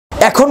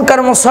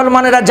এখনকার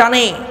মুসলমানেরা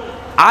জানে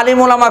আলেম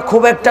ওলামা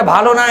খুব একটা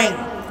ভালো নাই,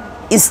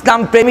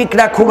 ইসলাম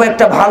প্রেমিকরা খুব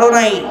একটা ভালো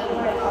নাই।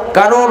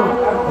 কারণ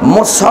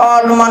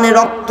মুসলমানের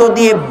রক্ত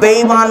দিয়ে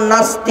বেঈমান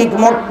নাস্তিক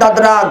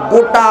মোরতাদরা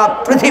গোটা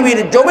পৃথিবীর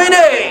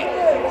জমিনে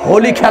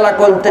হোলি খেলা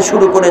করতে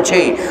শুরু করেছে।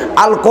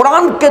 আল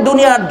কোরআনকে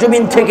দুনিয়ার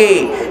জমিন থেকে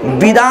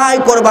বিদায়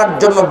করবার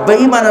জন্য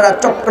বেঈমানেরা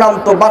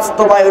চক্রান্ত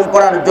বাস্তবায়ন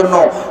করার জন্য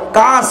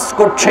কাজ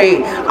করছে।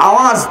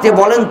 আওয়াজ দিয়ে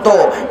বলেন তো,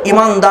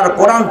 ইমানদার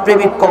কোরআন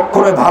প্রেমিক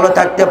কখনোই ভালো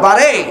থাকতে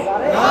পারে?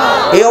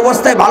 এই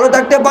অবস্থায় ভালো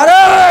থাকতে পারে?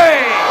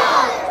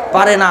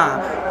 পারে না।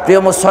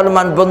 প্রিয়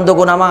মুসলমান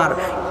বন্ধুগণ আমার,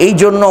 এই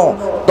জন্য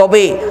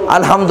তবে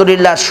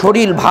আলহামদুলিল্লাহ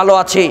শরীর ভালো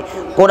আছে,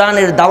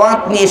 কোরআনের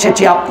দাওয়াত নিয়ে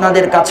এসেছি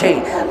আপনাদের কাছে।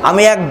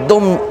 আমি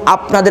একদম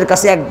আপনাদের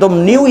কাছে একদম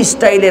নিউ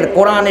স্টাইলের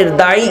কোরআনের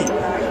দায়ী।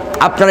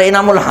 আপনারা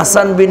এনামুল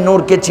হাসান বিন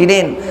নূরকে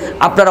চিনেন,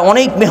 আপনারা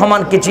অনেক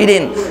মেহমানকে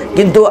চিনেন,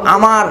 কিন্তু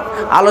আমার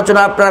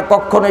আলোচনা আপনারা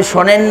কখনোই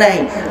শোনেন নাই,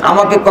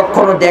 আমাকে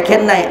কখনো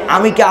দেখেন নাই।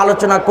 আমি কি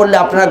আলোচনা করলে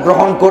আপনারা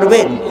গ্রহণ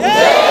করবেন?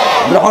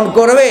 গ্রহণ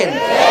করবেন?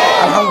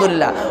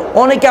 আলহামদুলিল্লাহ।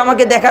 অনেকে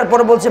আমাকে দেখার পর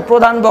বলছে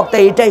প্রধান বক্তা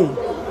এটাই,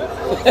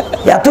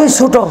 এতই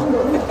ছোট।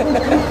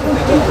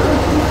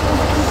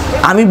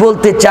 আমি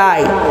বলতে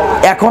চাই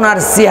এখন আর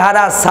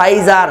চেহারা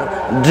সাইজ আর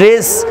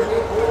ড্রেস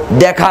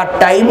দেখার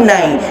টাইম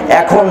নাই,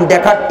 এখন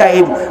দেখার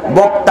টাইম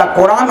বক্তা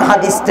কোরআন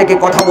হাদিস থেকে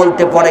কথা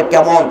বলতে পারে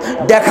কেমন,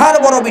 দেখার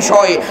বড়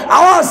বিষয়।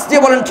 আওয়াজ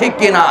দিয়ে বলেন ঠিক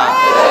কিনা?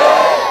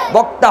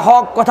 বক্তা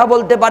হক কথা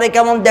বলতে পারে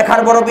কেমন,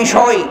 দেখার বড়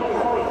বিষয়।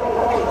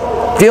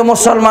 প্রিয়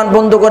মুসলমান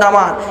বন্ধুগণ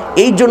আমার,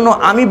 এই জন্য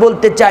আমি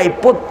বলতে চাই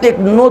প্রত্যেক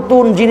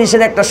নতুন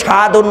জিনিসের একটা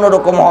স্বাদ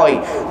অন্যরকম হয়।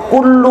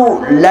 কুল্লু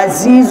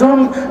লাজিজুন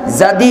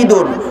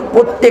জাদিদুন,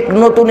 প্রত্যেক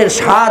নতুনের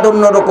স্বাদ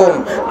অন্যরকম।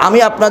 আমি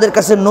আপনাদের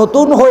কাছে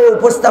নতুন হয়ে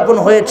উপস্থাপন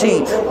হয়েছি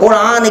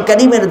কোরআন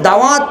কারীমের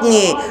দাওয়াত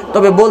নিয়ে।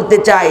 তবে বলতে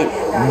চাই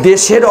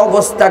দেশের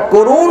অবস্থা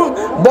করুন,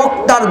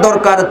 বক্তার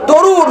দরকার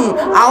তরুণ।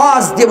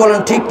 আওয়াজ দিয়ে বলেন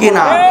ঠিক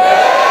কিনা?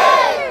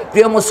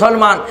 প্রিয়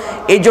মুসলমান,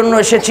 এই জন্য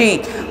এসেছি,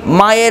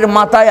 মায়ের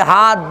মাথায়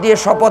হাত দিয়ে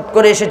শপথ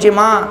করে এসেছি,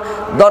 মা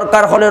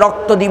দরকার হলে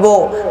রক্ত দিব,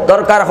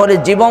 দরকার হলে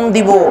জীবন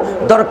দিব,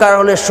 দরকার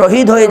হলে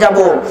শহীদ হয়ে যাব,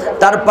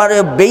 তারপরে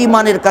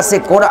বেঈমানের কাছে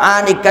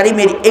কোরআন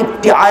কারীমের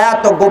একটি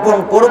আয়াত গোপন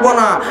করব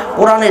না।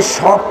 কোরআনের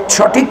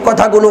সঠিক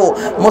কথাগুলো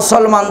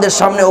মুসলমানদের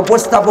সামনে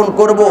উপস্থাপন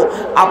করব।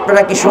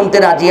 আপনারা কি শুনতে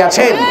রাজি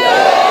আছেন?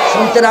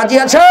 শুনতে রাজি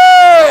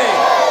আছেন?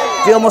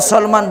 প্রিয়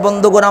মুসলমান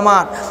বন্ধুগণ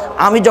আমার,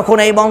 আমি যখন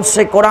এই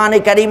মঞ্চে কোরআন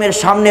কারীমের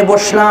সামনে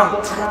বসলাম,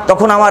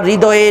 তখন আমার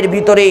হৃদয়ের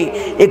ভিতরে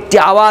একটি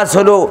আওয়াজ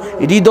হলো,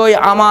 হৃদয়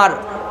আমার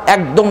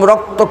একদম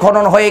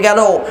রক্তক্ষরণ হয়ে গেল।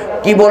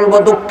 কি বলবো,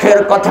 দুঃখের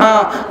কথা,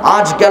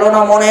 আজ গেল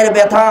না মনের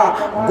ব্যথা।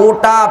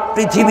 গোটা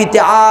পৃথিবীতে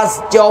আজ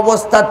যে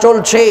অবস্থা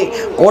চলছে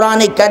কোরআন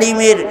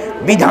কারীমের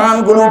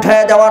বিধানগুলো উঠে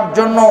যাওয়ার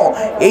জন্য,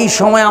 এই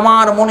সময়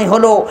আমার মনে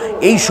হলো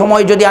এই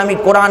সময় যদি আমি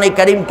কোরআন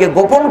কারীমকে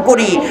গোপন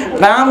করি,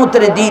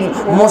 কিয়ামতের দিন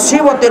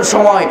মুসিবতের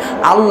সময়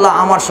আল্লাহ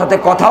আমার সাথে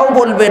কথাও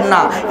বলবেন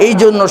না। এই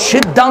জন্য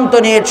সিদ্ধান্ত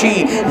নিয়েছি,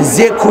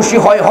 যে খুশি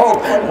হয় হোক,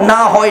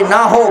 না হয়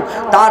না হোক,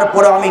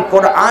 তারপরে আমি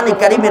কোরআন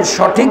কারীমের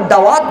সঠিক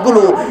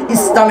দাওয়াতগুলো,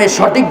 ইসলামের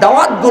সঠিক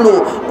দাওয়াতগুলো,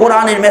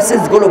 কোরআনের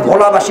মেসেজগুলো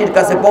ভোলাবাসীর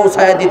কাছে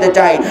পৌঁছায় দিতে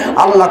চাই।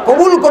 আল্লাহ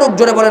কবুল করুক,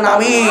 জোরে বলেন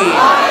আমিন।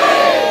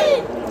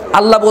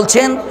 আল্লাহ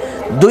বলছেন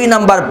 2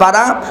 নম্বর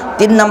পারা,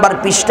 3 নম্বর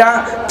পৃষ্ঠা,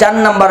 4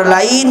 নম্বর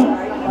লাইন,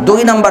 2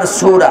 নম্বর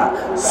সূরা,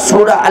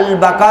 সূরা আল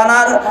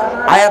বাকারার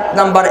আয়াত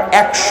নম্বর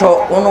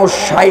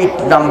 159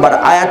 নম্বর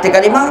আয়াতে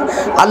কারিমা।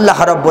 আল্লাহ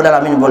রাব্বুল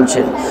আলামিন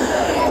বলছেন,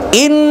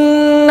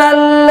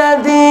 ইন্নাল্লাযীনা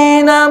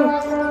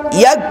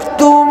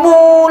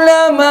ইয়াকতুমুনা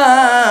মা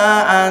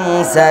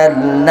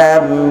আনজালনা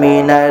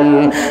মিনাল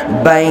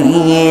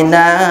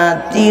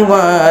বায়িনাতি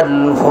ওয়াল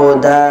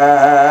হুদা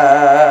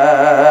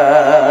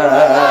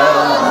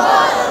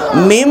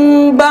মিন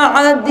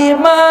বা'দি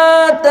মা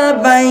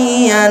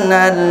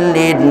তাবায়্যানা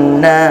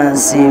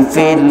লিন-নাসি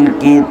ফিল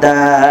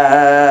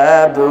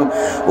কিতাব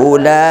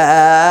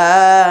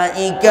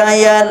উলাইকা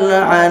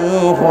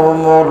ইয়ালআনুহুমুল্লাহ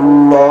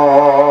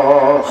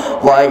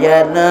ওয়া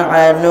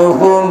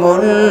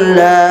ইয়ালআনুহুমুল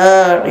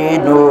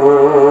লাঈনুন।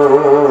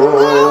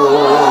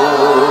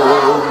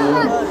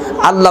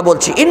 আল্লাহ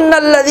বলছে,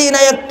 ইন্নাল্লাযীনা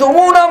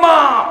ইয়াকতুমুনা মা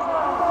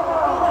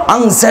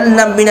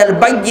আনজালনা মিনাল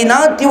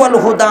বায়িনাতি ওয়াল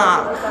হুদা।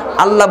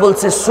 আল্লাহ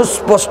বলছে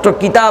সুস্পষ্ট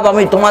কিতাব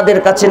আমি তোমাদের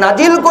কাছে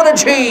নাজিল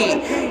করেছি,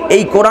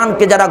 এই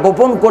কোরআনকে যারা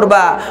গোপন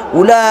করবা,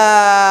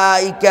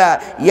 উলাইকা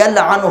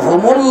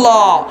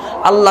ইয়ালআনুহুমুল্লাহ,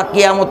 আল্লাহ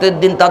কিয়ামতের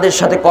দিন তাদের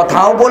সাথে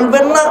কথাও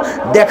বলবেন না,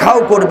 দেখাও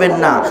করবেন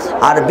না।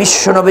 আর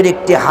বিশ্বনবীর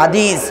একটি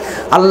হাদিস,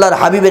 আল্লাহর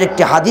হাবিবের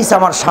একটি হাদিস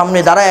আমার সামনে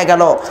দাঁড়ায়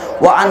গেল।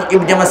 ওয়া আন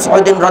ইবনে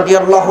মাসউদ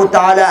রাদিয়াল্লাহু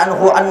তাআলা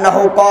আনহু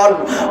আন্নাহু ক্বাল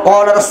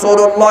ক্বালা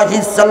রাসূলুল্লাহ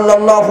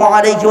সাল্লাল্লাহু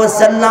আলাইহি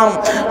ওয়াসাল্লাম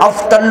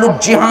আফতালুল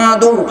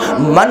জিহাদু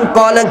মান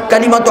ক্বালা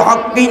কালিমাতু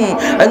হাক্কিন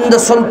ইনদা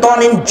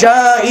সুলতানিন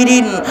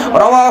জাইরিন,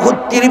 রাওয়াহু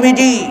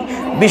তিরমিজি।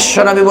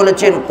 বিশ্বনবী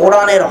বলেছেন,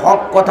 কোরআনের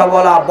হক কথা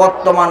বলা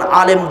বর্তমান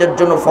আলেমদের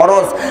জন্য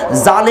ফরজ।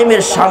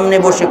 জালিমের সামনে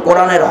বসে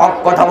কোরআনের হক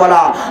কথা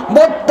বলা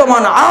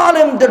বর্তমান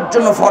আলেমদের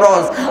জন্য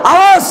ফরজ।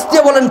 আওয়াজ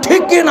দিয়ে বলেন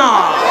ঠিক কিনা?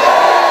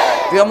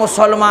 প্রিয়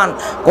মুসলমান,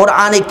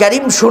 কোরআনে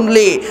কারীম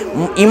শুনলে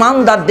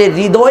ইমানদারদের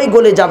হৃদয়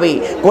গলে যাবে।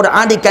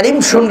 কোরআনে কারীম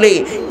শুনলে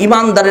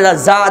ইমানদারেরা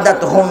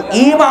জাদাতহুম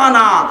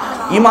ঈমানা,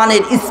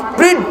 ইমানের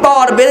স্পিরিট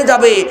পাওয়ার বেড়ে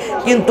যাবে।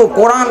 কিন্তু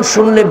কোরআন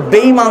শুনলে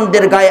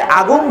বেঈমানদের গায়ে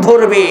আগুন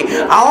ধরবে।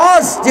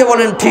 আওয়াজ দিয়ে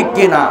বলেন ঠিক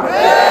কিনা?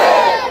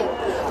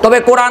 তবে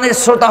কোরআনের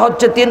শ্রোতা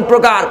হচ্ছে তিন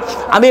প্রকার।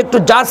 আমি একটু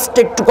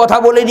কথা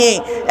বলে নিয়ে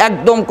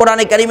একদম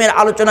কোরআনে কারীমের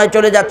আলোচনায়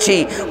চলে যাচ্ছি।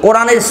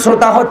 কোরআনের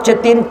শ্রোতা হচ্ছে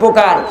তিন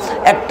প্রকার,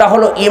 একটা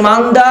হলো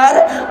ইমানদার,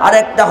 আর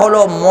একটা হলো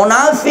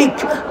মুনাফিক,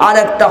 আর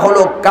একটা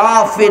হলো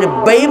কাফির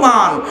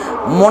বেঈমান।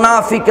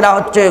 মুনাফিকরা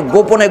হচ্ছে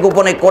গোপনে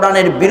গোপনে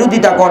কোরআনের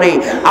বিরোধিতা করে।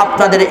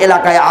 আপনাদের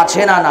এলাকায়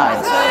আছে না নাই?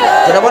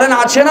 যেটা বলেন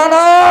আছে না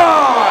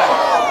নাই?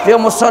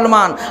 প্রিয়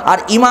মুসলমান, আর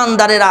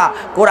ইমানদারেরা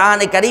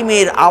কোরআনে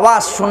কারীমের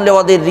আওয়াজ শুনলে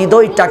ওদের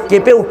হৃদয়টা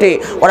কেঁপে ওঠে।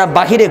 ওরা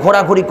বাহিরে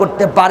ঘোরাঘুরি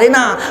করতে পারে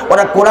না,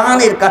 ওরা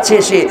কোরআনের কাছে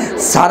এসে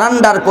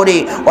সারান্ডার করে,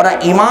 ওরা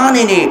ঈমান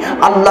এনে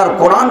আল্লাহর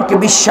কোরআনকে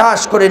বিশ্বাস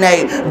করে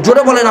নেয়।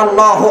 জোরে বলেন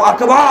আল্লাহু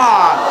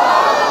আকবার।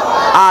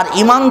 আর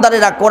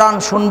ইমানদারেরা কোরআন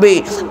শুনবে,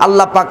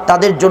 আল্লাহ পাক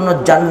তাদের জন্য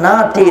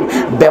জান্নাতের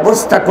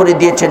ব্যবস্থা করে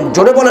দিয়েছেন।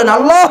 জোরে বলেন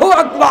আল্লাহু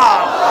আকবার।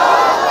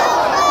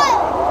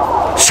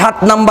 7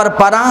 নম্বর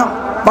পারা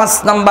 5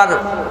 নম্বর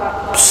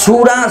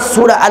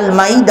সূরা আল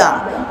মাইদা,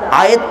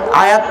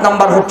 আয়াত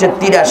নাম্বার হচ্ছে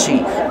 83।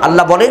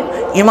 আল্লাহ বলেন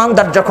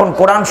ইমানদার যখন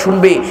কোরআন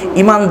শুনবে,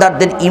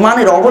 ইমানদারদের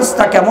ইমানের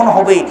অবস্থা কেমন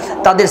হবে,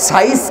 তাদের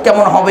সাইজ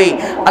কেমন হবে,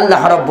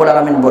 আল্লাহ রাব্বুল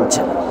আলামিন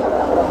বলছেন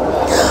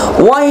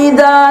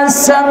ওয়াইদা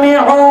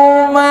সামিউ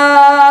মা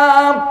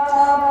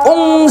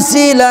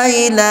أنزل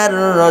إلى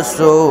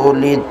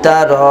الرسول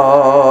ترى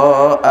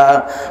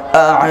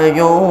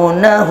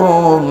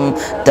أعينهم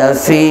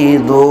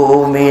تفيض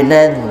من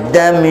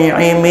الدمع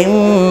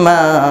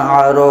مما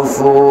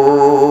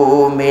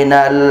عرفوا من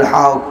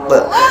الحق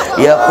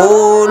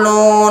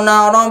يقولون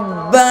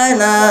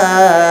ربنا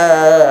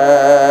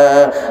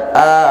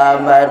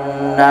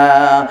آمنا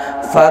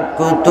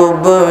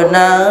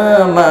فاكتبنا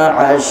مع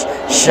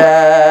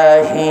الشاهدين।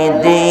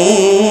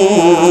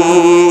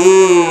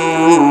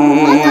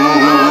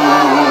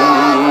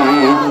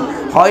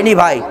 হয়নি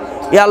ভাই?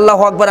 এ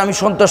আল্লাহু আকবার আমি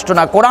সন্তুষ্ট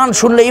না। কোরআন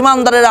শুনলে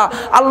ইমানদারেরা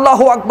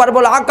আল্লাহু আকবার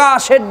বলে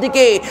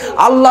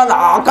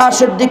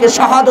আকাশের দিকে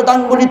শাহাদত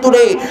আঙ্গুলি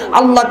তুলে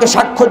আল্লাহকে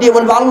সাক্ষ্য দিয়ে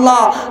বলবে,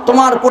 আল্লাহ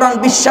তোমার কোরআন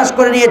বিশ্বাস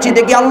করে নিয়েছি।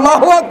 দেখি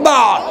আল্লাহু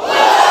আকবার,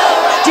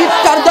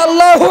 চিৎকার দিয়ে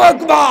আল্লাহু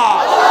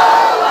আকবার।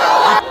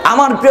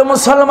 আমার প্রিয়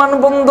মুসলমান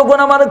বন্ধুগণ,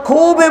 আমার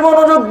খুবই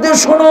মনোযোগ দিয়ে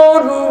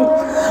শুনুন।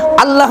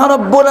 আল্লাহ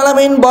রাব্বুল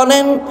আলামিন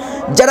বলেন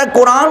যারা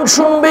কোরআন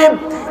শুনবে,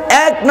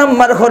 1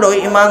 নম্বর হলো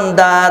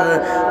ইমানদার।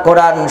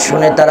 কোরআন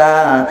শুনে তারা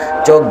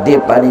চোখ দিয়ে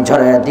পানি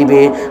ঝরায়া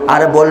দিবে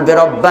আর বলবে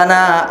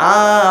রব্বানা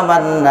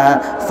আমান্না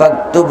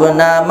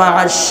ফাকতুবনা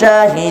মা'আশ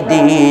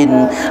শাহিদিন।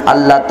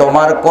 আল্লাহ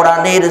তোমার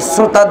কোরআনের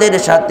শ্রোতাদের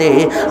সাথে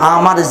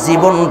আমার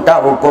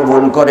জীবনটাও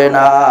কবুল করে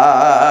না।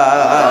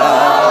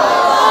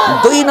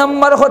 2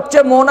 নম্বর হচ্ছে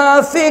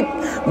মুনাফিক।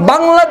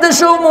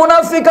 বাংলাদেশেও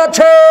মুনাফিক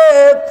আছে।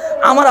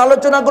 আমার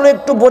আলোচনাগুলো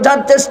একটু বোঝার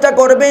চেষ্টা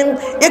করবেন,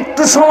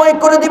 একটু সময়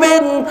করে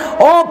দিবেন।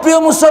 ও প্রিয়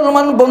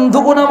মুসলমান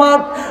বন্ধুগণ আমার,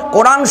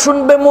 কোরআন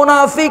শুনবে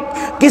মুনাফিক।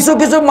 কিছু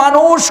কিছু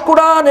মানুষ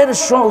কোরআনের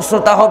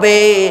শ্রোতা হবে,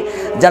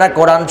 যারা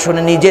কোরআন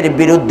শুনে নিজের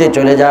বিরুদ্ধে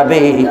চলে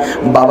যাবে,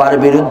 বাবার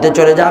বিরুদ্ধে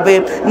চলে যাবে,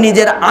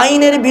 নিজের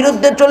আইনের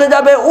বিরুদ্ধে চলে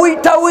যাবে,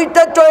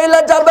 উইটা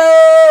চলে যাবে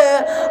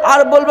আর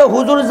বলবে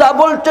হুজুর যা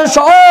বলছে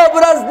সব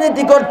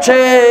রাজনীতি করছে।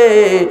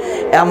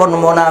 এমন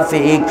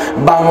মুনাফিক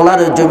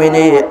বাংলার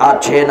জমিনে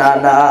আছে না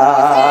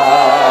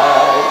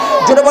নাই?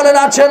 জোরে বলেন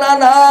আছে না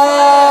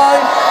নাই?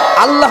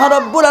 আল্লাহ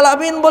রাব্বুল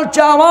আলামিন বলছে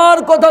আমার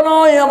কথা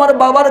নয়, আমার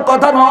বাবার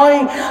কথা নয়।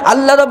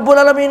 আল্লাহ রাব্বুল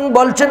আলামিন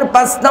বলছেন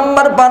 5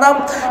 নম্বর পারা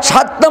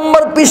 7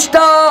 নম্বর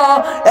পৃষ্ঠা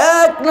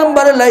 1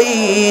 নম্বর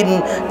লাইন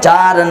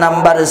 4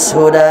 নম্বর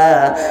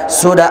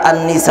সূরা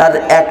আন-নিসার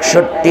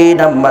 61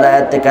 নম্বর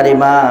আয়াতে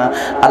কারিমা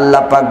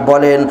আল্লাহ পাক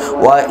বলেন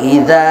ওয়া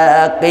ইযা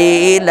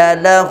কিলা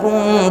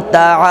লাহুম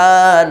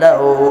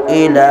তাআলাউ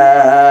ইলা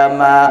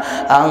মা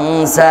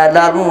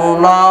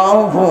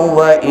আনসালাল্লাহু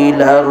ওয়া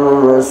ইলার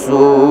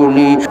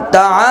রাসূলি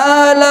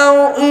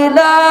تعالوا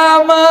إلى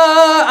ما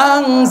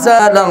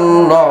أنزل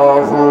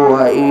الله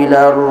وإلى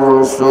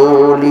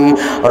الرسول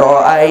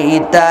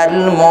رأيت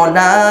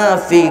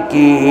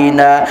المنافقين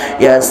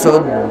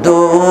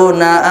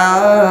يصدون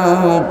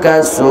عنك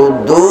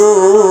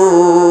صدودا।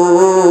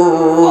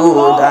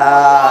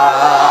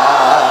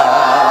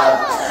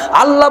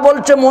 আল্লাহ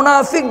বলছে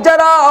মুনাফিক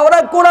যারা, ওরা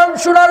কোরআন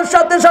শোনার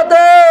সাথে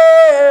সাথে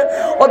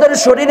ওদের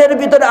শরীরের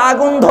ভিতরে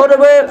আগুন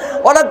ধরবে।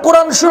 ওরা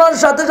কোরআন শোনার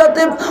সাথে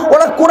সাথে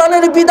ওরা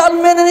কোরআনের বিধান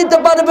মেনে নিতে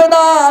পারবে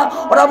না,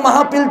 ওরা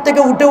মাহফিল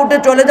থেকে উঠে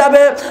চলে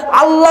যাবে।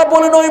 আল্লাহ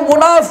বলেন ওই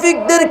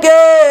মুনাফিকদেরকে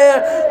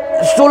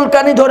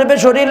চুলকানি ধরবে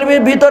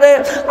শরীরের ভিতরে।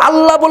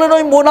 আল্লাহ বলেন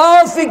ওই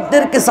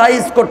মুনাফিকদেরকে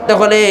সাইজ করতে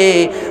হলে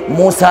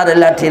মুসার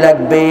লাঠি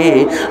লাগবে।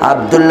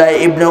 আব্দুল্লাহ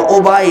ইবনে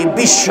উবাই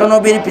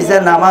বিশ্বনবীর পিছে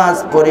নামাজ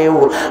পড়েও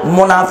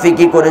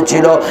মুনাফিকি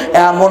করেছিল,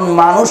 এমন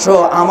মানুষও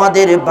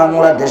আমাদের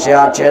বাংলাদেশে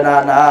আছে না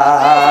না?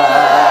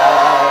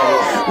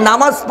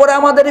 নামাজ পড়ে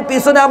আমাদের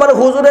পিছনে আবার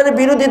হুজুরের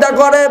বিরোধিতা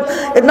করে,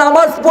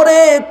 নামাজ পড়ে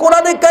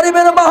কোরআনে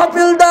কারিমের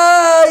মাহফিল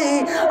দেয়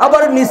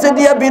আবার নিচে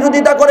দিয়ে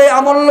বিরোধিতা করে,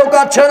 এমন লোক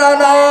আছে না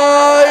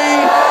নাই?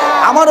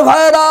 আমার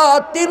ভাইরা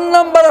 3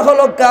 নম্বর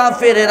হলো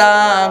কাফেরেরা।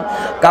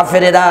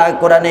 কাফেরেরা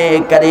কোরআনে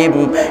কারিম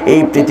এই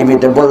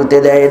পৃথিবীতে বলতে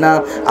দেয় না।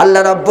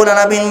 আল্লাহ রাব্বুল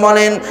আলামিন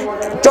বলেন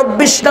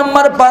 24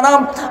 নম্বর পারা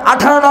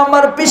 18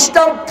 নম্বর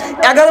পৃষ্ঠা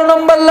 11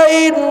 নম্বর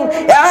লাইন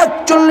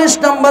 41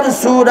 নম্বর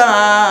সূরা,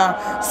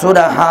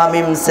 সূরা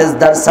হামিম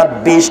সিজদার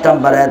 26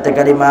 নম্বর আয়াতে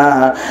কারিমা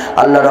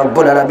আল্লাহ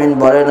রাব্বুল আলামিন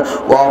বলেন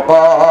ওয়া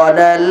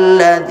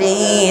ক্বালাল্লাযীনা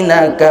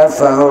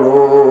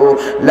কাফারু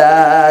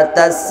লা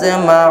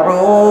তাসমাউ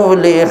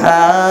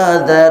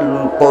লিহাযাল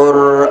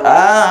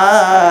কুরআন।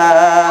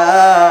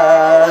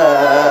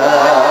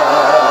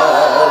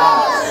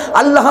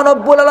 আল্লাহ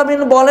রাব্বুল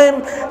আলামিন বলেন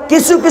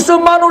কিছু কিছু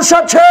মানুষ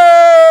আছে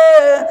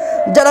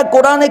যারা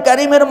কোরআনে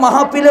কারিমের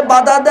মাহফিলে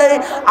বাধা দেয়।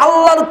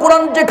 আল্লাহর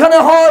কোরআন যেখানে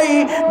হয়,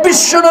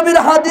 বিশ্বনবীর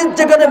হাদিস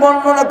যেখানে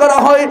বর্ণনা করা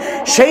হয়,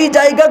 সেই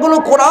জায়গাগুলো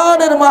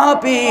কোরআনের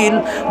মাহফিল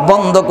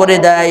বন্ধ করে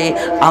দেয়।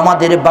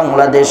 আমাদের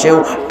বাংলাদেশেও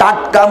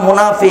টাটকা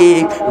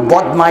মুনাফিক,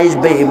 বদমাইশ,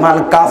 বেঈমান,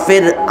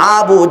 কাফের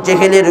আবু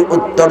জেহেলের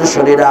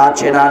উত্তরসূরিরা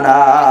আছে না না?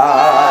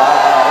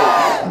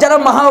 যারা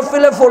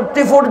মাহফিলে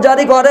 44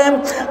 জারি করেন,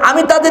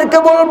 আমি তাদেরকে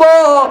বলবো,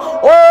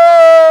 ও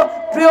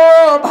প্রিয়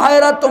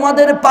ভাইরা,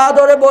 তোমাদের পা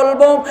ধরে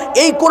বলবো,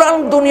 এই কোরআন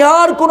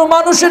দুনিয়ার কোনো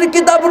মানুষের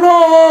কিতাব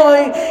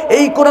নয়।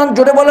 এই কোরআন,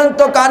 জোরে বলেন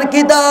তো কার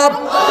কিতাব?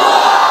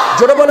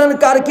 জোরে বলেন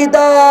কার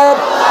কিতাব?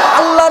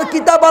 আল্লাহর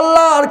কিতাব।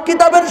 আল্লাহর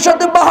কিতাবের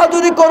সাথে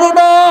বাহাদুরি করো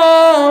না।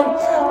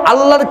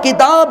 আল্লাহর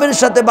কিতাবের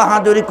সাথে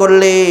বাহাদুরি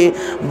করলে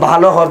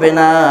ভালো হবে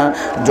না।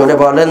 জোরে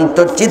বলেন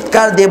তো,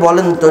 চিৎকার দিয়ে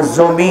বলেন তো,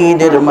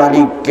 জমিনের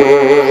মালিককে?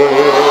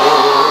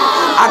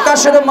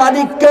 আকাশের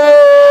মালিককে?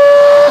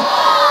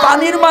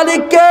 পানির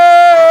মালিককে?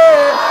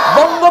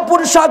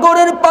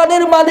 বঙ্গোপসাগরের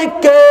পানির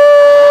মালিককে?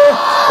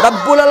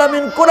 রব্বুল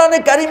আলামিন কোরআনে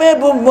কারিমের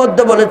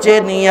মধ্যে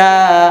বলেছেন ইয়া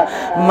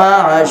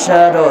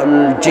মাশারাল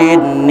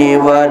জিন্নি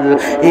ওয়াল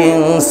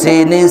ইনসি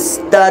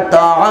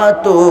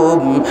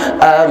ইসতাতা'তুম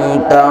আন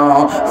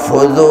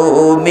তানফুযু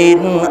মিন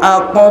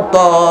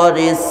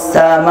আকতারিস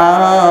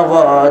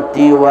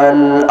সামাওয়াতি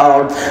ওয়াল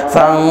আরদ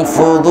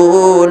ফানফুযু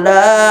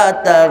লা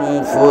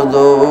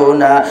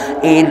তানফুযুনা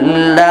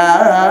ইল্লা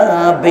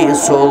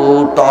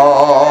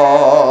বিসুলতান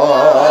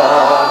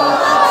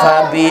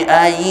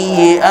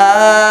فبأي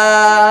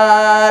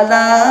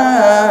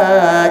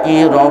آلاء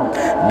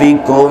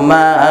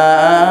ربكما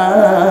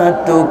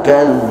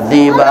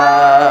تكذبان।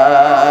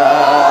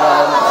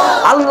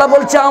 আল্লাহ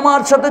বলছে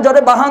আমার সাথে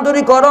যারা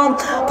বাহাদুরি করো,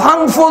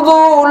 ফানফুযু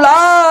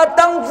লা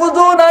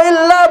তানফুযুনা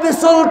ইল্লা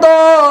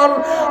বিসুলতান,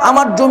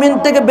 আমার জমিন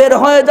থেকে বের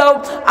হয়ে যাও।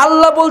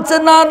 আল্লাহ বলছে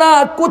না না,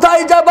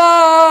 কোথায় যাবা?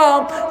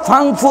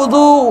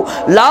 ফানফুযু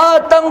লা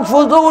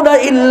তানফুযুনা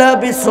ইল্লা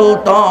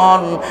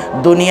বিসুলতান,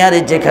 দুনিয়ার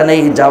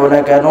যেখানেই যাও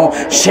না কেন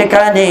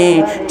সেখানে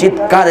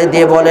চিৎকার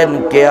দিয়ে বলেন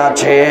কে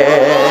আছে?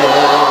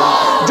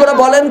 যারা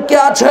বলেন কে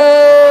আছে?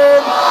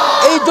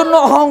 এই জন্য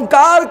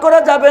অহংকার করা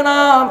যাবে না।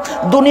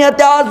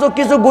 দুনিয়াতে আজও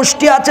কিছু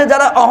গোষ্ঠী আছে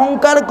যারা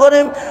অহংকার করে,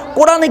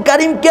 কোরআন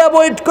কারিমকে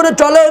অ্যাভয়েড করে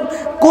চলে।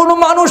 কোন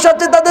মানুষ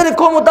আছে তাদের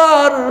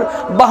ক্ষমতার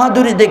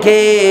বাহাদুরি দেখে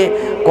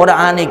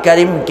কোরআন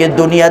কারিমকে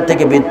দুনিয়া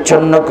থেকে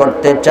বিচ্ছিন্ন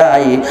করতে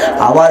চাই।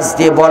 আওয়াজ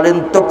দিয়ে বলেন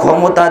তো,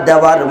 ক্ষমতা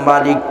দেওয়ার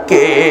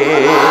মালিককে?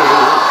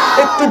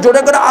 একটু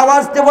জোরে করে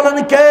আওয়াজ দিয়ে বলেন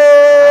কে?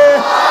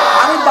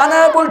 আমি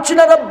বানায় বলছি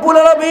না, রব্বুল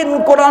আলামিন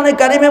কোরআনে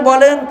কারিমে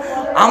বলেন।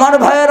 আমার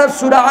ভাইয়েরা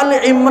সূরা আল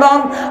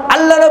ইমরান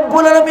আল্লাহ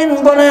রাব্বুল আলামিন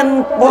বলেন,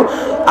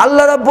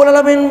 আল্লাহ রাব্বুল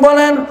আলামিন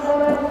বলেন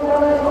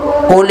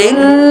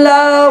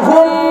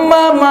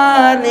কুলিল্লাহুম্মা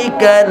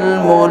মালিকাল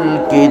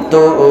মুলকি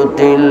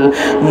তুতিল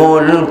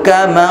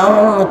মুলকা মান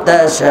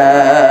তাশা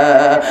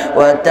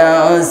ওয়া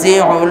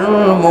তানজিউল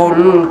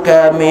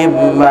মুলকা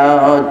মিম্মা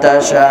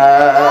তাশা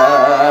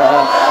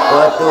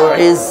ওয়া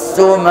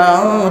তুইজ্জু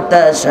মান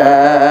তাশা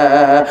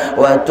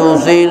ওয়া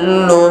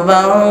তুযিল্লু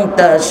মান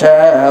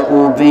তাশাউ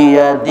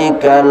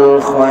বিয়াদিকাল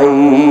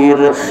খায়র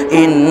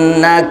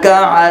ইন্নাকা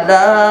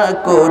আলা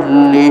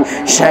কুল্লি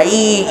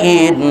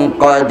শাইইন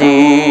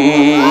কাদির।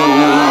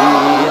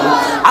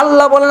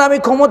 আল্লাহ বলেন আমি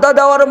ক্ষমতা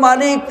দেওয়ার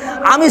মালিক,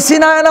 আমি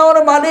সিনায় নেওয়ার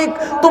মালিক।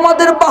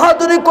 তোমাদের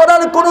বাহাদুরি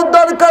করার কোনো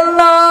দরকার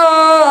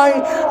নাই।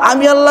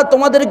 আমি আল্লাহ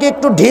তোমাদেরকে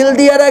একটু ঢিল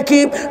দিয়ে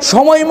রাখি,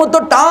 সময় মতো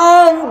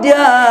টান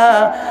দিয়া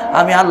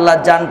আমি আল্লাহ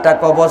জানটা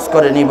কবজ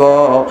করে নিব।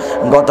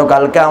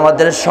 গতকালকে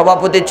আমাদের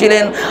সভাপতি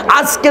ছিলেন,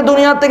 আজকে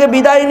দুনিয়া থেকে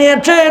বিদায়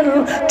নিয়েছেন,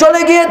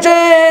 চলে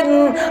গিয়েছেন।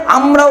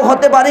 আমরাও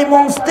হতে পারি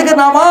মঞ্চ থেকে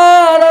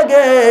নামার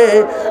আগে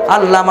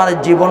আল্লাহ আমার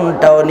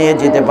জীবনটাও নিয়ে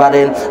যেতে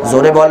পারেন।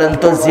 জোরে বলেন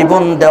তো,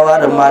 জীবন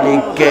দেওয়ার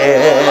মালিককে?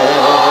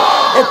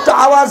 একটু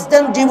আওয়াজ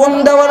দেন, জীবন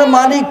দেওয়ার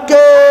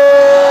মালিককে?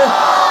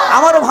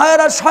 আমার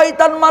ভাইয়েরা,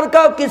 শয়তান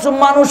মার্কা কিছু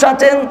মানুষ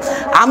আছেন,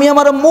 আমি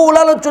আমার মূল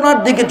আলোচনার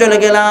দিকে চলে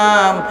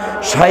গেলাম।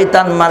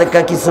 শয়তান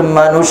মার্কা কিছু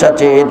মানুষ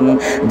আছেন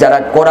যারা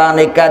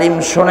কোরআনে কারিম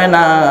শোনে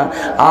না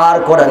আর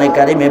কোরআনে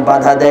কারিমে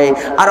বাধা দেয়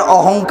আর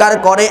অহংকার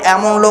করে।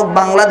 এমন লোক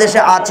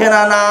বাংলাদেশে আছে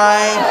না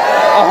নাই?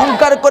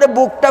 অহংকার করে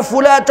বুকটা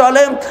ফুলে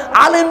চলে,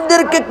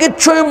 আলেমদেরকে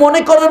কিচ্ছুই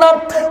মনে করে না,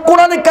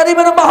 কোরআনে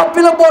কারিমের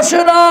মাহফিলে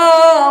বসে না,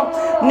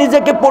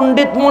 নিজেকে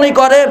পণ্ডিত মনে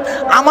করে।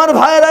 আমার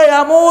ভাইরা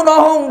এমন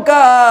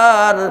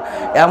অহংকার,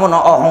 এমন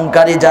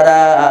অহংকারী যারা,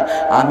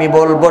 আমি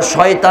বলবো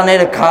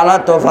শয়তানের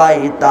খালাতো ভাই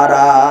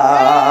তারা।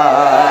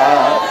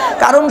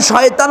 কারণ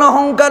শয়তান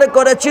অহংকার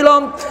করেছিল,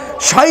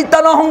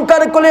 শয়তান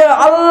অহংকার করে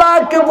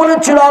আল্লাহকে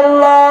বলেছিল,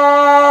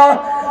 আল্লাহ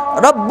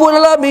রব্বুল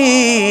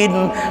আলামিন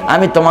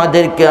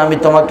আমি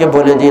তোমাকে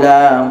বলে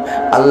দিলাম।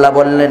 আল্লাহ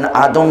বললেন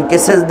আদমকে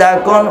সিজদা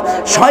কর,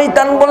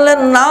 শয়তান বললেন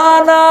না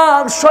না,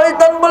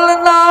 শয়তান বললেন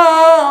না,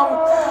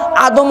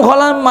 আদম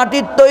হলাম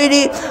মাটির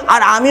তৈরি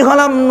আর আমি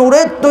হলাম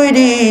নূরের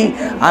তৈরি,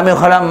 আমি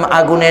হলাম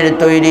আগুনের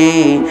তৈরি,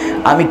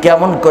 আমি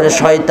কেমন করে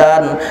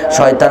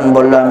শয়তান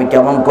বলল আমি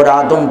কেমন করে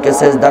আদমকে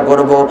সিজদা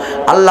করব।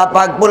 আল্লাহ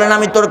পাক বলেন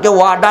আমি তোকে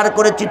অর্ডার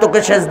করেছি, তোকে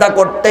সিজদা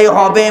করতেই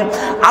হবে।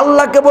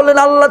 আল্লাহকে বলেন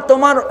আল্লাহ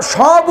তোমার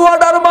সব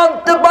অর্ডার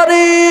মানতে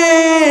পারি,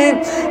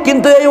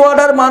 কিন্তু এই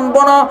অর্ডার মানব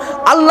না।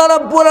 আল্লাহ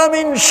রাব্বুল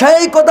আলামিন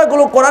সেই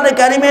কথাগুলো কোরআনে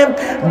কারিমে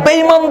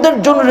বেঈমানদের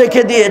জন্য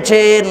রেখে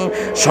দিয়েছেন।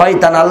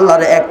 শয়তান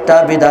আল্লাহর একটা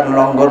বিধান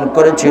লঙ্ঘন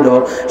করেছিল,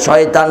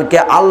 শয়তানকে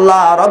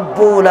আল্লাহ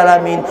রাব্বুল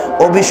আলামিন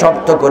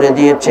অভিশপ্ত করে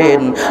দিয়েছেন।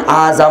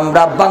 আজ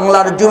আমরা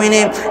বাংলার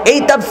জমিনে এই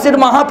তাফসীর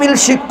মাহফিল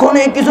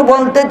শিক্ষণে কিছু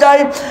বলতে চাই।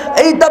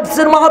 এই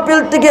তাফসীর মাহফিল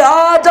থেকে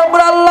আজ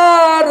আমরা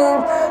আল্লাহর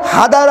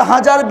হাজার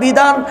হাজার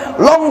বিধান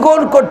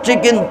লঙ্ঘন করছি,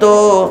 কিন্তু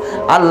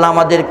আল্লাহ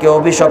আমাদেরকে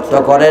অভিশপ্ত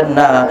করেন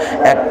না।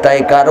 একটাই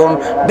কারণ,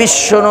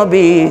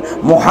 বিশ্বনবী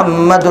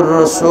মুহাম্মদুর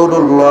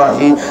রাসূলুল্লাহ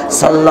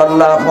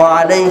সাল্লাল্লাহু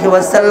আলাইহি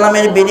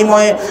ওয়াসাল্লামের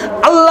বিনিময়ে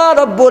আল্লাহ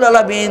রাব্বুল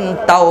আলামিন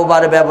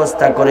তাওবার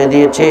ব্যবস্থা করে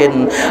দিয়েছেন।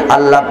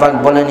 আল্লাহ পাক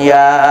বলেন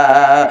ইয়া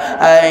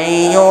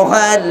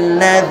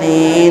আইয়ুহাল্লাযীনা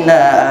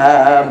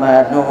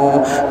আমানু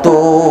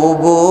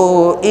তুবু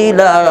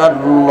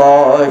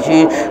ইলাল্লাহি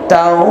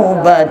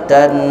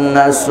তাওবাতান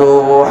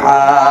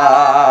নাসুহা।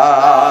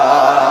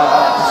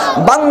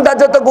 বান্দা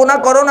যত গুনাহ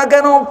করো না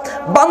কেন,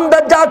 বান্দা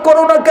যা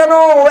করো না কেন,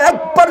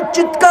 একবার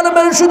চিৎকার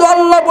মেরে শুধু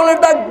আল্লাহ বলে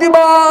ডাক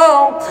দিবা,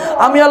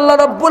 আমি আল্লাহ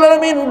রাব্বুল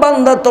আলামিন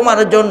বান্দা তোমার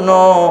জন্য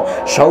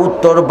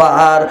 ৭০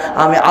 বার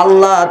আমি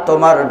আল্লাহ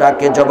তোমার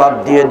ডাকে জবাব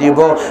দিয়ে দিব।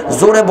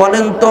 জোরে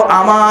বলেন তো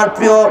আমার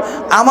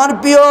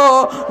প্রিয়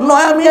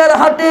নয়ামিয়ার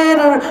হাটের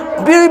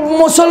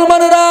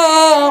মুসলমানেরা,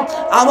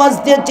 আওয়াজ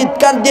দিয়ে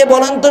চিৎকার দিয়ে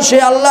বলেন তো সে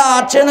আল্লাহ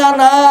আছে না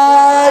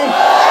নাই?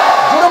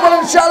 জোরে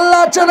বলেন সে আল্লাহ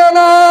আছে না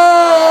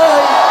নাই?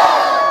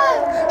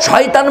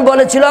 শয়তান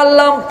বলেছিল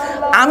আল্লাহ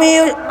আমি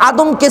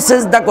আদমকে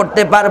সিজদা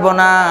করতে পারবো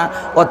না।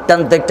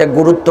 অত্যন্ত একটা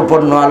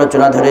গুরুত্বপূর্ণ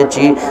আলোচনা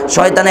ধরেছি।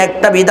 শয়তান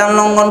একটা বিধান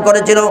লঙ্ঘন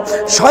করেছিল।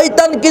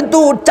 শয়তান কিন্তু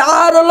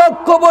 ৪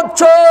 লক্ষ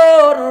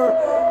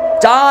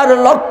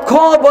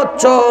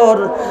বছর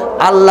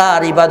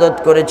আল্লাহর ইবাদত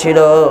করেছিল।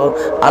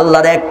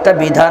 আল্লাহর একটা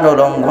বিধানও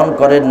লঙ্ঘন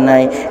করেন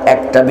নাই,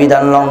 একটা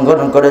বিধান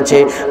লঙ্ঘন করেছে।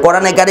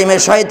 কোরআনে কারিমে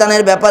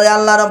শয়তানের ব্যাপারে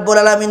আল্লাহ রাব্বুল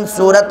আলামিন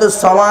সূরাতুস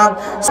সাওয়াদ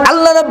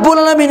আল্লাহ রাব্বুল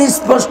আলামিন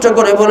স্পষ্ট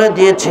করে বলে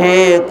দিয়েছে,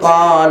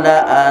 ক্বালা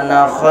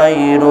আনা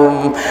খায়রুম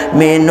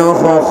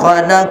মিনহু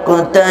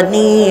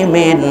খালাকতানি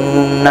মিন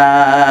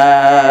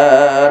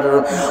নার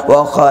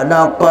ওয়া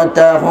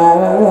খালাকতাহু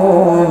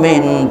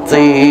মিন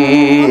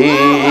তিন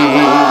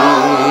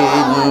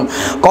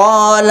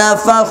قال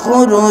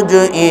فاخرج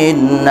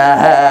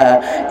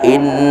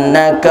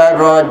إنك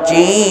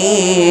رجيم।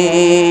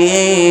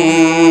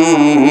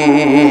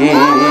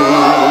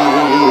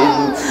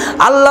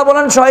 আল্লাহ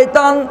বলেন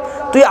শয়তান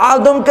তুই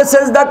আদমকে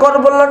সিজদা কর।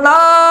 বলল না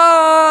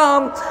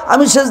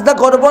আমি সিজদা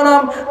করব না,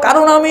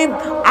 কারণ আমি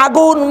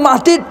আগুন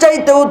মাটির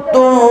চাইতে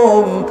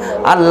উত্তম।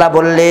 আল্লাহ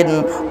বললেন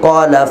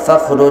ক্বালা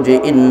ফাখরুজ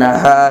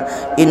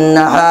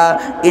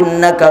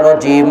ইন্নাকা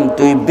রাজিম,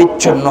 তুই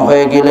বিচ্ছিন্ন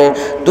হয়ে গেলে,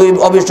 তুই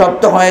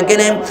অভিশপ্ত হয়ে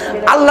গেলে।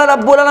 আল্লাহ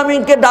রাব্বুল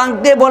আলামিনকে ডাক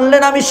দিয়ে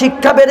বললেন আমি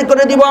শিক্ষা বের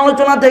করে দিব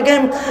আলোচনা থেকে।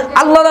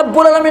 আল্লাহ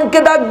রাব্বুল আলামিনকে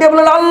ডাক দিয়ে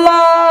বললেন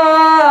আল্লাহ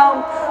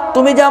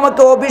তুমি যে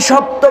আমাকে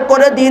অভিশপ্ত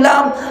করে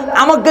দিলাম,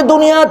 আমাকে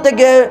দুনিয়া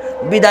থেকে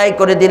বিদায়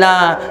করে দিলা,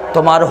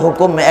 তোমার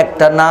হুকুম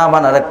একটা না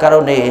মানার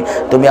কারণে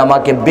তুমি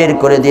আমাকে বের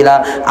করে দিলা।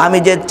 আমি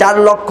যে ৪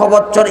 লক্ষ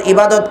বছর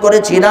ইবাদত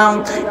করেছিলাম,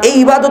 এই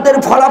ইবাদতের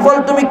ফলাফল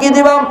তুমি কি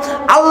দিবা?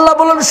 আল্লাহ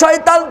বলেন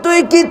শয়তান তুই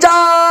কি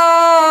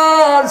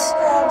চাস?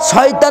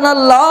 শয়তান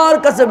আল্লাহর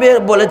কাছে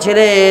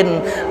বলেছিলেন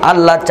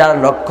আল্লাহ ৪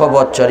 লক্ষ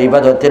বছর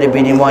ইবাদতের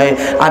বিনিময়ে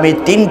আমি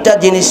 ৩টা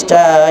জিনিস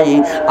চাই।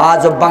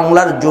 আজ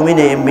বাংলার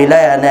জমিনে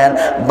মিলায়া নেন,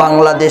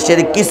 বাংলাদেশ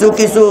বাংলাদেশের কিছু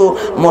কিছু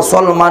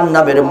মুসলমান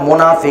নামের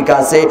মুনাফিক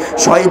আছে,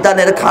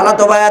 শয়তানের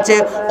খালাতো ভাই আছে,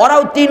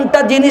 ওরাও তিনটা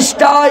জিনিস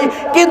চায়,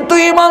 কিন্তু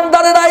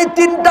ইমানদারেরা এই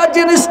তিনটা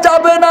জিনিস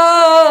চাবে না।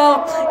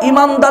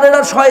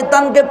 ইমানদারেরা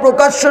শয়তানকে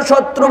প্রকাশ্য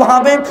শত্রু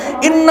ভাবে,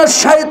 ইন্না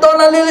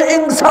শাইতানা লিল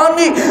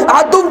ইনসানি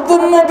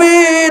আদুউম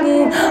মুবিন।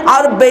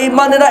 আর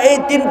বেঈমানেরা এই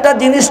তিনটা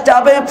জিনিস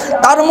চাবে।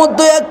 তার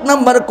মধ্যে 1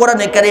 নম্বর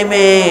কোরআনে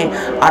কারিমে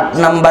 8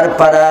 নম্বর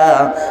পারা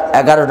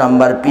 11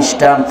 নম্বর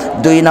পৃষ্ঠা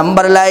 2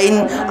 নম্বর লাইন,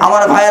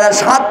 আমার ভাইরা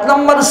 7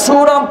 নম্বর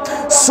সূরা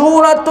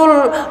সূরাতুল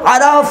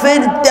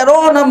আরাফের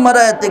 13 নম্বর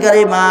আয়াতে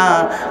কারিমা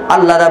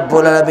আল্লাহ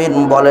রাব্বুল আলামিন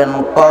বলেন,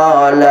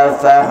 ক্বালা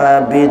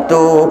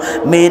ফাহাবিতু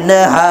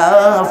মিনহা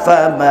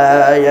ফামা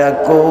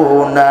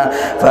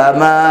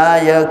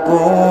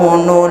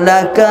ইয়াকুনু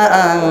লাকা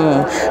আন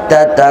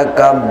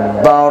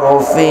তাতাকাব্বারু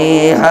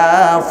ফিহা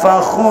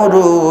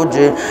ফাখরুজ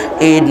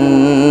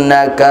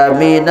ইন্নাকা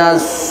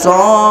মিনাস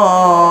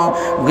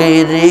সাগিরিন।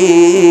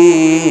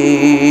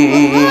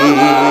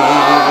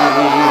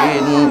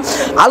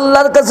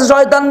 আল্লাহর কাছে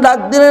শয়তান ডাক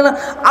দিলেন,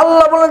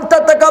 আল্লাহ বলেন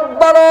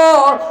তাতাকাব্বার,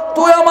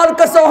 তুই আমার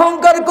কাছে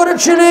অহংকার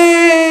করেছিলি,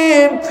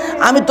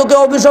 আমি তোকে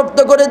অভিশপ্ত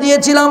করে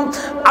দিয়েছিলাম।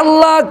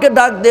 আল্লাহকে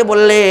ডাক দিয়ে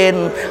বললেন,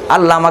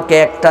 আল্লাহ আমাকে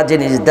একটা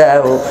জিনিস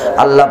দাও।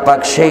 আল্লাহ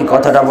পাক সেই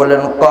কথাটা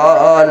বলেন,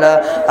 ক্বালা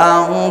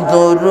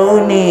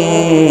আনজুরুনি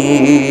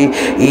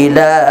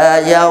ইলা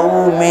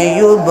ইয়াউমি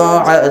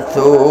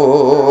ইউবআসুন।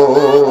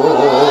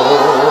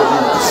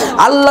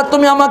 আল্লাহ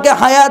তুমি আমাকে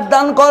হায়াত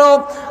দান করো,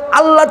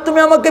 আল্লাহ তুমি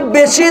আমাকে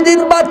বেশি দিন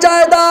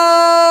বাঁচায়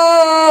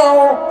দাও।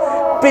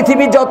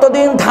 পৃথিবী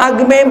যতদিন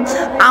থাকবে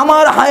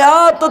আমার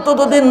হায়াত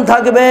ততদিন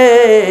থাকবে।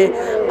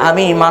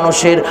 আমি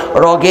মানুষের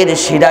রগের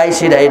শিরায়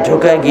শিরায়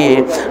ঢুকে গিয়ে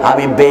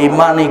আমি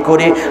বেঈমানি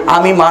করে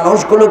আমি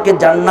মানুষগুলোকে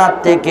জান্নাত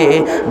থেকে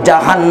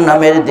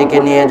জাহান্নামের দিকে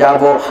নিয়ে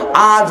যাব।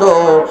 আজও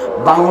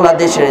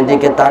বাংলাদেশের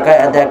দিকে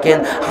তাকায় দেখেন,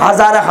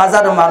 হাজার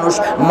হাজার মানুষ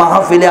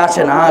মাহফিলে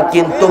আসে না,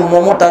 কিন্তু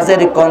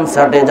মমতাজের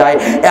কনসার্টে যায়,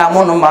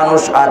 এমন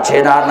মানুষ আছে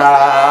না? না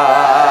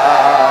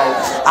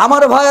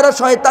আমার ভাইয়েরা,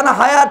 শয়তান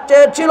হায়াত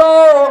চেয়েছিল।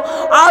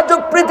 আজও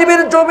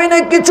পৃথিবীর জমিনে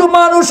কিছু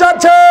মানুষ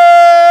আছে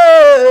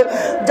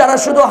যারা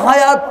শুধু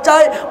হায়াত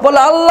চায়, বলে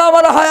আল্লাহ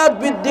আমার হায়াত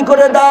বৃদ্ধি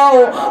করে দাও,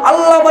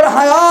 আল্লাহ আমার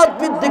হায়াত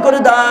বৃদ্ধি করে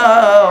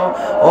দাও।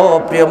 ও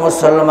প্রিয়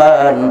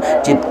মুসলমান,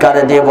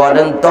 চিৎকারে দিয়ে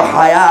বলেন তো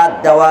হায়াত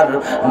দেওয়ার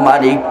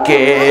মালিক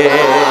কে?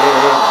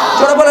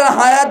 জোরে বলেন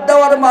হায়াত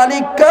দেওয়ার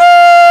মালিক কে?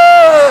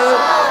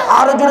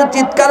 আরো জোরে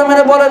চিৎকার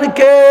মেরে বলেন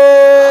কে?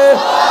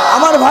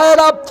 আমার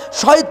ভাইয়েরা,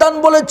 শয়তান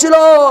বলেছিল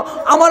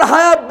আমার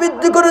হায়াত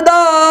বৃদ্ধি করে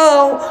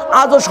দাও।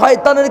 আজও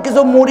শয়তানের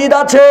কিছু মুরিদ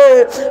আছে,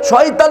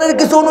 শয়তানের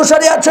কিছু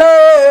অনুসারী আছে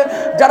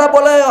যারা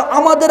বলে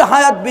আমাদের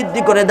হায়াত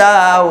বৃদ্ধি করে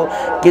দাও,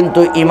 কিন্তু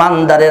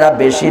ইমানদারেরা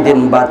বেশি দিন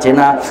বাঁচে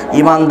না।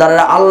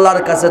 ইমানদারেরা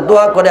আল্লাহর কাছে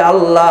দোয়া করে,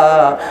 আল্লাহ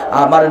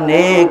আমার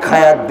নেক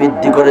হায়াত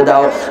বৃদ্ধি করে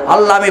দাও।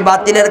 আল্লাহ আমি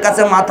বাতিলের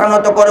কাছে মাথা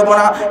নত করব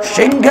না,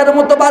 সিংহের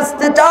মতো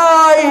বাঁচতে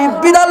চাই,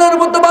 বিড়ালের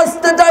মতো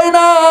বাঁচতে চাই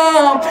না।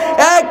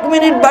 1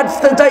 মিনিট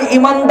বাঁচতে চাই।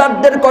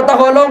 ইমানদারদের কথা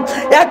হলো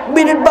 1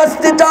 মিনিট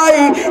বাঁচতে চাই,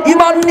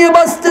 ইমান নিয়ে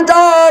বাঁচতে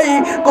চাই,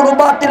 কোন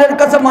বাতিলের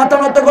কাছে মাথা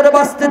নত করে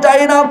বাঁচতে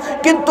চাই না।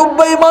 কিন্তু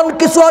বেঈমান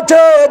কিছু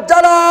আছে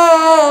যারা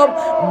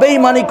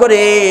বেঈমানি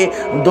করে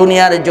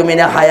দুনিয়ার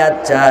জমিনে হায়াত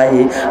চাই।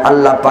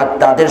 আল্লাহ পাক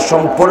তাদের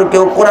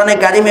সম্পর্কেও কোরআনে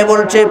কারিমে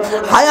বলছে,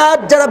 হায়াত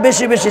যারা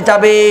বেশি বেশি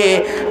চাবে,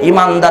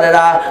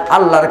 ইমানদারেরা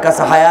আল্লাহর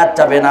কাছে হায়াত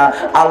চাবে না,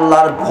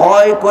 আল্লাহর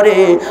ভয় করে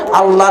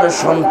আল্লাহর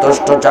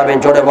সন্তুষ্ট চাবে।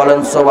 জোরে বলেন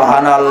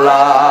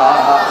সুবহানাল্লাহ।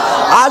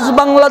 আজ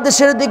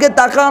বাংলাদেশের দিকে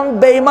তাকান,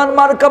 বেঈমান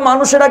মার্কা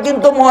মানুষেরা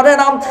কিন্তু মরে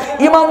না,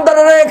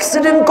 ইমানদারেরা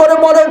অ্যাক্সিডেন্ট করে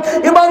মরে,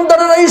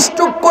 ইমানদারেরা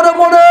স্ট্রোক করে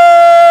মরে।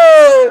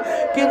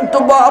 কিন্তু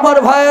আমার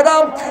ভাইয়েরা,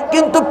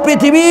 কিন্তু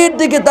পৃথিবীর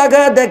দিকে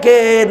তাকায়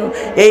দেখেন,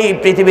 এই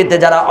পৃথিবীতে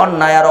যারা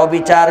অন্যায় আর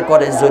অবিচার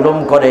করে, জুলুম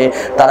করে,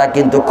 তারা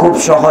কিন্তু খুব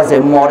সহজে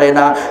মরে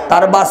না।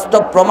 তার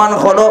বাস্তব প্রমাণ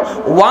হলো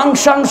ওয়াং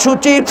সাং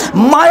সুচি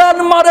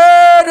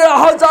মায়ানমারের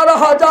হাজার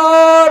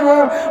হাজার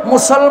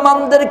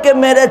মুসলমানদেরকে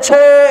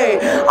মেরেছে,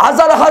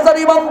 হাজার হাজার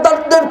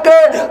ইমানদারদেরকে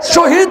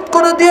শহীদ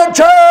করে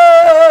দিয়েছে।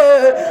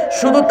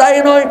 শুধু তাই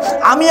নয়,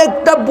 আমি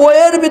একটা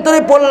বইয়ের ভিতরে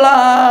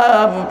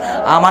পড়লাম,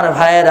 আমার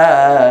ভাইয়েরা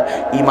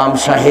ইমাম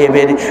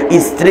সাহেবের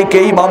স্ত্রীকে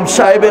ইমাম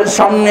সাহেবের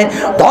সামনে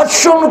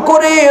ধর্ষণ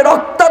করে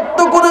রক্তাক্ত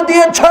করে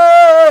দিয়েছে।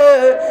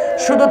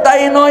 শুধু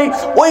তাই নয়,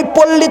 ওই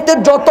পল্লীতে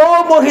যত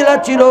মহিলা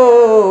ছিল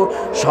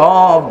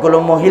সবগুলো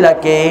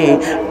মহিলাকে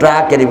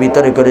ট্রাকের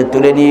ভিতরে করে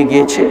তুলে নিয়ে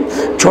গিয়েছে।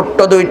 ছোট্ট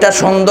 2টা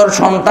সুন্দর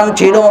সন্তান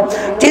ছিল,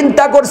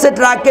 চিন্তা করছে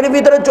ট্রাকের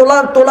ভিতরে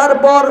তোলার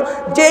পর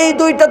যেই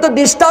 2টা তো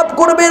ডিস্টার্ব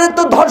করবে,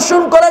 তো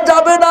ধর্ষণ করা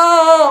যাবে না।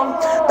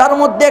 তার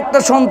মধ্যে একটা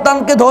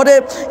সন্তানকে ধরে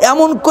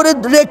এমন করে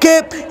রেখে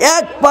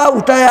 1 পা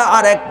উঠায়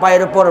আর 1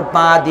 পায়ের উপর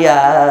পা দিয়া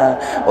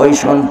ওই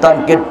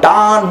সন্তানকে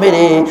টান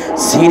মেরে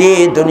ছিঁড়ে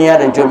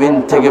দুনিয়ার জমিন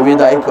থেকে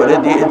বিদায় করে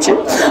দিয়েছে।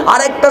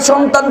 আরেকটা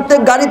সন্তানকে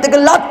গাড়ি থেকে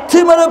লাথি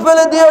মেরে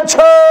ফেলে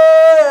দিয়েছে।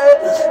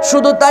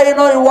 শুধু তাই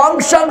নয়, ওয়াং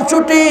সাং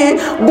সুচি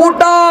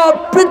গোটা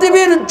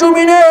পৃথিবীর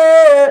জমিনে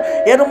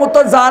এর মতো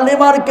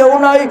জালিম আর কেউ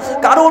নাই,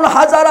 কারণ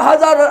হাজার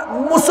হাজার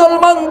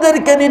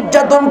মুসলমানদেরকে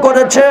নির্যাতন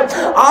করেছে,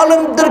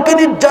 আলেমদেরকে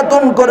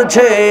নির্যাতন করেছে,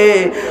 করেছে,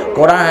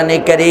 কোরআনে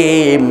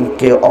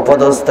কারীমকে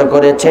অপদস্থ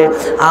করেছে।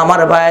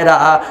 আমার ভাইরা,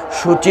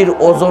 সূচির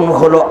ওজন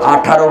হলো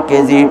 18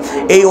 কেজি।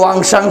 এই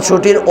ওয়াংশাং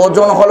সূচির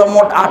ওজন হলো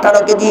মোট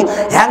 18 কেজি।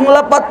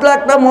 হ্যাংলা পাতলা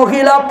একটা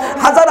মহিলা,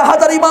 হাজার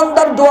হাজার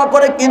ইমানদার দোয়া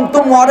করে কিন্তু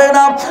মরে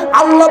না।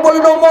 আল্লাহ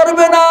বলল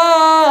মরবে না,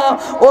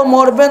 ও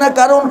মরবে না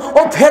কারণ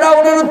ও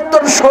ফেরাউনের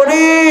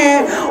উত্তরসূরি।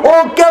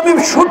 ওকে আমি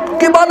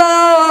শুটকি বানা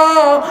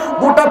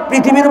গোটা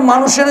পৃথিবীর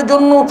মানুষের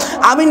জন্য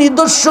আমি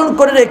নিদর্শন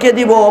করে রেখে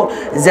দিব,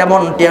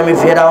 যেমনটি আমি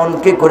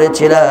ফেরাউনকে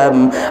করেছিলাম।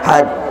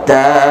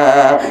 হাত্তা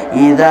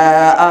ইযা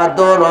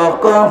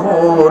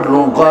আদরাকাহুল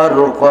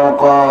গরক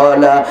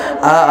ক্বালা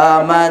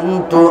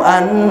আমানতু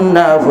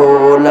আন্নাহু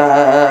লা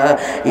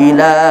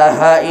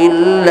ইলাহা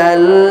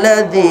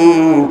ইল্লাল্লাযী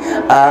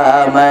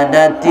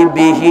আমানাত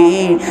বিহি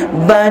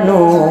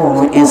বানু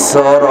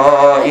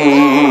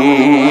ইসরাঈল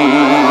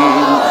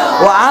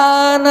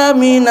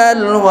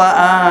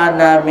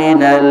وأنا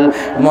من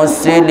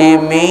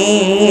المسلمين।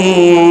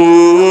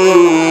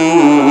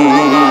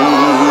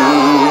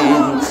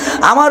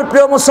 আমার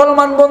প্রিয়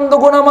মুসলমান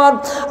বন্ধুগণ, আমার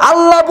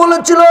আল্লাহ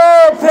বলেছিল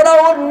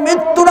ফেরাউন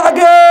মৃত্যুর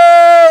আগে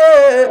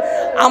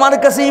আমার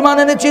কাছে ঈমান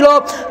এনেছিল।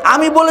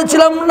 আমি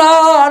বলেছিলাম না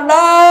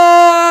না,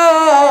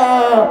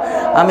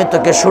 আমি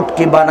তোকে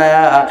শুটকি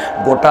বানায়া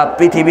গোটা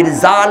পৃথিবীর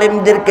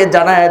জালেমদেরকে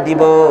জানায়া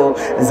দিব।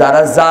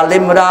 যারা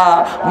জালেমরা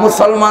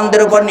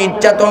মুসলমানদের উপর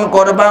নির্যাতন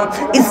করবা,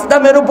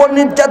 ইসলামের উপর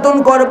নির্যাতন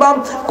করবা,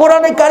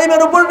 কোরআনে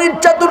কারিমের উপর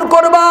নির্যাতন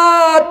করবা,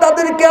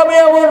 তাদেরকে আমি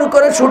এমন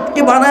করে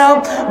শুটকি বানায়া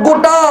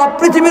গোটা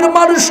পৃথিবীর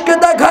মানুষকে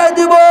দেখায়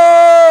দিব।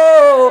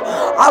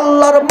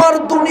 আল্লাহর মার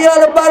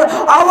দুনিয়ার বার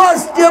আওয়াজ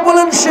দিয়ে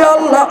বলেন সে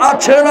আল্লাহ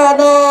আছে না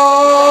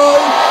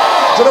নাই?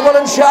 জোরে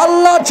বলেন সে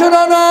আল্লাহ আছে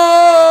না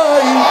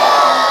নাই?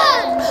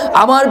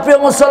 আমার প্রিয়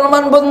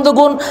মুসলমান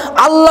বন্ধুগণ,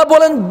 আল্লাহ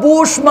বলেন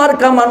বুশ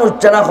মার্কা মানুষ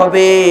যারা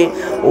হবে,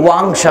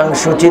 ওয়াংশাং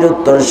সূচির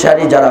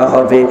উত্তরসারী যারা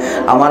হবে,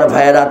 আমার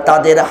ভাইয়েরা,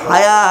 তাদের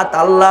হায়াত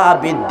আল্লাহ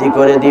বৃদ্ধি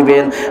করে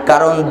দিবেন।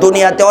 কারণ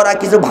দুনিয়াতে ওরা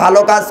কিছু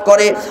ভালো কাজ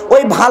করে,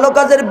 ওই ভালো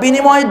কাজের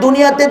বিনিময়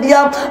দুনিয়াতে দিয়া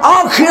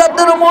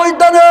আখিরাতের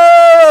ময়দানে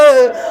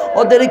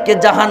ওদেরকে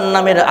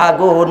জাহান্নামের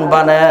আগুন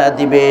বানায়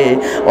দিবে,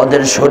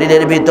 ওদের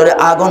শরীরের ভিতরে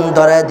আগুন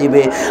ধরায়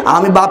দিবে।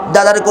 আমি বাপ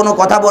দাদার কোনো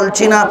কথা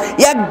বলছি না,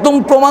 একদম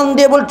প্রমাণ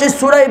দিয়ে বলছি।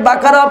 সূরা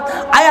বাকারা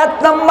আয়াত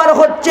নাম্বার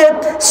হচ্ছে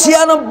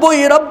 96।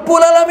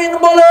 রব্বুল আলামিন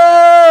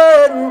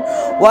বলেন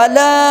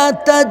ওয়ালা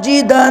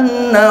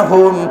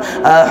তাজিদান্নাহুম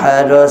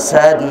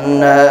আহরাসান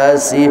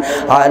নাসি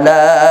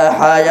আলা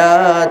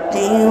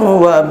হায়াতিন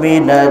ওয়া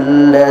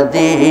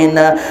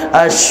মিনাল্লাযিনা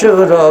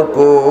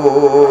আশরাকু।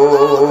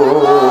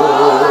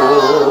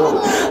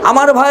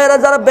 আমার ভাইয়েরা,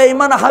 যারা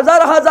বেঈমান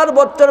হাজার হাজার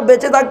বছর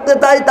বেঁচে থাকতে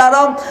চায়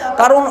তারা,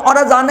 কারণ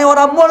ওরা জানে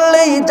ওরা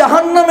মরলেই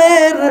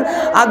জাহান্নামের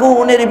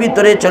আগুনের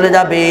ভিতরে চলে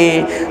যাবে।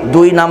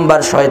 2 নাম্বার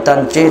শয়তান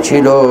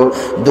চেয়েছিল,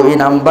 2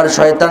 নাম্বার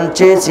শয়তান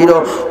চেয়েছিল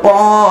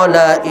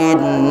ক্বালা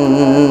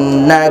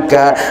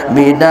ইন্নাকা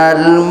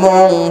মিনাল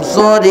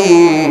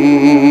মুনসারিন।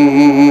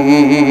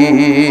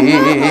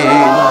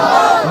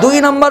 2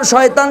 নাম্বার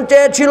শয়তান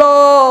চেয়েছিল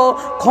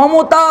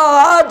ক্ষমতা।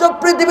 আজ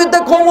পৃথিবীতে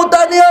ক্ষমতা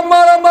নিয়ে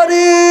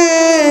মারামারি,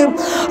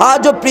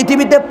 আজ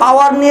পৃথিবীতে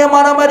পাওয়ার নিয়ে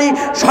মারামারি।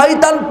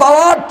 শয়তান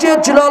পাওয়ার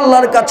চেয়েছিল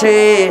আল্লাহর কাছে,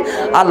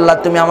 আল্লাহ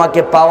তুমি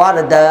আমাকে পাওয়ার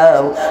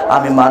দাও,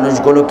 আমি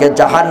মানুষগুলোকে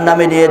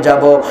জাহান্নামে নিয়ে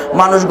যাব,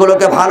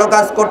 মানুষগুলোকে ভালো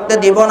কাজ করতে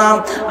দিব না।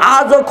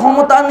 আজও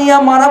ক্ষমতা নিয়ে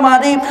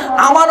মারামারি।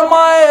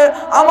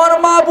 আমার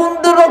মা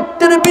বোনদের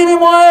রক্তের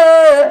বিনিময়ে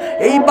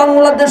এই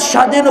বাংলাদেশ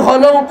স্বাধীন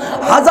হলো,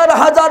 হাজার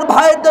হাজার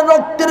ভাইদের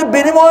রক্তের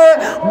বিনিময়ে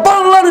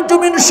বাংলার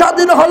জমিন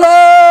স্বাধীন হলো।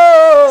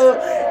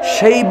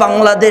 সেই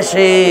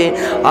বাংলাদেশে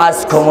আজ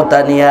ক্ষমতা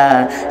নিয়ে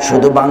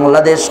শুধু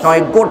বাংলাদেশ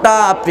নয়, গোটা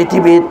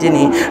পৃথিবী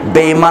তিনি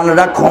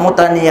বেঈমানরা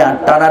ক্ষমতা নিয়ে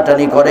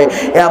টানাটানি করে।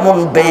 এমন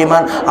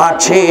বেঈমান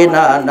আছে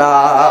না না?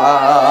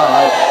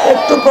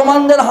 একটু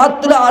প্রমাণদের হাত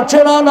তুলে আছে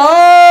না না?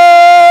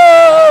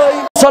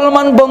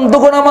 মুসলমান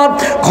বন্ধুগণ আমার,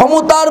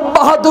 ক্ষমতার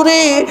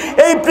বাহাদুরি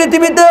এই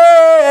পৃথিবীতে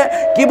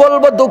কি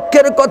বলবো,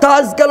 দুঃখের কথা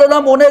আজ গেল না,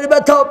 মনের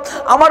ব্যথা।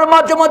 আমার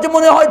মাঝে মাঝে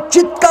মনে হয়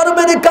চিৎকার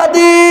মেরে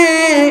কাঁদি,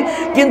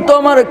 কিন্তু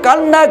আমার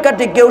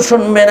কান্নাকাটি কেউ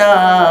শুনবে না।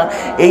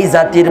 এই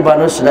জাতির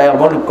মানুষরা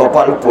এমন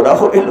কপাল পোড়া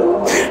হইল,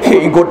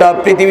 এই গোটা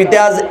পৃথিবীতে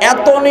আজ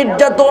এত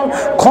নির্যাতন,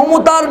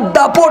 ক্ষমতার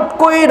দাপট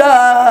কইরা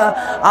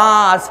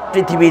আজ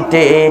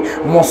পৃথিবীতে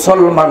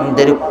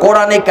মুসলমানদের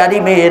কোরআনে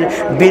কারিমের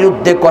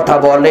বিরুদ্ধে কথা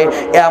বলে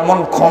এমন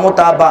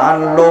ক্ষমতাবান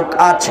লোক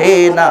আছে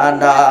না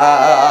না?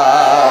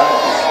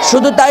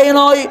 শুধু তাই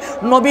নয়,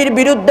 নবীর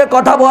বিরুদ্ধে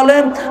কথা বলে,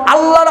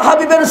 আল্লাহর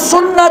হাবিবের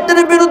সুন্নাতের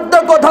বিরুদ্ধে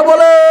কথা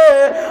বলে,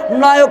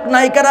 নায়ক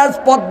নায়িকারা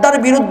পর্দার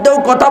বিরুদ্ধেও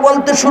কথা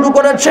বলতে শুরু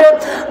করেছে।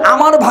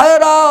 আমার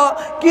ভাইয়েরা,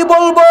 কি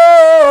বলবো,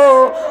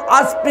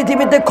 আজ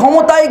পৃথিবীতে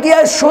ক্ষমতায় গিয়ে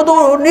শুধু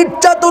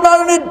নির্যাতন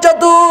আর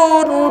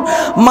নির্যাতন,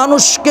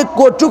 মানুষকে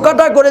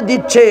কচুকাটা করে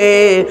দিচ্ছে,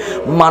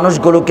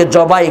 মানুষগুলোকে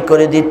জবাই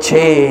করে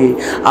দিচ্ছে।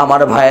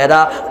 আমার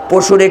ভাইয়েরা,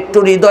 পশুর একটু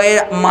হৃদয়ে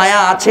মায়া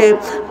আছে।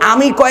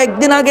 আমি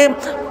কয়েকদিন আগে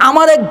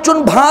আমার একজন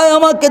ভাই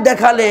আমাকে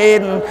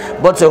দেখালেন,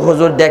 বলছে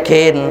হুজুর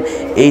দেখেন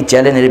এই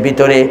চ্যানেলের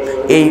ভিতরে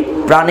এই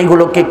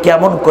প্রাণীগুলোকে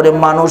কেমন করে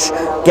মানুষ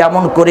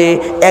কেমন করে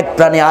এক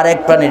প্রাণী আর এক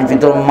প্রাণীর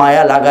ভিতর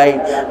মায়া লাগায়।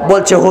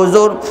 বলছে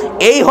হুজুর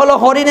এই হলো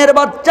হরিণের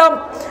বাচ্চা,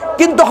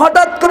 কিন্তু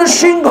হঠাৎ করে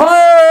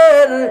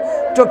সিংহের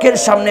চোখের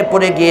সামনে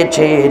পড়ে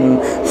গিয়েছেন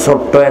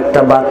ছোট্ট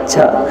একটা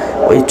বাচ্চা।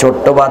 ওই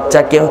ছোট্ট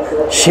বাচ্চাকে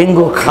সিংহ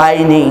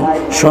খায়নি,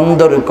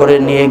 সুন্দর করে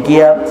নিয়ে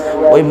গিয়া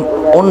ওই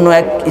অন্য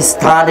এক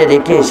স্থানে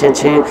রেখে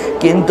এসেছে।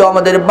 কিন্তু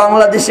আমাদের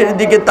বাংলাদেশের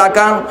দিকে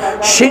তাকান,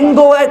 সিংহ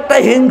একটা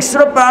হিংস্র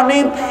প্রাণী।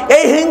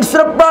 এই হিংস্র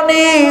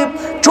প্রাণী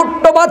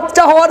ছোট্ট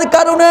বাচ্চা হওয়ার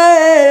কারণে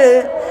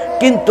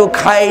কিন্তু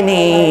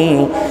খায়নি।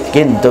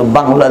 কিন্তু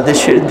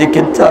বাংলাদেশের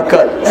দিকে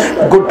তাকান,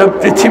 গোটা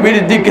পৃথিবীর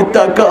দিকে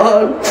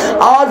তাকান,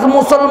 আজ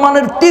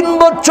মুসলমানের 3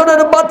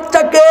 বছরের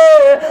বাচ্চাকে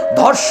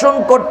ধর্ষণ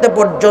করতে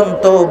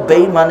পর্যন্ত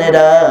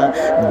বেঈমানেরা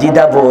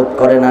দ্বিধাবোধ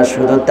করে না।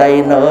 শুধু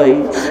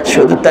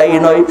তাই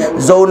নয়,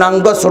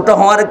 যৌনাঙ্গ ছোট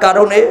হওয়ার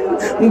কারণে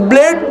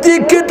ব্লেড দিয়ে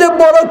কেটে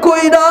বড়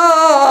কইরা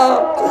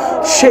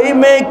সেই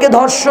মেয়েকে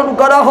ধর্ষণ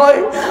করা হয়।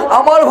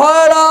 আমার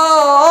ভাইরা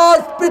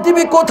আজ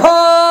পৃথিবী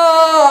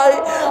কোথায়?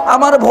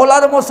 আমার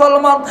ভোলার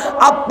মুসলমান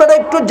আপনারা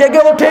একটু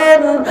জেগে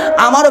ওঠেন,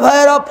 আমার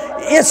ভাইরা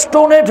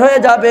স্টোনেট হয়ে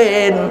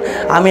যাবেন।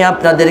 আমি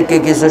আপনাদেরকে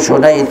কিছু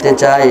শোনাইতে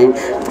চাই।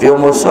 প্রিয়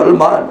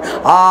মুসলমান,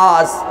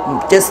 আজ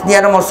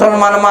চেচনিয়ার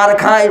মুসলমান মার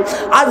খায়,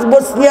 আজ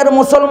বসনিয়ার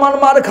মুসলমান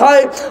মার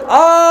খায়,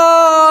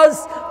 আজ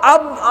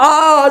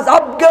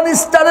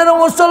আফগানিস্তানের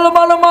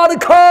মুসলমান মার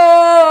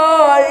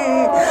খায়,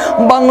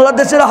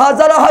 বাংলাদেশের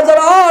হাজার হাজার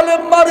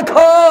আলেম মার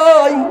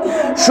খায়।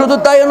 শুধু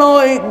তাই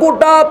নয়,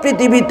 গোটা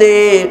পৃথিবীতে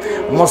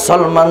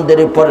মুসলমানদের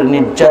উপর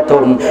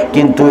নির্যাতন।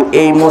 কিন্তু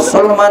এই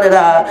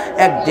মুসলমানেরা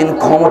একদিন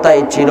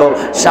ক্ষমতায় ছিল,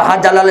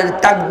 শাহজালালের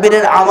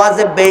তাকবীরের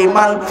আওয়াজে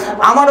বেঈমান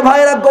আমার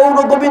ভাইরা গৌর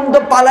গোবিন্দ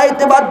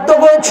পালাইতে বাধ্য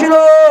হয়েছিল।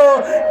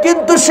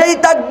 কিন্তু সেই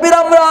তাকবীর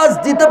আমরা আজ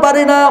দিতে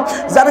পারি না,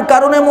 যার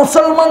কারণে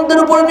মুসলমানদের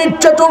উপর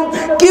নির্যাতন।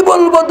 কি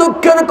বলবো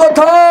দুঃখের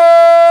কথা,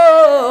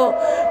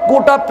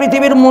 গোটা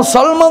পৃথিবীর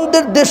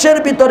মুসলমানদের দেশের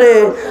ভিতরে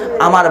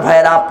আমার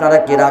ভাইরা আপনারা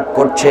কি রাগ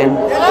করছেন?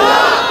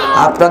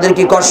 আপনাদের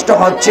কি কষ্ট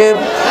হচ্ছে?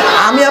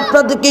 আমি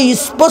আপনাদেরকে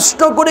স্পষ্ট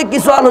করে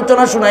কিছু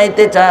আলোচনা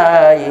শোনাইতে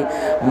চাই।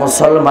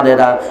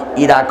 মুসলমানেরা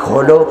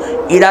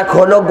ইরাক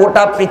হলো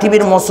গোটা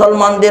পৃথিবীর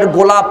মুসলমানদের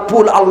গোলাপ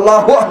ফুল।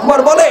 আল্লাহু আকবার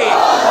বলে।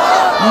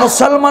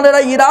 মুসলমানেরা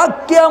ইরাক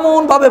কেমন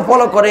ভাবে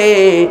ফলো করে,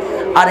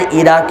 আর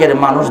ইরাকের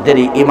মানুষদের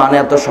ঈমান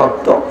এত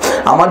শক্ত,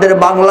 আমাদের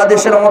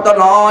বাংলাদেশের মতো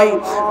নয়।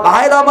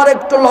 ভাইরা আমার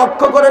একটু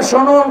লক্ষ্য করে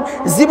শুনুন,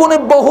 জীবনে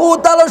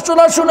বহুত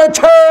আলোচনা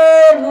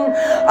শুনেছেন।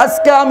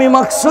 আজকে আমি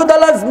মাকসুদ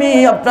আল আজমি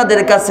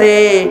আপনাদের কাছে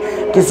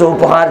কিছু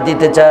উপহার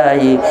দিতে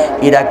চাই।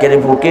 ইরাকের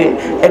বুকে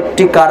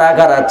একটি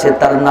কারাগার আছে,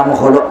 তার নাম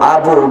হলো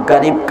আবু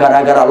গারিব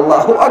কারাগার।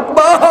 আল্লাহু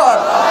আকবার।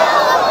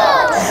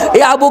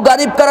 এই আবু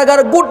গারিব কারাগার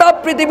গোটা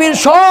পৃথিবীর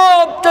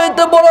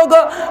সবচেয়ে বড়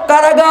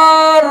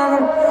কারাগার।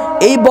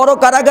 এই বড়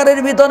কারাগারের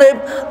ভিতরে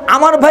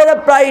আমার ভাইরা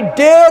প্রায়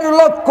 1.5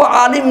 লক্ষ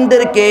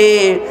আলিমদেরকে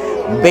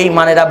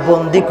বেঈমানেরা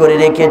বন্দী করে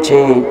রেখেছে।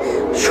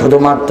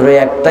 শুধুমাত্র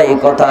একটাই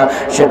কথা,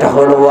 সেটা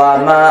হলো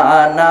ওয়ামা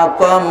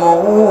নাকামু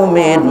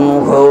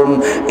মিনহুম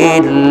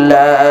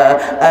ইল্লা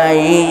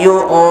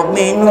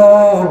আইয়ুমিনু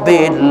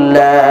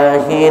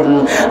বিল্লাহিল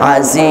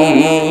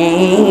আজিজিল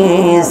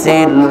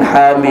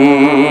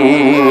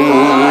হামিদ।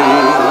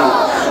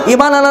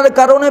 ঈমান আনার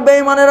কারণে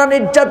বেঈমানেরা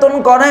নির্যাতন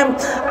করে।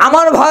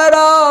 আমার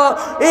ভাইরা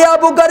এই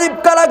আবু গারিব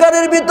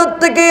কারাগারের ভিতর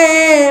থেকে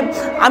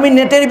আমি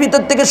নেটের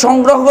ভিতর থেকে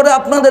সংগ্রহ করে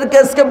আপনাদেরকে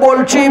আজকে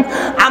বলছি।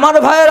 আমার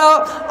ভাইরা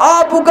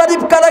আবু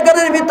গারিব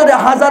কারাগারের ভিতরে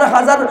হাজার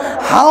হাজার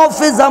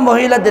হাফেজা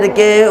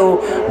মহিলাদেরকে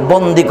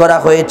বন্দী করা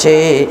হয়েছে।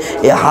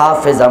 এই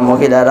হাফেজা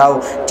মহিলারাও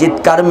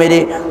চিৎকার মেরে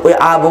ওই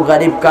আবু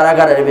গারিব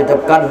কারাগারের ভিতর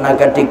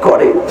কান্নাকাটি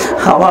করে।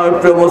 আমার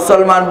প্রিয়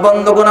মুসলমান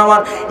বন্ধুগণ,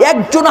 আমার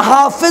একজন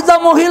হাফেজা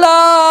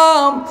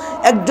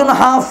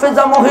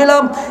মহিলা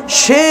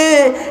সে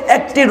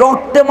একটি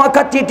রক্তে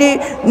মাখা চিঠি,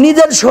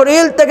 নিজের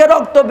শরীর থেকে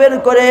রক্ত বের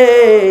করে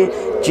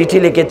চিঠি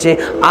লিখেছে।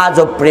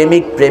 আজও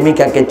প্রেমিক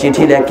প্রেমিকাকে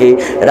চিঠি লেখে,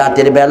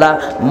 রাতের বেলা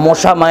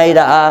মশা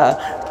মাইরা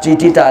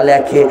চিঠিটা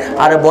লেখে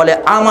আর বলে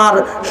আমার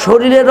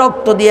শরীরে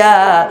রক্ত দিয়া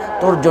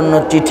তোর জন্য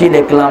চিঠি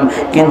লিখলাম।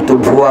 কিন্তু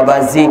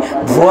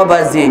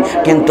ভুয়াবাজি।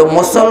 কিন্তু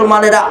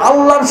মুসলমানেরা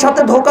আল্লাহর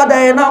সাথে ধোঁকা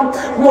দেয় না,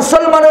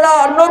 মুসলমানেরা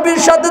নবীর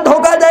সাথে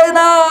ধোঁকা দেয়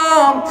না।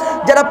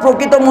 যারা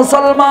প্রকৃত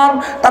মুসলমান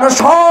তারা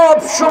সব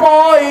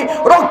সময়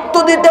রক্ত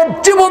দিতে,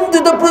 জীবন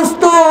দিতে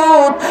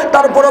প্রস্তুত,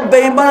 তারপরে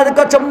বেঈমানের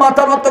কাছে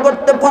মাথা নত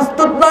করতে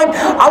প্রস্তুত নয়।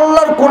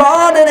 আল্লাহর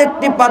কোরআনের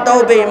একটি পাতাও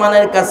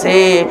বেঈমানের কাছে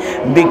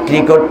বিক্রি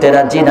করতে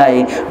রাজি নাই।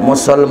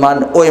 মুসলমান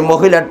ওই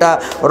মহিলাটা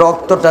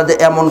রক্তটা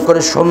এমন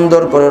করে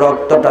সুন্দর করে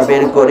রক্তটা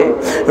বের করে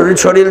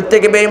শরীর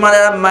থেকে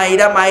বেঈমানেরা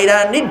মাইরা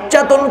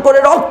নির্যাতন করে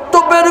রক্ত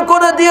বের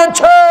করে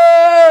দিয়েছে।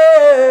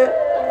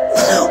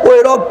 ওই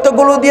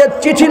রক্তগুলো দিয়ে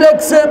চিঠি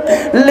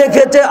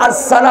লিখেছে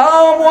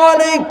আসসালামু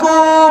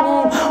আলাইকুম।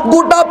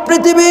 গোটা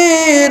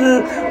পৃথিবীর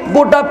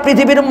গোটা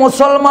পৃথিবীর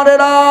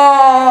মুসলমানেরা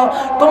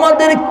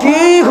তোমাদের কি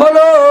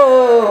হলো?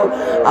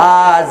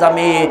 আজ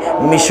আমি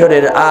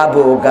মিশরের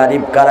আবু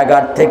গারিব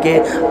কারাগার থেকে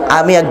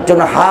আমি একজন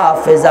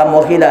হাফেজা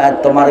মহিলা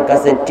তোমার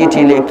কাছে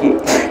চিঠি লিখি।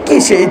 কি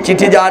সেই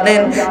চিঠি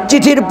জানেন?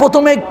 চিঠির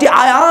প্রথমে একটি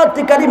আয়াত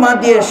কারিমা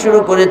দিয়ে শুরু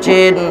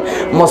করেছেন,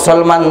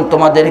 মুসলমান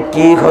তোমাদের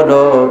কি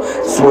হলো?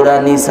 সূরা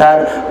নিসার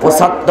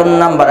 ৭৫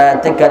 নম্বর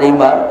আয়াতে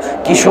কারিমা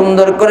কি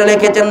সুন্দর করে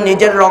লিখেছেন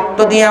নিজের রক্ত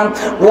দিয়ে,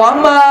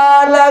 ওয়ামা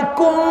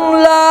লাকুম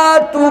লা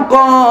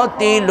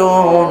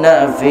তুকাতিলুনা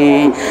ফি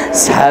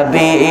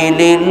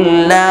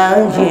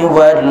সাবিলিল্লাহি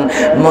ওয়াল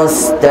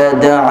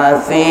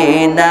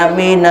মুস্তাদআফিনা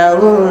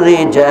মিনার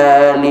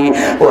রিজালি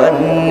ওয়ান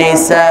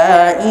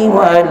নিসাই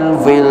ওয়াল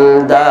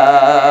বিলদান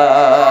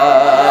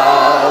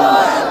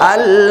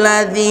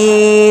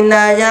الذين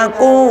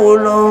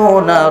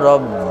يقولون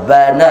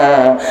ربنا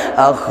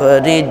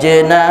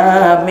أخرجنا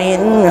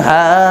من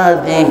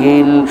هذه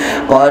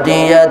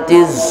القرية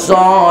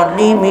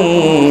الظالم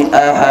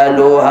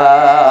أهلها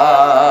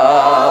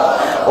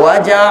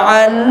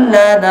واجعل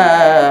لنا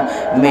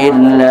من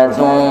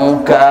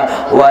لدنك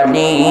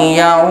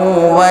وليا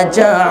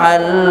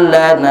واجعل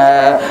لنا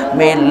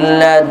من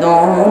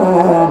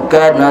لدنك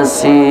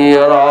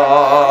نصيرا।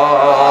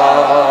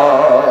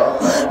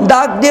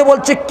 ডাক দিয়ে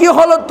বলছে কি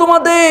হলো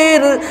তোমাদের?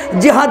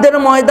 জিহাদের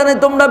ময়দানে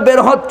তোমরা বের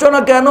হচ্ছ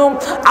না কেন?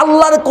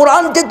 আল্লাহর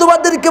কোরআন যে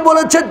তোমাদেরকে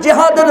বলেছে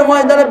জিহাদের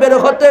ময়দানে বের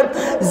হতে,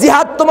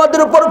 জিহাদ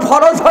তোমাদের উপর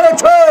ফরজ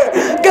হয়েছে,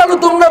 কেন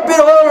তোমরা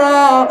বের হও না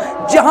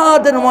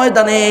জিহাদের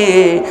ময়দানে?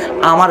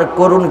 আমার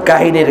করুণ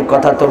কাহিনীর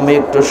কথা তুমি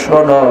একটু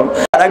শোনো।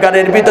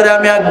 কারাগারের ভিতরে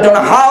আমি একজন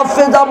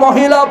হাফেজা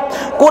মহিলা,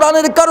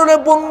 কোরআনের কারণে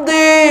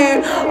বন্দী,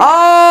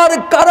 আর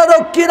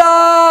কারারক্ষীরা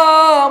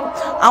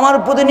আমার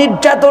প্রতি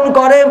নির্যাতন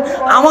করে,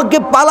 আমাকে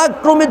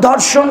পালাক্রমে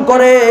ধর্ষণ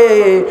করে।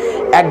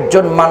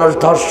 একজন মানুষ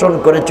ধর্ষণ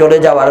করে চলে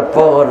যাওয়ার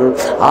পর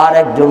আর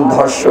একজন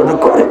ধর্ষণ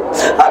করে,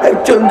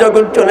 আরেকজন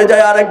যখন চলে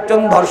যায়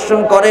আরেকজন ধর্ষণ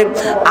করে,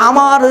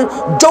 আমার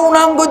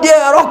যৌনাঙ্গ দিয়ে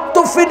রক্ত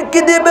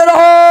ফিরকি দিয়ে বের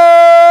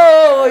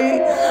হয়।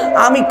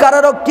 আমি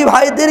কারারক্ষী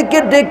ভাইদেরকে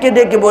ডেকে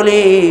ডেকে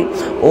বলি,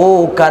 ও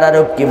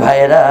কারারক্ষী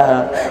ভাইয়েরা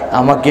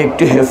আমাকে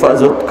একটু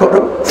হেফাজত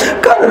করো।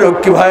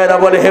 কারারক্ষী ভাইয়েরা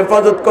বলে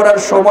হেফাজত করার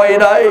সময়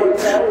নাই,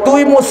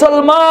 তুই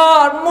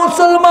মুসলমান,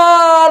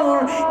 মুসলমান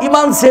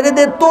ইমান ছেড়ে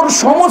দে, তোর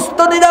সমস্ত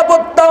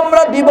নিরাপত্তা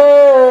আমরা দিব।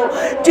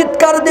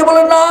 চিৎকার দিয়ে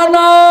বলে না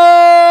না,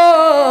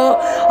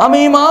 আমি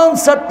ইমান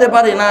ছাড়তে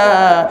পারি না,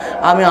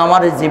 আমি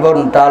আমার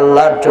জীবনটা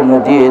আল্লাহর জন্য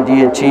দিয়ে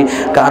দিয়েছি।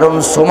 কারণ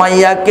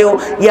সুমাইয়াকেও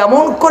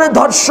এমন করে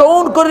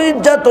ধর্ষণ করে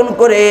নির্যাতন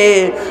করে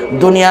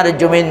দুনিয়ার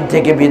জমিন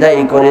থেকে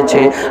বিদায়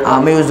করেছে,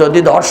 আমিও যদি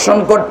ধর্ষণ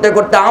করতে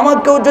করতে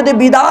আমাকেও যদি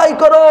বিদায়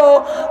করো,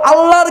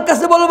 আল্লাহর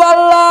কাছে বলবো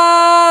আল্লাহ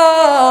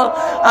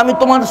আমি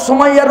তোমার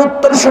সুমাইয়ার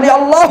উত্তরসূরি,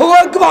 আল্লাহু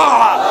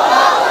আকবার,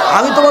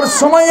 আমি তোমার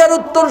সুমাইয়ার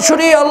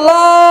উত্তরসূরি,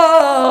 আল্লাহ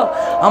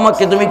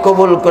আমাকে তুমি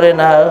কবুল করে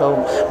নাও।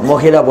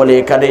 মহিলা বলে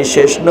এখানে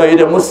শেষ নয়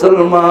রে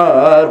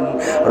মুসলমান,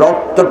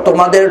 রক্ত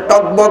তোমাদের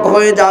টকবক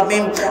হয়ে যাবে।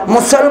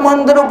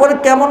 মুসলমানদের উপর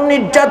কেমন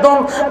নির্যাতন,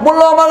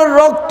 বললো আমার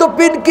রক্ত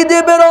পিনকি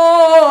দিয়ে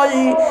বেরোয়।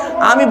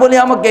 আমি বলি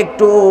আমাকে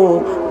একটু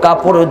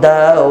কাপড়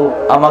দাও,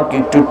 আমাকে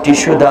একটু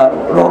টিস্যু দাও,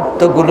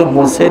 রক্তগুলো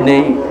মুছে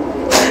নেই।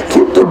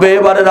 কিন্তু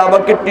বেবারের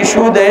আমাকে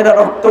টিস্যু দেয় না,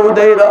 রক্তও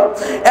দেয় না।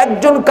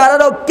 একজন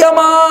কারারক্ষী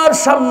আমার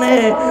সামনে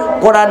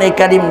কোরআনে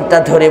কারিমটা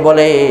ধরে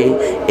বলে,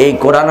 এই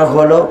কোরআন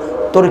হলো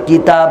তোর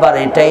কিতাব আর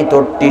এটাই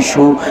তোর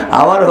টিস্যু।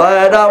 আমার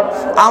ভাইয়েরা,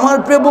 আমার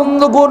প্রিয়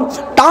বন্ধুগণ,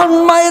 টান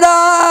মায়েরা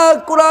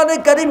কোরআনে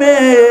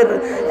কারিমের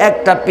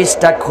একটা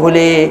পৃষ্ঠা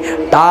খুলে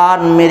টান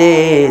মেরে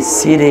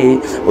ছিঁড়ে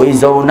ওই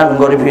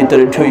যৌনাঙ্গের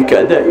ভিতরে ঢুইকা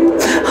দেয়।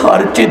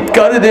 আর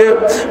চিৎকার দিয়ে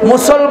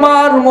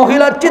মুসলমান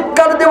মহিলা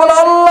চিৎকার দিয়ে বলে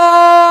আল্লাহ,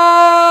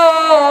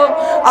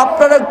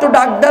 আপনারা একটু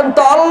ডাক দেন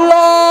তো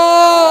আল্লাহ।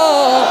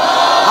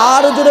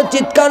 আর জোরে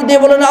চিৎকার দিয়ে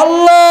বলেন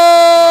আল্লাহ,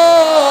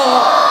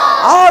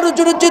 আর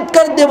জোরে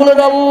চিৎকার দিয়ে বলেন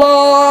আল্লাহ।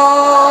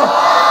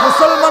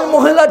 মুসলমান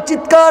মহিলা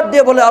চিৎকার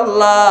দিয়ে বলে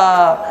আল্লাহ।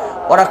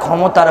 ওরা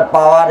ক্ষমতার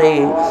পাওয়ারে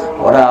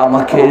ওরা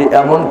আমাকে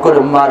এমন করে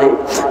মারে,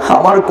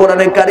 আমার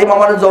কোরআনে কারিম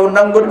আমার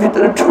যৌনাঙ্গের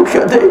ভিতরে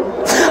ঢুকিয়ে দেয়।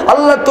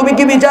 আল্লাহ তুমি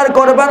কি বিচার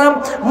করবে না?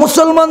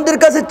 মুসলমানদের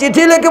কাছে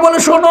চিঠি লিখে বলে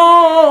শোনো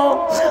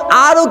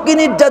আরো কি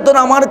নির্যাতন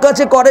আমার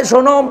কাছে করে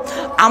শোনো।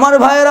 আমার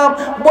ভাইয়েরা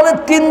বলে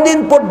 3 দিন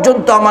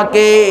পর্যন্ত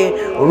আমাকে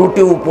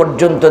রুটিও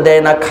পর্যন্ত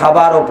দেয় না,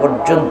 খাবারও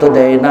পর্যন্ত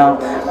দেয় না।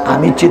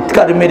 আমি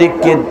চিৎকার মেরে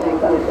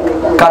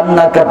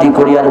কান্নাকাটি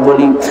করি আর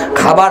বলি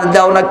খাবার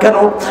দাও না কেন?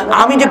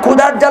 আমি যে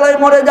ক্ষুধার জ্বালায়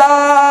মরে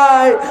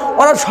যাই।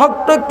 ওরা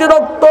শক্ত একটি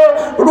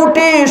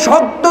রুটি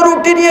শক্ত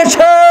রুটি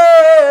নিয়েছে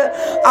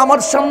আমার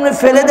সামনে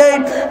ফেলে দেয়,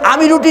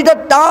 আমি রুটিটা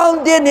টান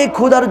দিয়ে নিয়ে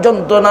ক্ষুধার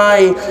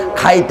যন্ত্রণায়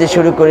খাইতে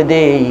শুরু করে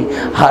দেই।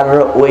 আর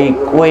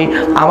ওই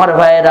আমার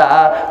ভাইয়েরা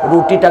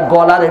রুটিটা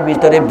গলার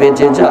ভিতরে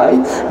বেজে যায়।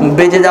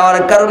 বেজে যাওয়ার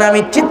কারণে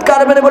আমি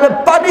চিৎকার মেরে বলে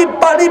পানি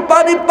পানি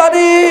পানি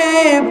পানি,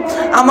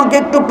 আমাকে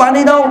একটু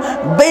পানি দাও।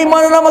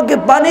 বেঈমানরা আমাকে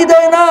পানি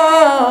দেয় না,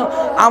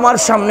 আমার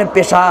সামনে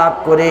পেশাব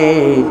করে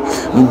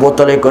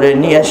বোতলে করে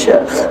নিয়ে এসে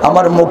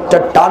আমার মুখটা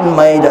টান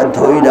মাইরা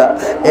ধইরা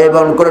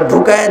এবং করে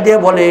ঢুকায় দিয়ে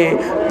বলে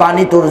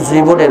পানি তোর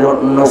জীবনের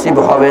নসিব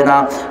হবে না।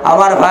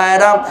 আমার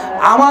ভাইয়েরা,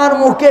 আমার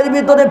মুখের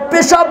ভিতরে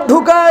পেশাব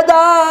ঢুকায়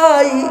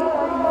দেয়।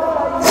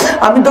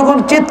 আমি তখন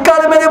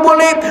চিৎকার মেরে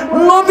বলি,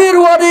 নবীর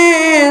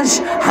ওয়ারিস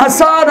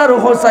হাসান আর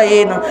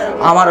হোসাইন,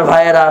 আমার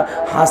ভাইয়েরা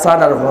হাসান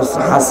আর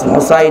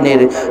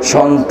হোসাইনের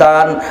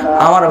সন্তান,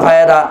 আমার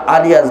ভাইয়েরা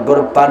আলী আসগর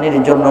পানির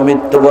জন্য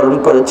মৃত্যুবরণ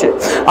করেছে।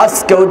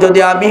 আজকেও যদি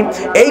আমি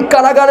এই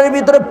কারাগারের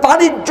ভিতরে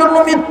পানির জন্য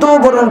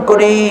মৃত্যুবরণ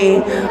করি,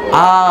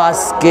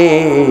 আজকে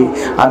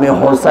আমি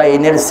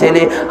হোসাইনের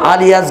ছেলে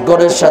আলী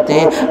আসগরের সাথে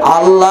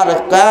আল্লাহর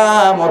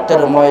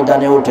কিয়ামতের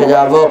ময়দানে উঠে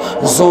যাব।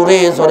 জোরে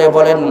জোরে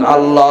বলেন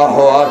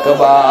আল্লাহু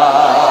আকবার।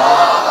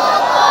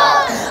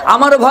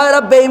 আমার ভাইরা,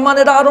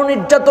 বেঈমানেরা আরো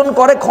নির্যাতন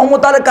করে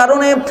ক্ষমতার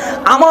কারণে।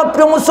 আমার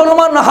প্রিয়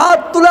মুসলমান, হাত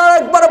তুলে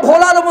একবার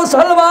ভোলার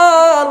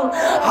মুসলমান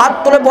হাত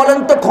তুলে বলেন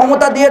তো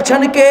ক্ষমতা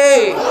দিয়েছেন কে?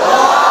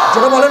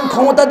 যেটা বলেন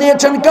ক্ষমতা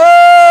দিয়েছেন কে?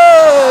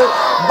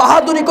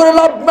 বাহাদুরি করে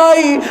লাভ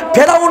নাই।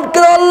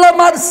 ফেরাউনকে আল্লাহ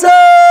মারছে,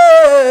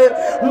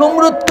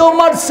 নমরুদকেও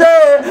মারছে,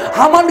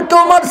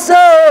 হামানকেও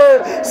মারছে,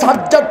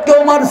 সাজ্জাদকেও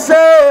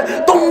মারছে।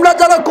 তোমরা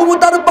যারা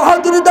ক্ষমতার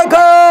বাহাদুরি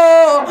দেখাও,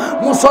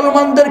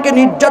 মুসলমানদেরকে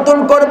নির্যাতন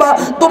করবা,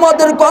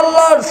 তোমাদেরকে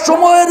আল্লাহ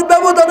সময়ের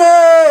ব্যবধানে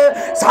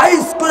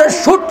সাইজ করে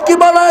শুটকি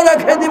বানায়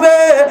রেখে দিবে।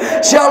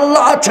 সে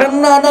আল্লাহ আছেন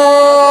না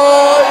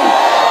নাই?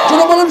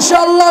 শুনে বলেন, সে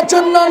আল্লাহ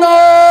আছেন না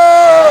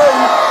নাই?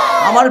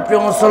 আমার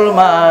প্রিয়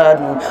মুসলমান,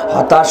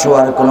 হতাশ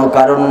হওয়ার কোনো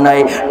কারণ নাই,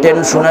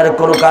 টেনশনের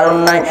কোনো কারণ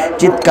নাই।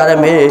 চিৎকারে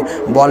মেয়ে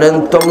বলেন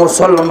তো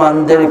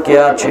মুসলমানদের কে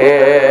আছে?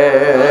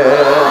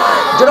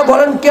 যেটা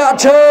বলেন কে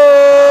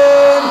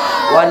আছেন?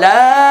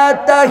 ওয়ালা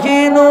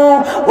তাহিনু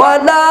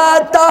ওয়ালা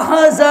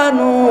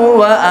তাহজানু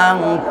ওয়া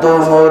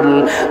আনতুমুল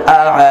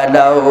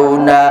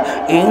আ'লাউনা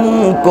ইন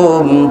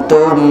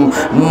কুনতুম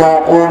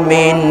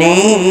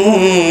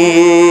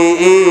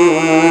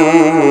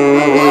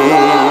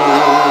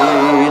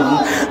মুমিনিন।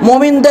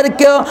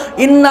 মুমিনদেরকে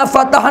ইন্না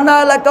ফাতাহনা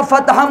লাকা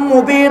ফাতহাম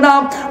মুবিনা,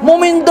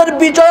 মুমিনদের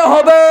বিজয়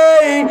হবে।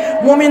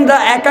 মুমিনরা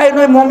একাই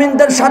নয়,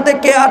 মুমিনদের সাথে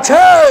কে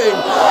আছেন?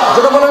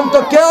 যেটা বলেন তো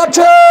কে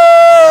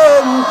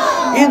আছেন?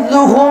 إذ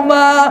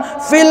هما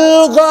في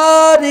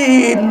الغار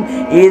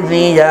إذ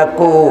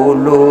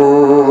يقول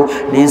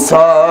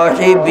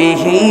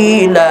لصاحبه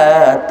لا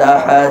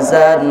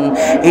تحزن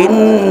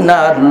إن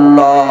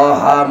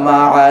الله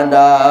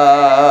معنا।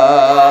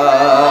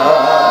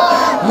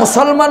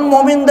 মুসলমান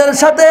মুমিনদের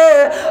সাথে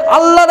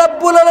আল্লাহ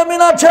রাব্বুল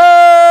আলামিন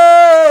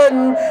আছেন।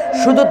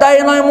 শুধু তাই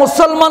নয়,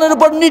 মুসলমানের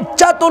উপর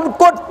নির্যাতন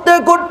করতে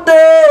করতে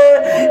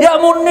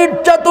এমন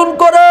নির্যাতন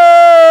করে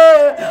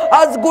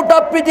আজ গোটা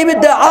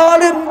পৃথিবীতে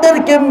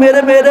আলেমদেরকে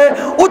মেরে মেরে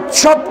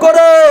উৎসব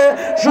করে।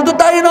 শুধু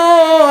তাই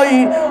নয়,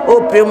 ও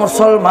প্রিয়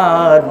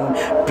মুসলমান,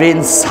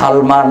 প্রিন্স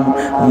সালমান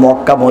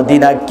মক্কা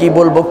মদিনা কি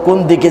বলবো, কোন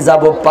দিকে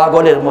যাব,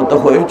 পাগলের মতো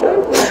হয়ে যায়।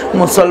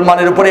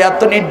 মুসলমানের উপরে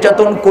এত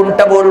নির্যাতন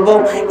কোনটা বলবো,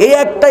 এই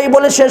একটাই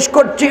বলে শেষ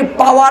করছি।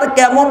 পাওয়ার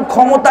কেমন,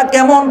 ক্ষমতা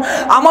কেমন।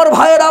 আমার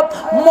ভাইয়েরা,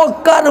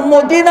 মক্কার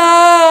মদিনা,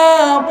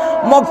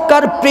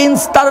 মক্কার প্রিন্স,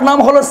 তার নাম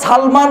হলো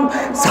সালমান।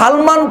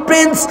 সালমান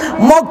প্রিন্স।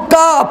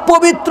 মক্কা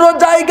পবিত্র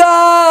জায়গা,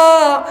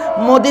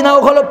 মদিনাও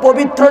হলো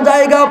পবিত্র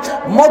জায়গা।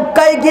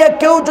 মক্কায় গিয়ে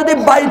কেউ যদি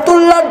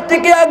বাইতুল্লাহর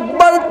দিকে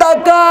একবার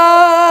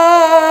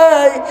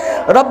তাকায়,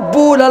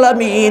 রব্বুল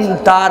আলামিন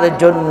তার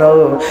জন্য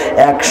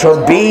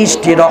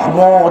 120টি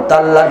রহমত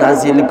আল্লাহ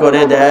নাজিল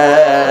করে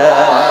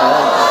দেয়।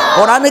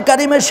 কোরআন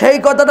কারিমে সেই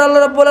কথাটা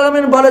আল্লাহ রাব্বুল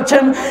আলামিন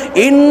বলেছেন,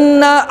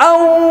 ইন্না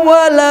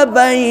আউওয়ালা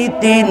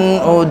বাইতিন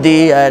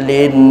উদিয়া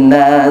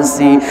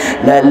লিন-নাসি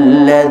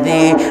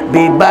লাল্লাযী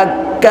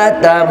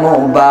বিবাক্কাতা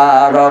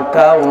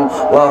মুবারাকাও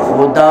ওয়া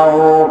হুদাও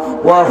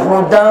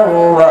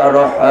ওয়া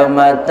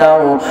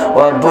রাহমাতাও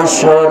ওয়া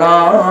বুশরা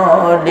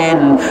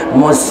লিল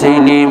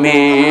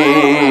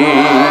মুসলিমিন।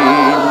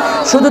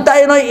 শুধু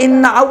তাই নয়,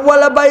 ইন্না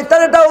আউওয়ালা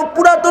বাইতান, এটাও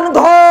পুরাতন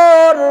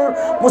ঘর।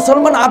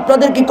 মুসলমান,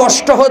 আপনাদের কি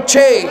কষ্ট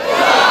হচ্ছে?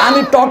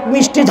 আমি টক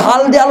মিষ্টি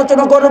ঝাল দিয়ে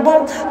আলোচনা করব,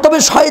 তবে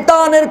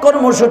শয়তানের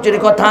কর্মসূচির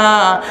কথা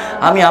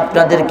আমি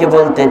আপনাদেরকে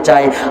বলতে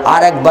চাই।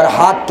 আর একবার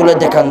হাত তুলে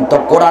দেখান তো,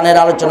 কোরআনের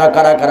আলোচনা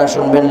কারা কারা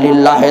শুনবেন?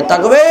 লিল্লাহে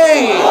তাকবীর,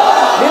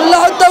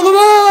 লিল্লাহে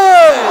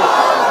তাকবীর।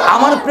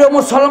 আমার প্রিয়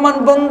মুসলমান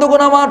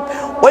বন্ধুগণ, আমার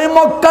ওই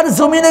মক্কার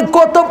জমিনে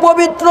কত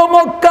পবিত্র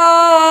মক্কা,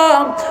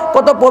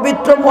 কত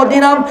পবিত্র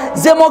মদিনা,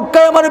 যে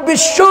মক্কায় আমার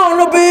বিশ্ব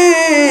নবী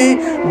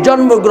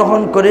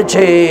জন্মগ্রহণ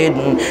করেছেন,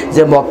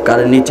 যে মক্কার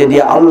নিচে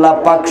দিয়ে আল্লাহ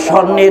পাক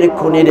স্বর্ণের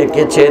খনি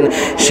রেখেছেন,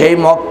 সেই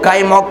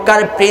মক্কায়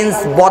মক্কার প্রিন্স,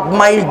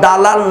 বদমাইশ,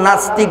 দালাল,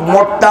 নাস্তিক,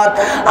 মোরতাদ,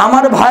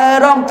 আমার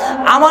ভাইয়েরা,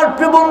 আমার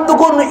প্রিয়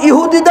বন্ধুগণ,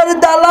 ইহুদিদের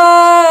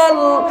দালাল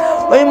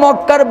ওই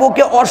মক্কার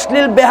বুকে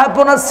অশ্লীল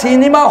বেহাপনা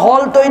সিনেমা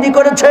হল তৈরি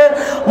করেছে,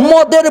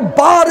 মদের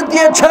বার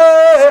দিয়েছে,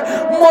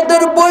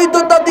 মদের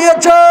বৈধতা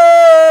দিয়েছে।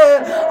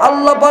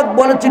 আল্লাহ পাক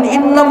বলেছেন,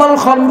 ইন্নামাল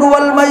খামরু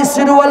ওয়াল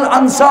মাইসিরু ওয়াল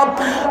আনসাব।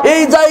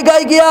 এই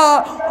জায়গায় গিয়া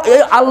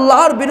এই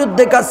আল্লাহর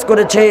বিরুদ্ধে কাজ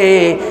করেছে,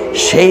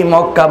 সেই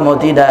মক্কা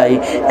মদিনায়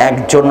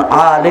একজন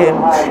আলেম,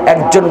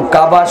 একজন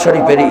কাবা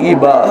শরীফের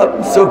ইমাম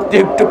শক্তি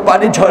একটু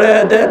পানি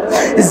ঝরিয়ে দেয়,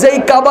 যেই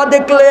কাবা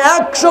দেখলে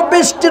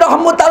 120টি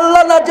রহমত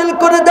আল্লাহ নাজিল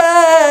করে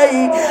দেয়।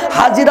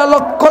 হাজিরা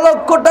লক্ষ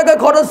লক্ষ টাকা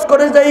খরচ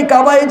করে যেই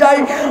কাবায়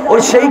যায়, ও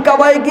সেই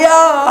কাবায় গিয়া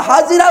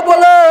হাজিরা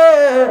বলে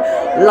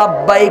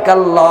লাব্বাইক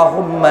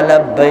আল্লাহুম্মা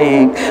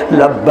লাব্বাইক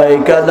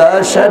লাব্বাইক লা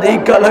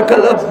শারীকা লাক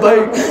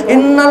লাব্বাইক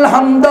ইন্নাল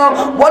হামদা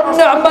ওয়ান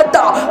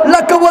নি'মাতা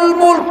লাক ওয়াল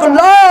মুলক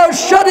লা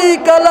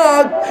শারীকা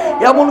লাক।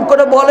 এমন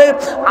করে বলে।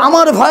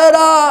 আমার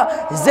ভাইরা,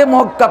 যে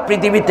মক্কা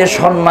পৃথিবীতে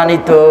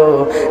সম্মানিত,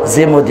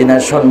 যে মদিনা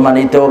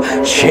সম্মানিত,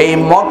 সেই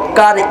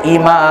মক্কার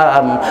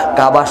ইমাম,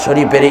 কাবা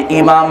শরীফের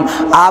ইমাম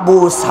আবু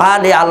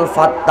সালে আল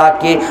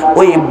ফাত্তাকে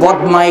ওই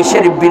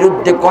বদমাইশের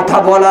বিরুদ্ধে কথা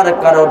বলার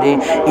কারণে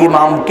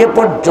ইমামকে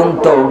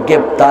পর্যন্ত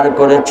গ্রেফতার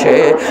করেছে।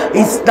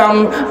 ইসলাম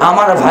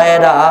আমার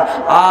ভাইয়েরা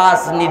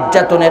আজ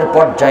নির্যাতনের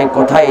পর্যায়ে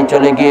কোথায়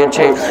চলে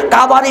গিয়েছে?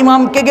 কাবার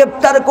ইমামকে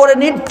গ্রেফতার করে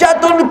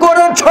নির্যাতন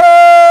করেছে।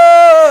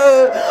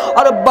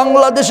 আর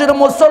বাংলাদেশের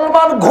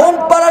মুসলমান ঘুম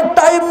পাড়ার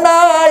টাইম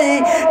নাই,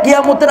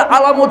 কিয়ামতের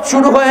আলামত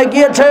শুরু হয়ে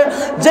গিয়েছে।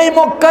 যেই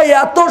মক্কায়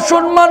এত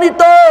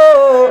সম্মানিত,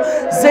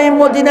 যেই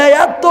মদিনায়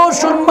এত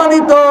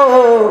সম্মানিত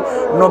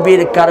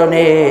নবীর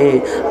কারণে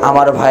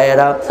আমার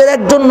ভাইয়েরা,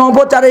 একজন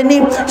নভোচারিণী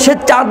সে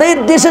চাঁদের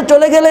দেশে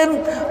চলে গেলেন।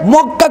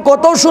 মক্কা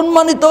কত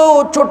সম্মানিত,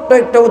 ছোট্ট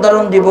একটা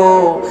উদাহরণ দিব।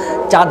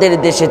 চাঁদের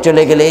দেশে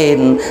চলে গেলেন,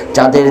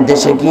 চাঁদের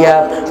দেশে গিয়া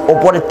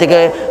উপরের থেকে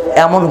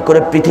এমন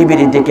করে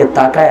পৃথিবীর দিকে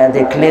তাকায়া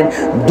দেখলেন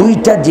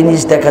দুইটা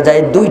জিনিস দেখা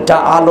যায়, দুইটা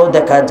আলো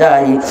দেখা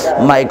যায়।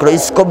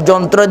 মাইক্রোস্কোপ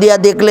যন্ত্র দিয়া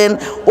দেখলেন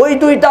ওই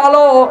দুইটা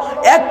আলো,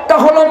 একটা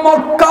হলো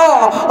মক্কা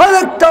আর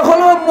একটা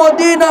হলো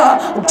মদিনা।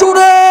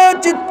 জোরে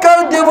চিৎকার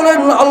দিয়ে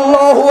বলেন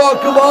আল্লাহু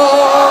আকবার।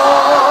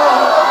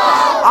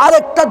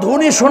 আরেকটা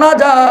ধ্বনি শোনা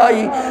যায়,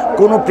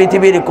 কোন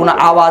পৃথিবীর কোনো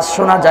আওয়াজ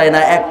শোনা যায়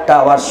না, একটা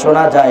আওয়াজ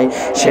শোনা যায়,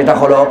 সেটা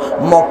হলো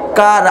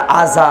মক্কার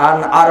আজান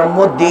আর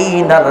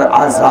মদিনার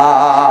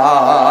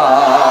আজান।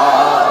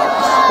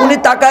 উনি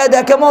তাকায়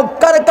দেখে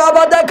মক্কার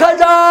কাবা দেখা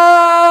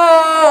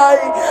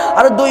যায়,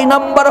 আর 2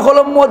 নাম্বার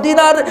হলো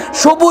মদিনার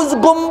সবুজ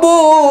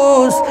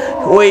গম্বুজ।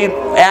 ওই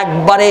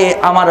একবারে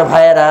আমার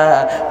ভাইয়েরা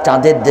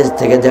চাঁদের দেশ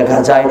থেকে দেখা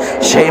যায়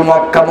সেই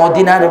মক্কা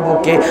মদিনার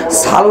বুকে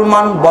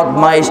সালমান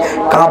বদমাইশ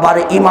কাবার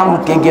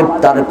ইমামকে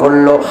গ্রেফতার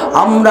করলো।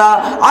 আমরা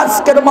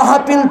আজকের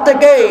মাহফিল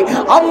থেকে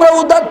আমরা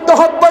উদাত্ত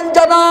আহ্বান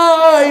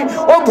জানাই,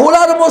 ও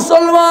ভোলার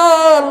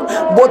মুসলমান,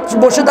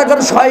 বসে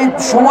থাকার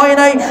সময়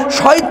নাই।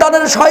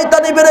 শয়তানের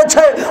শয়তানি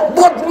বেড়েছে,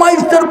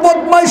 বদমাইশদের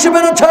বদমাইশ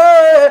বেড়েছে,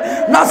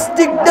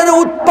 নাস্তিকদের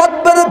উৎপাত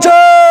বেড়েছে।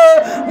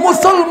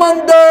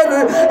 মুসলমানদের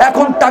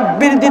এখন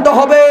তাকবীর দিতে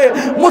হবে,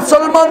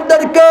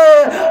 মুসলমানদেরকে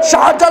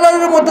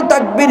শাহজালালের মতো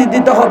তাকবীর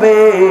দিতে হবে।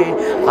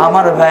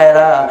 আমার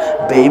ভাইয়েরা,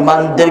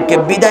 বেঈমানদেরকে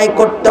বিদায়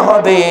করতে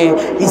হবে,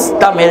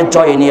 ইসলামের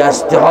জয় নিয়ে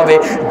আসতে হবে।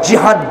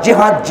 জিহাদ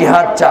জিহাদ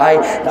জিহাদ চাই,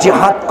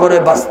 জিহাদ করে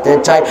বাঁচতে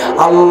চাই।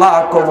 আল্লাহ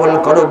কবুল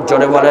করুক,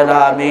 জোরে বলেন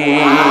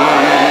আমিন।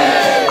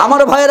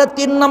 আমার ভাইয়েরা,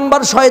 3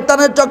 নাম্বার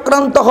শয়তানের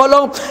চক্রান্ত হলো,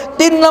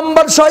 3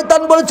 নাম্বার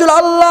শয়তান বলেছিল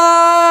আল্লাহ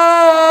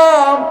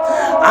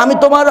আমি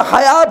তোমার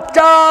হায়াত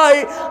চাই,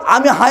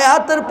 আমি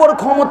হায়াতের পর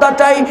ক্ষমতা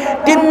চাই।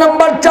 3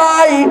 নাম্বার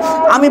চাই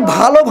আমি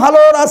ভালো ভালো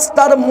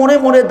রাস্তার মোড়ে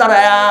মোড়ে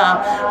দাঁড়ায়া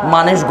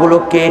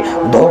মানুষগুলোকে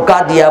ধোকা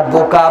দিয়া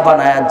বোকা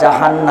বানায়া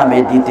জাহান্নামে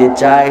দিতে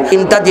চাই।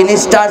 3টা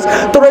জিনিসটা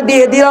তোরে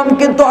দিয়ে দিলাম,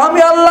 কিন্তু আমি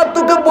আল্লাহ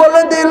তোকে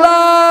বলে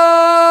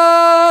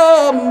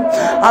দিলাম,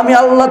 আমি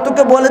আল্লাহ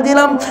তোকে বলে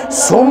দিলাম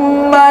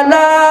সুম্মা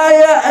লা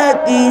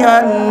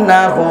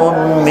ইয়াতিয়ান্নাহুম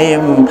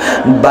মিন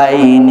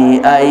বাইনি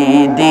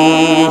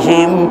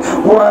আইদিহিম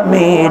ওয়া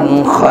মিন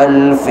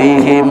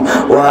খালফিহিম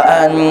ওয়া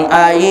আন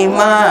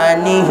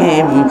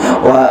আইমানিহিম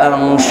ওয়া আন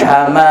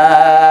শামাইলিহিম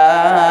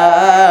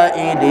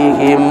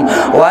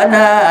ওয়া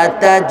লা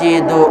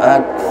তাজিদু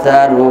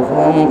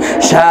আকসারুহুম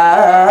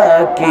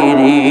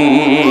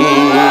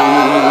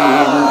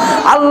শাকিরিন।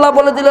 আল্লাহ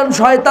বলে দিলেন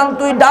শয়তান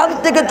তুই ডান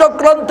থেকে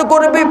চক্রান্ত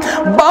করবি,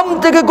 বাম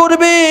থেকে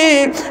করবি,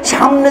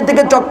 সামনে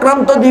থেকে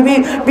চক্রান্ত দিবি,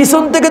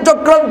 পিছন থেকে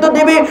চক্রান্ত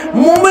দিবি।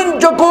 মুমিন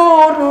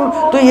যখন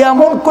তুই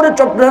এমন করে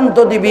চক্রান্ত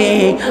দিবি,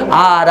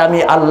 আর আমি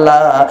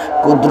আল্লাহ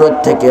কুদরত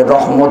থেকে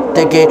রহমত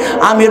থেকে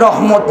আমি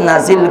রহমত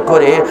নাজিল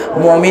করে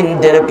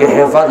মুমিনদেরকে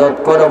হেফাজত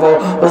করব।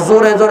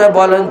 জোরে জোরে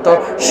বলেন তো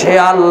সে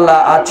আল্লাহ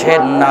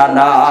আছেন না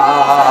না?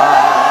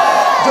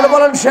 জোরে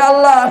বলেন সে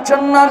আল্লাহ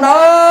আছেন না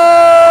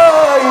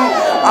নাই?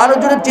 আরো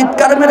জোরে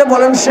চিৎকার মেরে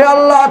বলেন সে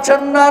আল্লাহ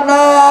আছেন না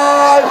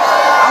নাই?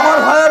 আমার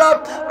ভাইয়েরা,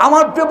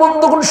 আমার প্রিয়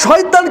বন্ধুগণ,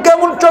 শয়তান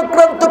কেমন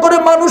চক্রান্ত করে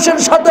মানুষের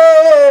সাথে,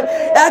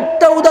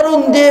 একটা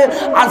উদাহরণ দিয়ে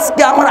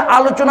আজকে আমার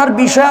আলোচনার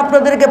বিষয়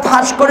আপনাদেরকে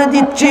ফাঁস করে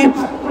দিচ্ছি।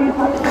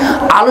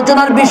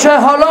 আলোচনার বিষয়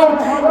হলো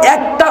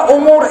একটা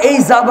ওমর এই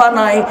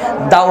জামানায়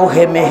দাও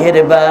হে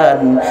মেহেরবান,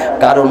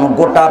 কারণ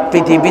গোটা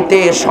পৃথিবীতে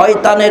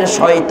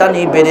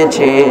শয়তানি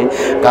বেড়েছে।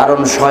 কারণ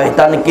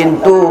শয়তান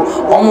কিন্তু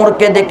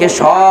ওমরকে দেখে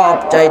সব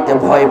চাইতে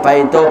ভয়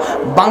পাইতো।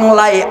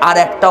 বাংলায় আর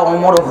একটা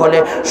ওমর হলে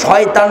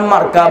শয়তান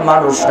মার্কা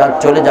মানুষরা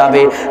চলে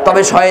যাবে।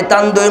 তবে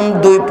শয়তান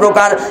দুই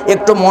প্রকার,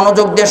 একটু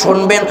মনোযোগ দিয়ে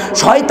শুনবেন।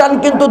 শয়তান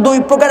কিন্তু দুই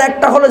প্রকার,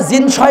 একটা হলো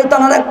জিন শয়তান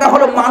আর একটা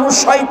হলো মানুষ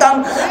শয়তান।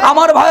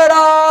 আমার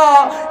ভাইরা,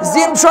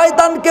 জিন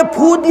শয়তানকে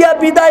ফু দিয়া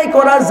বিদায়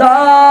করা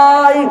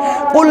যায়।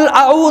 কুল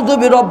আউযু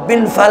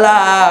বিরাব্বিল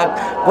ফালাক,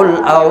 কুল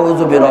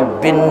আউযু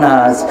বিরাব্বিন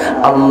নাস,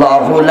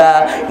 আল্লাহু লা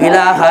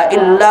ইলাহা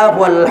ইল্লা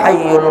হুয়াল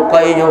হাইয়ুল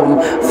কাইয়ুম,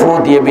 ফু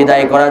দিয়ে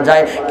বিদায় করা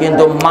যায়।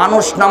 কিন্তু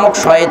মানুষ নামক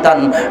শয়তান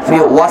ফি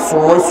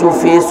ওয়াসওয়াসু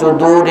ফি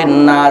সুদুরিন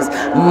নাস,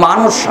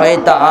 মানুষ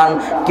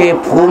শয়তানকে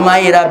ফু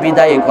মাইরা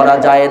বিদায় করা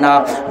যায় না।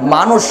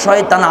 মানুষ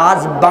শয়তান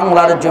আজ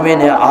বাংলার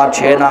জমিনে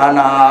আছে না?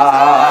 না।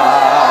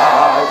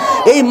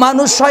 এই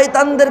মানুষ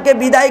শয়তানদেরকে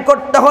বিদায়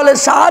করতে হলে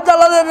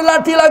শাহজালালের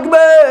লাঠি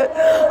লাগবে,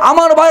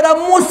 আমার ভাইরা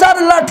মুসার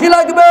লাঠি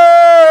লাগবে।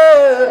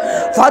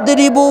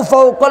 ফাদরিবু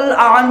ফাওকাল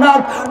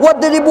আনাক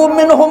ওয়াদরিবু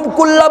মিনহুম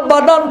কুল্লা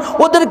বানান,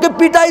 ওদেরকে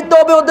পিটাইতে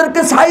হবে,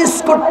 ওদেরকে সাইজ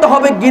করতে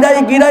হবে, গিরাই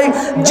গিরাই।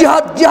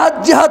 জিহাদ জিহাদ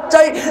জিহাদ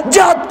চাই,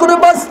 জিহাদ করে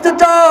বাঁচতে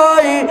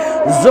চাই।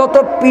 যত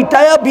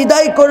পিটায়া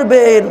বিদায়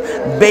করবেন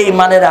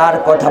বেঈমানের আর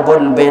কথা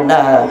বলবে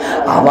না।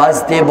 আওয়াজ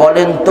দিয়ে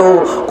বলেন তো,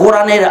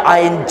 কোরআনের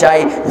আইন চাই,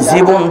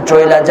 জীবন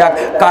চইলা যাক।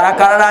 কারা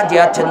কারা রাজি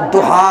আছেন? দু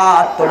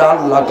হাত তোলে,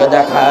 আল্লাহকে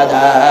দেখা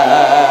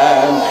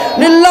দেন।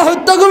 লিল্লাহু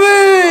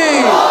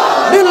তাকবীর,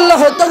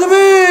 লিল্লাহু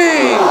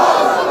তাকবীর।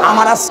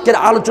 আমার আজকের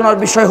আলোচনার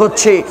বিষয়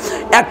হচ্ছে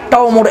একটা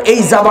ওমর এই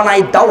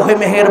জামানায় দাও হে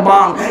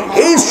মেহেরবান।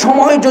 এই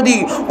সময় যদি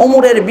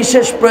ওমরের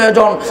বিশেষ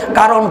প্রয়োজন,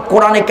 কারণ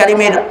কোরআনে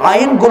কারিমের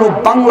আইনগুলো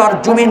বাংলার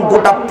জমিন,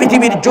 গোটা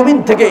পৃথিবীর জমিন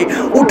থেকে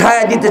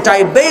উঠায় দিতে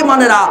চায়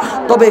বেঈমানেরা।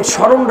 তবে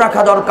স্মরণ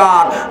রাখা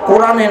দরকার,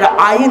 কোরআনের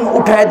আইন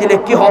উঠায় দিলে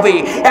কি হবে,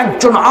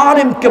 একজন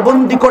আলেমকে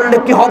বন্দি করলে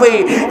কি হবে।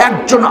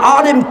 একজন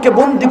আলেমকে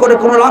বন্দি করে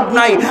কোনো লাভ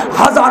নাই।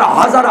 হাজার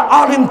হাজার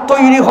আলেম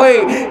তৈরি হয়ে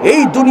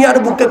এই দুনিয়ার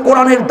বুকে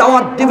কোরআনের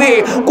দাওয়াত দিবে,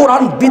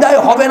 কোরআন বিদায়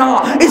হবে না,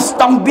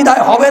 ইসলাম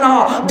বিদায় হবে না।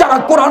 যারা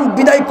কোরআন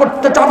বিদায়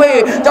করতে চাবে,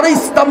 যারা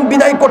ইসলাম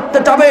বিদায় করতে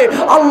চাবে,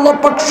 আল্লাহ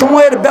পাক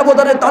সময়ের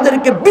ব্যবধানে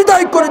তাদেরকে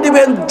বিদায় করে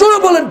দিবেন। জোরে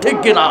বলেন ঠিক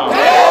কিনা?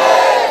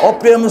 ও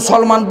প্রিয়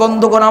মুসলমান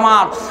বন্ধুগণ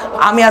আমার,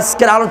 আমি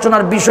আজকের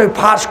আলোচনার বিষয়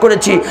ফাঁস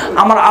করেছি।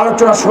 আমার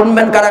আলোচনা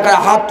শুনবেন কারা কারা?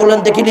 হাত তোলেন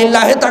দেখি।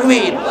 লিল্লাহে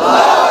তাকবীর,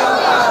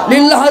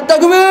 লিল্লাহে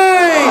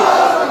তাকবীর।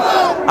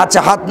 আচ্ছা,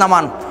 হাত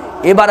নামান।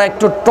 এবার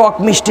একটু টক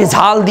মিষ্টি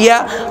ঝাল দিয়া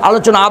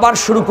আলোচনা আবার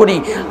শুরু করি।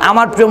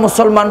 আমার প্রিয়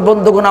মুসলমান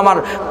বন্ধুগণ আমার,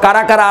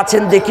 কারা কারা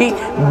আছেন দেখি?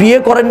 বিয়ে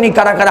করেননি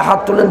কারা কারা? হাত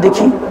তুলেন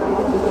দেখি।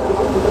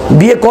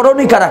 বিয়ে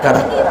করোনি কারা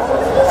কারা?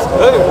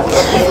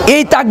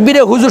 এই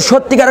তাকবীরে হুজুর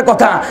সত্যিকারের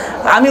কথা,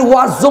 আমি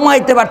ওয়াজ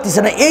জমাইতে পারতেছি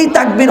না। এই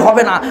তাকবীর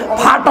হবে না,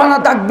 ফাটানা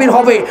তাকবীর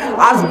হবে।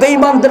 আজ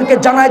বেঈমানদেরকে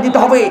জানায় দিতে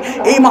হবে,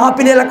 এই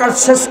মাহফিল এলাকার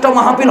শ্রেষ্ঠ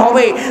মাহফিল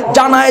হবে।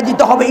 জানায়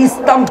দিতে হবে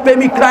ইসলাম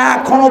প্রেমিকরা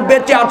এখনো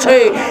বেঁচে আছে।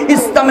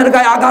 ইসলামের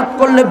গায়ে আঘাত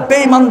করলে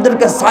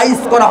বেঈমানদেরকে সাইজ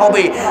করা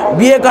হবে।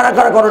 বিয়ে কারা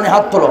কারা করনি?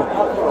 হাত তোলো।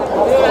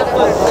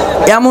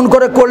 এমন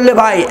করে করলে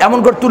ভাই, এমন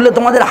করে তুললে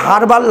তোমাদের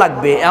হারবার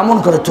লাগবে। এমন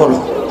করে তোলো,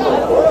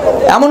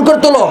 এমন করে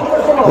তোলো।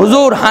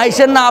 হুজুর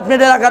হাইছেন না,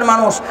 আপনার এলাকার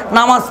মানুষ,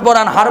 নামাজ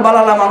পড়ান,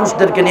 হারবালালা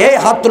মানুষদেরকে নিয়ে। এই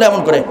হাত তুলে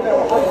এমন করে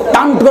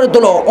টান করে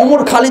তোলো,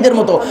 ওমর খালিদের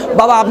মতো।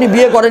 বাবা আপনি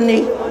বিয়ে করেননি?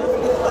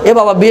 এ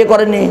বাবা বিয়ে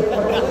করেননি?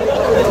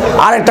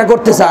 আরেকটা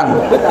করতে চান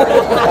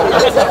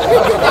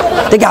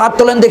দেখি? হাত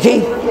তোলেন দেখি।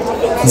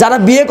 যারা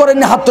বিয়ে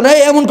করেননি হাত তোলেন,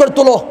 এমন করে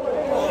তোলো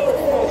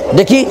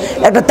দেখি।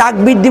 একটা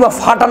তাকবীর দিবা,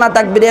 ফাটানা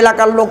তাকবীর।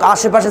 এলাকার লোক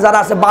আশেপাশে যারা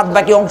আছে বাদ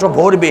বাকি অংশ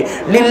ভরবে।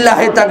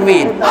 লিল্লাহে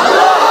তাকবীর।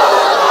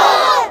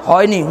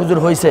 হয়নি হুজুর?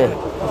 হয়েছে?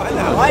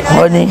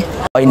 হয়নি?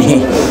 হয়নি।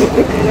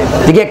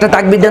 দেখি একটা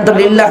তাকবীর দেন তো।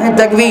 লিল্লাহে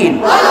তাকবীর।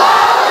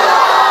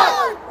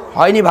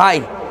 হয়নি ভাই?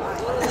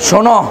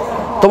 শোনো,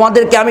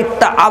 তোমাদেরকে আমি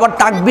আবার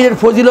তাকবীরের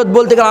ফজিলত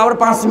বলতে গেলে আবার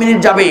 5 মিনিট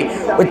যাবে।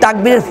 ওই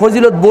তাকবীরের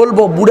ফজিলত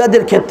বলবো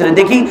বুড়াদের ক্ষেত্রে।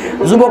 দেখি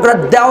যুবকরা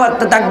দাও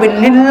একটা তাকবীর।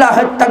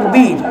 লিল্লাহে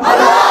তাকবীর।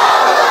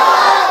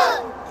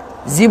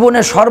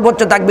 জীবনের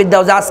সর্বোচ্চ তাকবীর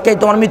দাও যে আজকেই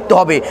তোমার মৃত্যু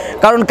হবে।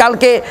 কারণ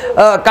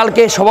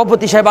কালকে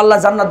সভাপতি সাহেব আল্লাহ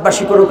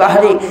জান্নাতবাসী করুক,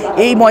 আহারে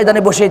এই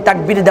ময়দানে বসে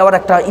তাকবীর দেওয়ার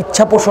একটা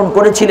ইচ্ছা পোষণ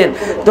করেছিলেন,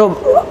 তো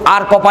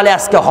আর কপালে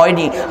আজকে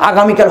হয়নি।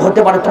 আগামীকাল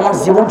হতে পারে, তোমার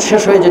জীবন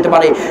শেষ হয়ে যেতে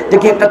পারে।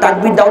 দেখি একটা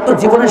তাকবীর দাও তো,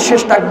 জীবনের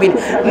শেষ তাকবীর।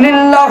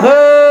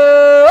 লিল্লাহে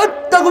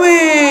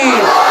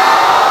তাকবীর।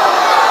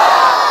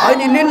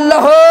 হয়নি?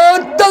 লিল্লাহে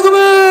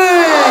তাকবীর।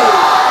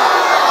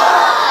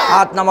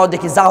 হাত নামাও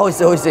দেখি। যা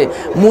হয়েছে হয়েছে।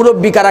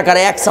 মুরব্বী কারা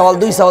কারা 1 সওয়াল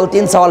 2 সওয়াল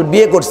 3 সওয়াল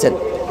বিয়ে করছেন?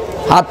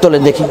 হাত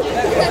তোলেন দেখি।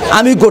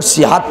 আমি করছি,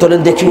 হাত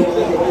তোলেন দেখি।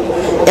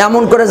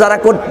 এমন করে যারা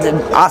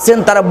আছেন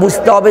তারা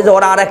বুঝতে হবে যে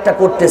ওরা আর একটা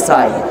করতে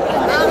চায়,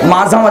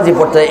 মাঝামাঝি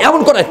পড়তে চায়।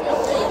 এমন করে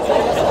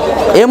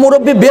এ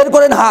মুরব্বী বের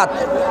করেন হাত,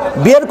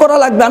 বের করা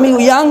লাগবে। আমি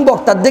ইয়াং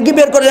বক্তা, দেখি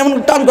বের করে এমন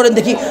টান করেন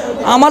দেখি।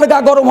 আমার গা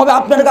গরম হবে,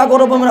 আপনার গা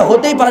গরম হবে না,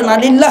 হতেই পারে না।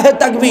 লিল্লাহে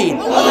তাকবীর।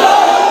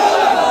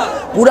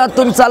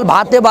 পুরাতন চাল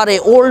ভাতে বাড়ে,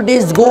 ওল্ড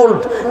ইজ গোল্ড।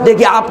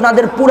 দেখি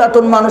আপনাদের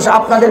পুরাতন মানুষ,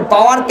 আপনাদের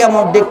পাওয়ার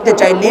কেমন দেখতে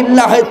চাই।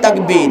 লিল্লাহে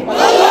তাকবীর।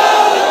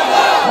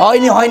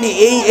 হয়নি হয়নি,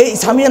 এই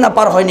সামিয়ানা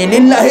পার হয়নি।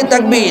 লিল্লাহে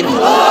তাকবীর।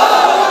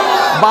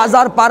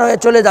 বাজার পার হয়ে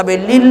চলে যাবে।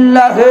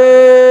 লিল্লাহে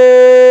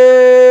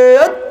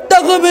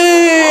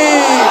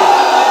তাকবীর।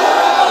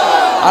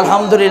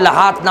 আলহামদুলিল্লাহ,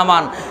 হাত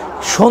নামান।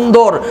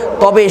 সুন্দর।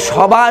 তবে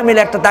সবাই মিলে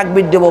একটা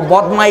তাকবীর দেব।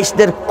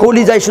 বদমাইশদের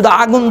কলিজায় শুধু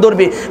আগুন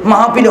ধরবে।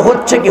 মাহফিলে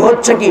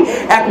হচ্ছে কি।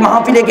 এক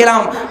মাহফিলে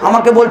গেলাম,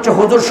 আমাকে বলছে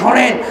হুজুর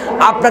শোনেন,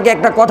 আপনাকে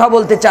একটা কথা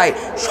বলতে চাই,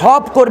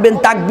 সব করবেন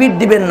তাকবীর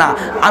দিবেন না।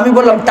 আমি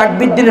বললাম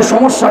তাকবীর দিলে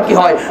সমস্যা কি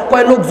হয়?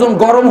 কয় লোকজন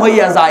গরম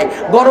হইয়া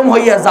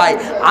যায়।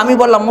 আমি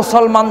বললাম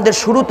মুসলমানদের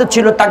শুরুতে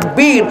ছিল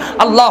তাকবীর,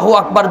 আল্লাহু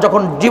আকবার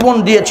যখন জীবন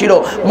দিয়েছিল,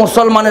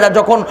 মুসলমানেরা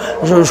যখন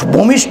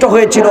ভূমিষ্ঠ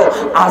হয়েছিল,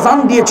 আজান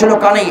দিয়েছিল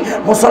কানে,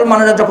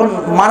 মুসলমানেরা যখন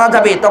মারা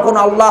যাবে তখন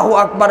আল্লাহু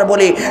আকবার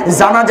বলে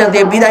জানাজা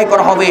দিয়ে বিদায়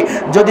করা হবে।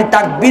 যদি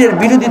তাকবীরের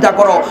বিরোধিতা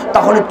করো,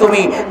 তাহলে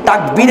তুমি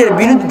তাকবীরের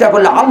বিরোধিতা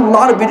করলে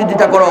আল্লাহর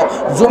বিরোধিতা করো।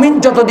 জমিন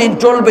যতদিন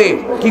চলবে,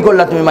 কি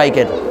করলা তুমি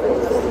মাইকের?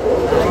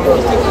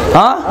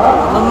 হ্যাঁ,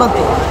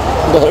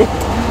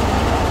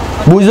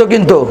 বুঝছো?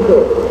 কিন্তু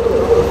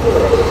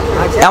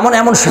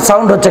এমন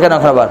সাউন্ড হচ্ছে কেন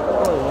আবার?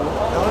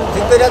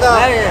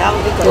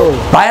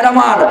 ভাইয়ের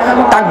আমার,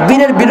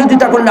 তাকবীরের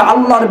বিরোধিতা করলে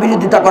আল্লাহর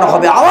বিরোধিতা করা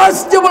হবে। আওয়াজ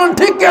দিয়ে বলেন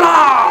ঠিক কিনা?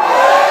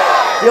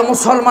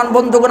 মুসলমান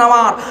বন্ধুগণ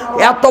আমার,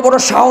 এত বড়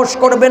সাহস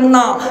করবেন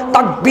না,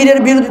 তাকবীরের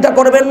বিরোধিতা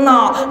করবেন না।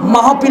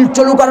 মাহফিল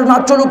চলুক আর না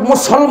চলুক,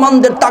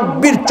 মুসলমানদের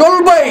তাকবীর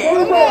চলবে।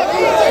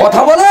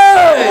 কথা বলে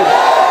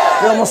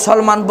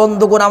মুসলমান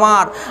বন্ধুগণ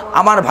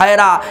আমার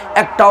ভাইয়েরা,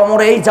 একটা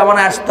ওমরে এই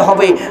জামানায় আসতে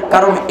হবে।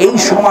 কারণ এই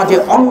সমাজে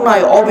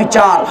অন্যায়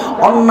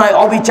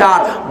অবিচার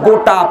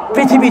গোটা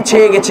পৃথিবী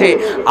ছেয়ে গেছে।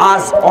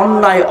 আজ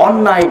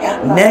অন্যায়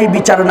ন্যায়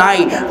বিচার নাই,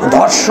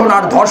 ধর্ষণ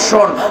আর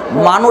ধর্ষণ।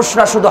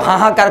 মানুষরা শুধু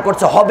হাহাকার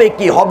করছে, হবে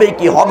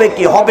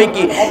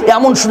কি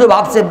এমন শুধু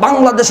ভাবছে।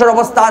 বাংলাদেশের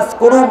অবস্থা আজ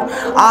করুন।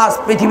 আজ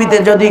পৃথিবীতে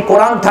যদি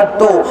কোরআন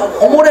থাকতো,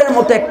 ওমরের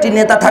মতো একটি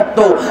নেতা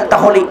থাকতো,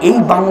 তাহলে এই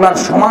বাংলার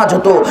সমাজ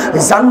হতো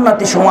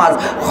জান্নাতি সমাজ।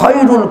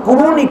 খৈরুল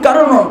কুরুনি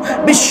কারণুন।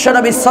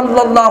 বিশ্বনবী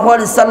সাল্লাল্লাহু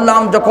আলাইহি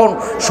সাল্লাম যখন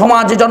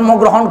সমাজে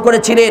জন্মগ্রহণ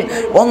করেছিলেন,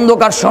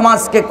 অন্ধকার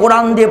সমাজকে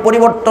কোরআন দিয়ে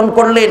পরিবর্তন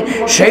করলেন।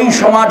 সেই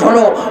সমাজ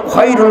হলো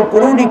খৈরুল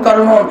কুরুনি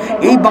কারণুন।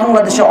 এই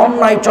বাংলাদেশে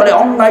অন্যায়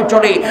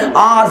চলে।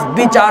 আজ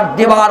বিচার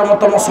দেওয়ার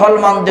মতো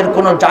মুসলমানদের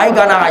কোনো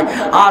জায়গা নাই।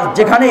 আজ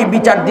যেখানেই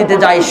বিচার দিতে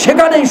যায়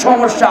সেখানেই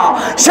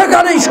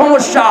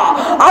সমস্যা।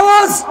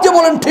 আওয়াজ দিয়ে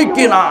বলেন ঠিক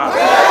কিনা?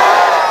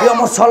 প্রিয়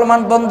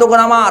মুসলমান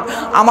বন্ধুগণ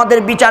আমাদের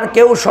বিচার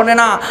কেউ শোনে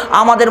না।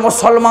 আমাদের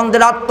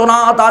মুসলমানদের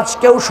আত্মনাদ আজ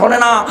কেউ শোনে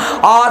না।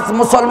 আজ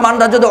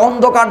মুসলমানরা যদি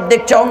অন্ধকার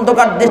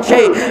দেখছে,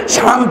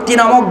 শান্তি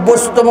নামক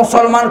বস্তু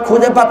মুসলমান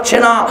খুঁজে পাচ্ছে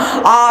না।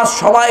 আজ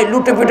সবাই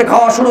লুটে পিটে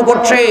খাওয়া শুরু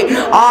করছে।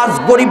 আজ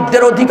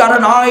গরিবদের অধিকার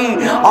নাই,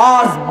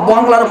 আজ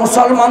বাংলার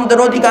মুসলমানদের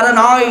অধিকার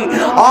নাই।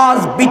 আজ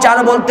বিচার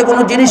বলতে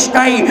কোনো জিনিস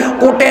নাই।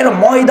 কোর্টের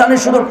ময়দানে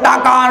শুধু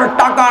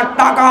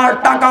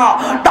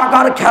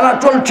টাকার খেলা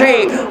চলছে।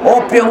 ও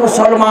প্রিয়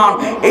মুসলমান,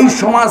 এই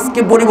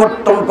সমাজকে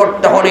পরিবর্তন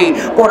করতে হলে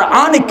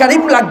কোরআন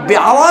কারীম লাগবে।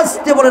 আওয়াজ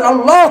দিয়ে বলেন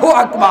আল্লাহু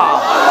আকবার।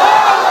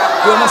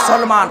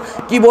 মুসলমান,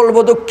 কি বলবো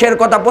দুঃখের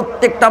কথা,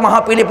 প্রত্যেকটা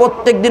মাহফিলে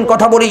প্রত্যেক দিন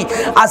কথা বলি।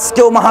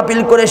 আজকেও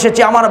মাহফিল করে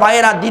এসেছি আমার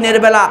ভাইয়েরা। দিনের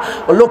বেলা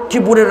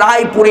লক্ষ্মীপুরে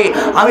রায়পুরে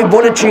আমি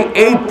বলেছি,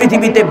 এই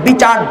পৃথিবীতে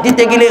বিচার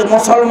দিতে গেলে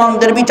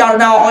মুসলমানদের বিচার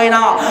নেওয়া হয়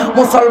না।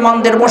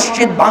 মুসলমানদের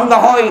মসজিদ ভাঙ্গা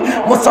হয়,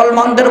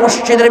 মুসলমানদের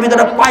মসজিদের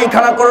ভিতরে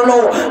পায়খানা করলো,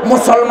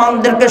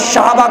 মুসলমানদেরকে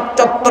শাহবাগ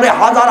চত্বরে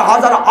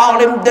হাজার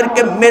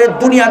আলেমদেরকে মেরে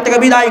দুনিয়া থেকে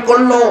বিদায়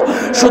করলো।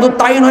 শুধু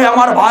তাই নয়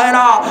আমার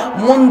ভাইয়েরা,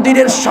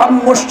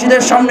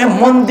 মসজিদের সামনে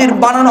মন্দির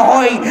বানানো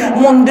হয়,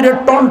 মন্দিরের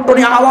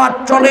টনটনি আওয়াজ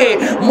চলে।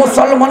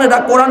 মুসলমানেরা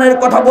কোরআনের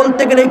কথা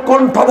বলতে গেলে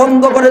কণ্ঠ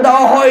বন্ধ করে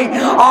দেওয়া হয়।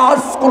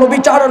 আজ কোনো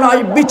বিচার নাই।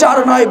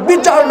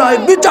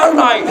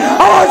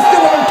 আওয়াজ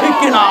দিয়ে ঠিক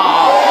কিনা?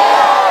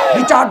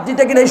 বিচার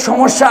দিতে গেলে এই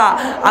সমস্যা।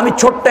 আমি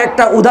ছোট্ট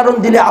একটা উদাহরণ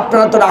দিলে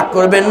আপনারা তো রাগ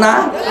করবেন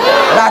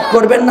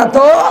না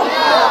তো?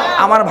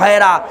 আমার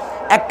ভাইয়েরা,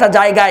 একটা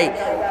জায়গায়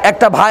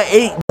একটা ভাই,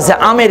 এই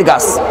আমের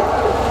গাছ,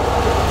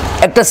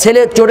 একটা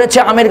ছেলে চড়েছে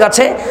আমের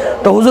গাছে।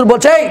 তো হুজুর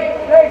বলছে,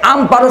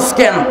 আম পারস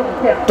কেন?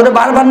 তোরে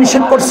বারবার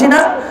নিষেধ করছি না,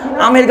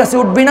 আমের গাছে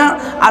উঠবি না,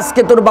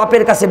 আজকে তোর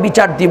বাপের কাছে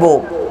বিচার দিব।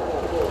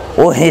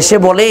 ও হেসে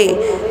বলে,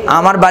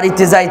 আমার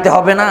বাড়িতে যাইতে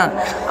হবে না,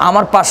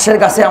 আমার পাশের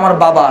কাছে আমার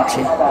বাবা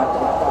আছে।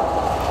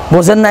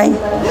 বোঝেন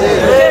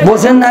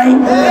নাই?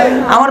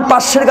 আমার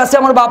পাশের কাছে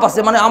আমার বাপ আছে,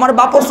 মানে আমার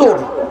বাপও চোর।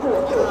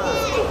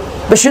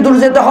 বেশি দূর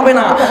যেতে হবে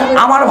না।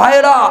 আমার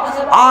ভাইয়েরা,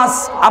 আজ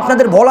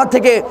আপনাদের ভোলা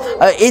থেকে,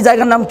 এই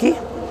জায়গার নাম কি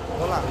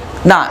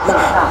না,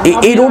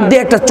 এই রোড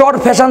দিয়ে একটা চর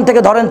ফ্যাশন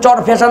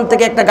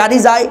থেকে একটা গাড়ি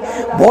যায়,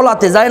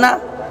 ভোলাতে যায় না?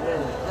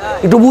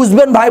 একটু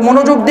বুঝবেন ভাই,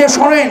 মনোযোগ দিয়ে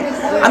শোনেন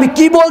আমি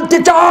কি বলতে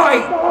চাই।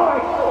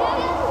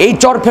 এই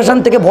চর ফ্যাশন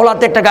থেকে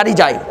ভোলাতে একটা গাড়ি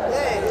যায়।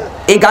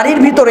 এই গাড়ির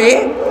ভিতরে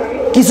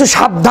কিছু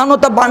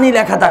সাবধানতা বাণী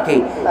লেখা থাকে।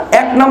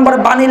 1 নম্বর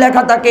বাণী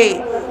লেখা থাকে,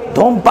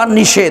 ধূমপান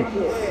নিষেধ।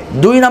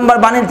 2 নম্বর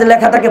বাণীতে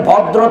লেখা থাকে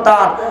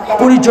ভদ্রতার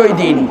পরিচয়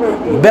দিন,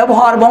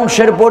 ব্যবহার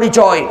বংশের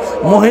পরিচয়,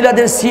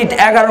 মহিলাদের সিট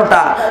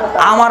 11টা।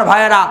 আমার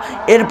ভাইয়েরা,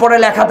 এরপরে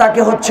লেখা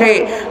থাকে হচ্ছে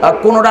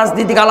কোনো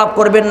রাজনীতিক আলাপ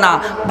করবেন না,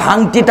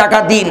 ভাঙতি টাকা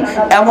দিন,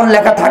 এমন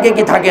লেখা থাকে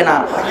কি থাকে না?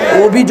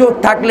 অভিযোগ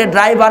থাকলে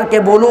ড্রাইভারকে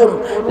বলুন,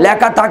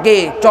 লেখা থাকে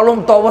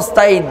চলন্ত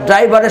অবস্থায়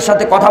ড্রাইভারের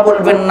সাথে কথা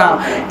বলবেন না,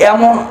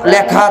 এমন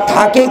লেখা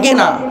থাকে কি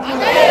না?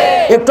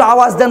 একটু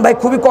আওয়াজ দেন ভাই,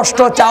 খুবই কষ্ট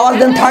হচ্ছে, আওয়াজ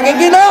দেন, থাকে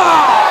কি না?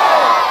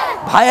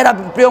 ভাইয়েরা,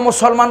 প্রিয়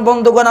মুসলমান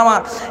বন্ধুগণ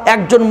আমার,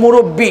 একজন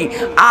মুরব্বী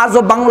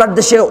আজও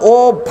বাংলাদেশে, ও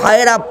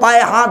ভাইয়েরা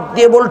পায়ে হাত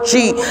দিয়ে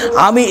বলছি,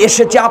 আমি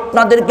এসেছি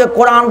আপনাদেরকে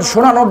কোরআন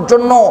শোনানোর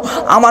জন্য।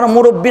 আমার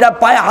মুরব্বীরা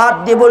পায়ে হাত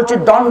দিয়ে বলছি,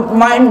 don't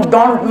mind,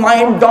 don't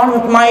mind,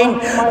 don't mind,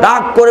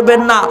 রাগ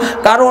করবেন না,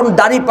 কারণ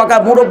দাড়ি পাকা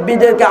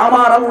মুরব্বীদেরকে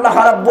আমার আল্লাহ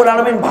রাব্বুল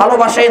আলামিন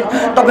ভালোবাসেন।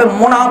 তবে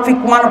মুনাফিক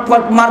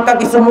মার্কা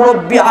কিছু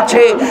মুরব্বী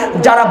আছে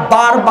যারা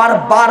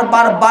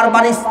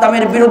বারবার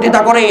ইসলামের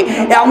বিরোধিতা করে,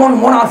 এমন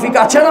মুনাফিক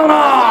আছে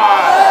না?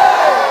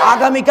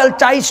 আগামীকাল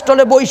চাই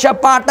স্টলে বৈশা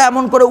পাটা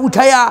এমন করে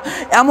উঠাইয়া,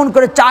 এমন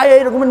করে চায়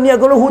এরকম নিয়ে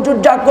গেল, হুজুর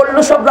যা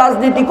করলো সব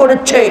রাজনীতি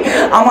করেছে।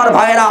 আমার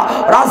ভাইয়েরা,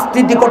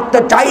 রাজনীতি করতে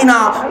চাই না,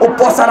 ও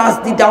পচা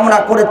রাজনীতি আমরা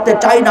করতে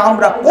চাই না,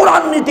 আমরা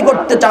কোরআন নীতি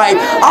করতে চাই।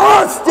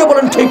 আজকে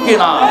বলেন ঠিক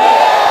কিনা?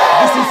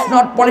 This is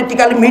not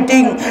political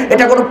meeting,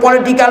 এটা কোনো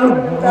পলিটিক্যাল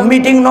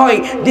মিটিং নয়।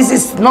 This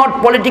is not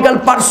political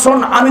person,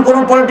 আমি কোনো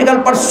পলিটিক্যাল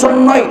পারসন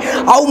নই।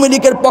 আওয়ামী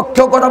লীগের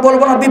পক্ষেও কথা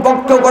বলবো না,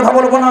 বিপক্ষেও কথা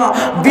বলবো না,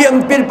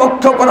 বিএনপির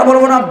পক্ষেও কথা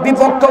বলবো না,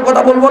 বিপক্ষেও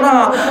কথা বলবো না।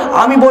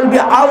 আমি বলবি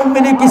আওয়ামী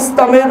লীগ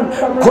ইসলামের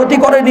ক্ষতি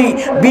করেনি,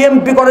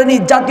 বিএনপি করেনি,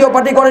 জাতীয়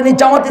পার্টি করেনি,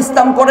 জামাত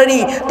ইসলাম করেনি।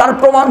 তার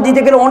প্রমাণ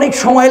দিতে গেলে অনেক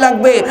সময়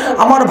লাগবে।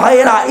 আমার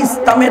ভাইয়েরা,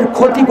 ইসলামের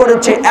ক্ষতি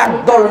করেছে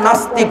একদল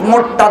নাস্তিক,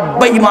 মোরতাদ,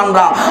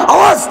 বেঈমানরা।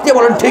 আওয়াজ দিয়ে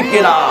বলেন ঠিক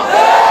কিনা?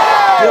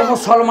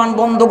 মুসলমান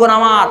বন্ধুগণ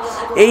আমার,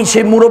 এই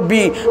সেই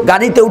মুরব্বী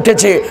গাড়িতে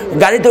উঠেছে,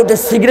 গাড়িতে উঠে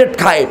সিগারেট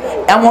খায়,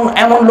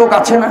 এমন লোক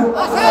আছে না?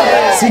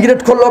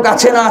 সিগারেট খোর লোক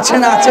আছে না? আছে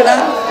না? আছে না?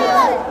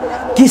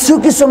 কিছু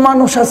কিছু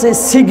মানুষ আছে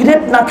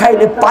সিগারেট না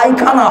খাইলে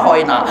পায়খানা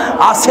হয় না,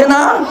 আছে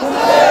না?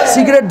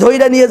 সিগারেট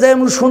ধইরা নিয়ে যায়,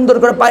 এমন সুন্দর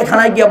করে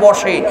পায়খানায় গিয়ে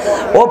বসে।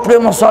 ও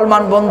প্রিয়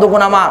মুসলমান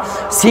বন্ধুগণ আমার,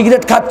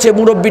 সিগারেট খাচ্ছে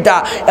মুরব্বীটা,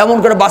 এমন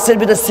করে বাসের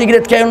ভিতরে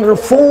সিগারেট খেয়ে এমন করে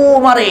ফু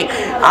মারে।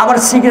 আবার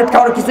সিগারেট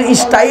খাওয়ার কিছু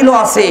স্টাইলও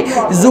আছে,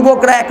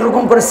 যুবকরা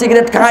একরকম করে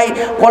সিগারেট খায়,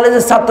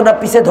 কলেজের ছাত্ররা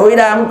পিছে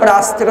ধইরা এমন করে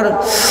আস্তে করে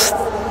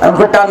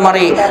টান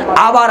মারে।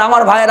 আবার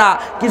আমার ভাইয়েরা,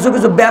 কিছু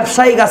কিছু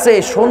ব্যবসায়িক আছে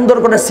সুন্দর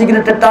করে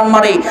সিগারেটের টান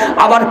মারে।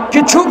 আবার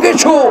কিছু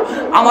কিছু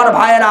আমার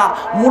ভাইয়েরা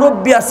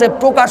মুরব্বী আছে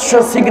প্রকাশ্য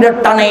সিগারেট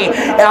টানে,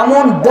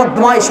 এমন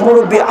বদমাইশ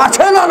মুরব্বী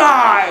আছে না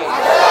নাই?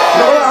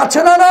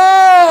 আছে না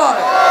নাই?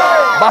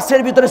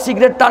 বাসের ভিতরে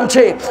সিগারেট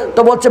টানছে, তো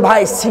বলছে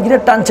ভাই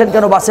সিগারেট টানছেন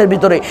কেন বাসের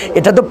ভিতরে?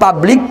 এটা তো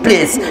পাবলিক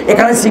প্লেস,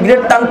 এখানে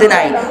সিগারেট টানতে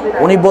নাই।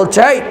 উনি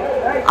বলছে,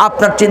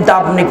 আপনার চিন্তা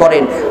আপনি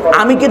করেন,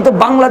 আমি কিন্তু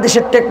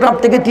বাংলাদেশের টেকনাফ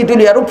থেকে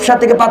তিতুলিয়া, রূপসা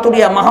থেকে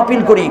পাতুরিয়া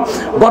মাহফিল করি।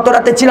 গত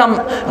রাতে ছিলাম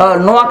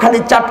নোয়াখালী,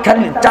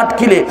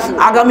 চাটখিলে,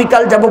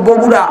 আগামীকাল যাব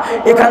বগুড়া,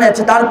 এখানে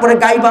আছে, তারপরে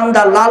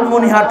গাইবান্ধা,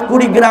 লালমনিরহাট,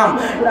 কুড়িগ্রাম।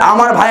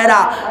 আমার ভাইয়েরা,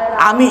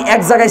 আমি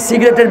এক জায়গায়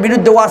সিগারেটের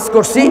বিরুদ্ধে ওয়াজ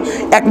করছি।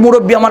 এক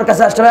মুরব্বী আমার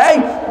কাছে আসছে, ভাই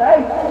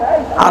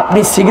আপনি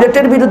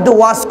সিগারেটের বিরুদ্ধে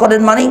ওয়াজ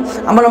করেন মানে?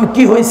 আমার নাম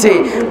কি হয়েছে?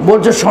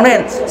 বলছে শোনেন,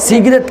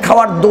 সিগারেট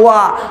খাওয়ার দোয়া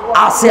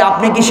আছে,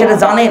 আপনি কি সেটা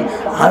জানেন?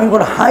 আমি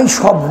বলি হাই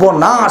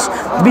সর্বনাশ,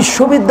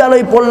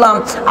 বিশ্ববিদ্যালয় পড়লাম,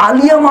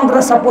 আলিয়া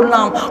মাদ্রাসা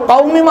পড়লাম,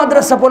 কওমি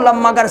মাদ্রাসা পড়লাম,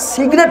 মাগার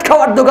সিগারেট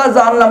খাওয়ার দোয়া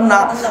জানলাম না।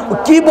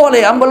 কি বলে?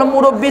 আমি বললাম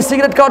মুরব্বী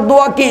সিগারেট খাওয়ার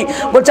দোয়া কি?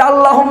 বলছে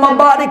আল্লাহুম্মা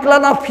বারিক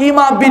লানা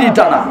ফিমা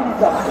বিরিটানা।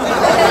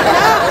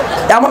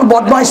 এমন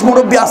বদমাইশ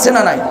মুরব্বী আছে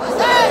না নাই?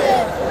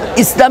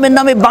 ইসলামের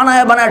নামে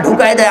বানায় বানায়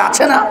ঢুকাই দেয়,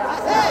 আছে না?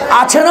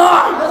 আছে না?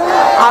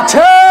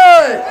 আছে।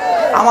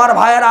 আমার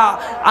ভাইয়েরা,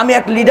 আমি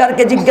এক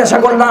লিডারকে জিজ্ঞাসা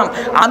করলাম,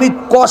 আমি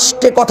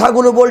কষ্টে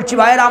কথাগুলো বলছি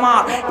ভাইয়েরা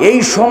আমার, এই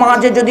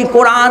সমাজে যদি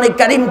কোরআন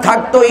কারীম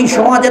থাকতো, এই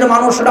সমাজের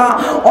মানুষরা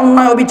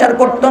অন্যায় অবিচার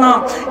করতো না।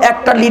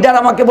 একটা লিডার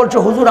আমাকে বলছে,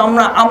 হুজুর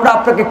আমরা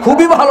আপনাকে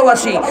খুবই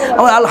ভালোবাসি।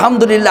 আমার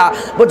আলহামদুলিল্লাহ।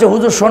 বলছে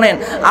হুজুর শোনেন,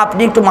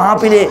 আপনি একটু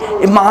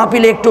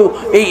মাহফিলে একটু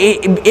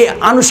এই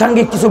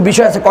আনুষঙ্গিক কিছু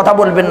বিষয় আছে, কথা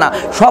বলবেন না?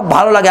 সব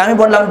ভালো লাগে। আমি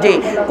বললাম যে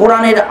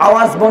কোরআনের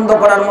আওয়াজ বন্ধ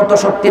করার মতো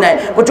শক্তি নাই।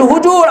 বলছে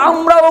হুজুর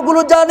আমরা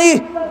ওগুলো জানি।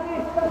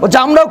 বলছে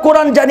আমরাও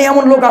কোরআন জানি,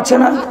 এমন লোক আছে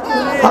না?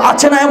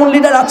 আছে না? এমন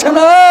লিডার আছে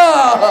না?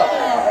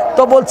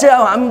 তো বলছে,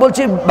 আমি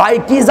বলছি ভাই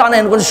কি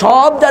জানেন? বলছে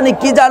সব জানি।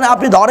 কি জানে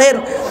আপনি ধরেন?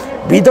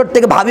 ভিতর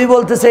থেকে ভাবি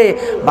বলতেছে,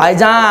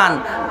 ভাইজান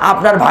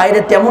আপনার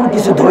ভাইরে তেমন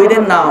কিছু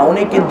ধরেন না,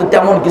 উনি কিন্তু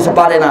তেমন কিছু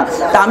পারে না।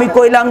 তা আমি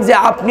কইলাম যে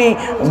আপনি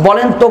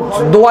বলেন তো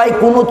দোয়ায়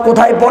কুনুত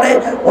কোথায় পড়ে?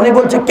 উনি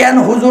বলছে কেন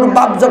হুজুর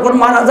বাপ যখন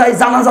মারা যায়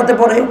জানাজাতে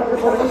পড়ে।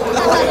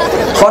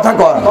 কথা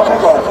কন।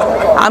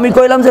 আমি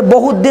কইলাম যে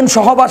বহুত দিন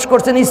সহবাস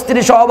করছেন,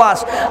 স্ত্রী সহবাস,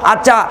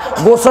 আচ্ছা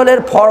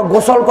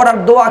গোসল করার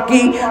দোয়া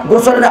কি,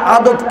 গোসলের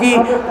আদত কি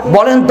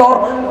বলেন তো?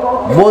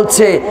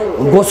 বলছে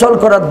গোসল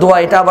করার দোয়া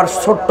এটা আবার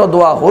ছোট্ট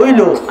দোয়া হইল,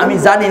 আমি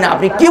জানি না,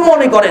 আপনি কি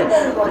মনে করেন?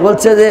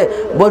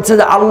 বলছে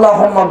যে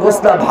আল্লাহুম্মা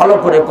গোসলা, ভালো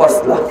করে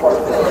কসলা।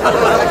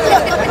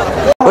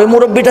 ওই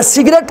মুরব্বীটা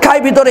সিগারেট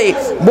খায় ভিতরে,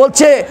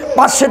 বলছে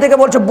পাশে থেকে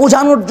বলছে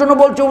বোঝানোর জন্য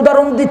বলছে,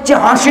 উদাহরণ দিচ্ছে,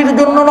 হাসির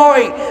জন্য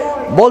নয়।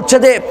 বলছে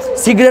যে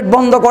সিগারেট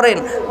বন্ধ করেন,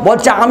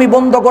 বলছে আমি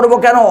বন্ধ করব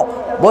কেন,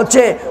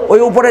 বলছে ওই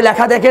উপরে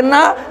লেখা দেখেন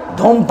না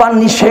ধূমপান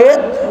নিষেধ।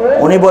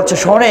 উনি বলছে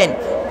শোনেন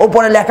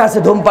উপরে লেখা আছে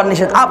ধূমপান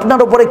নিষেধ, আপনার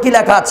উপরে কি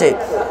লেখা আছে?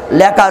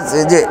 লেখা আছে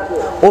যে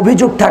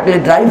অভিযোগ থাকলে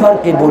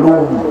ড্রাইভারকে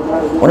বলুন।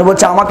 উনি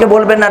বলছে আমাকে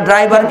বলবেন না,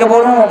 ড্রাইভারকে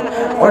বলুন।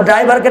 ওই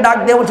ড্রাইভারকে ডাক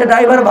দিয়ে বলছে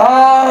ড্রাইভার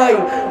ভাই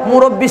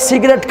মুরব্বি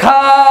সিগারেট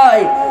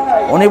খায়।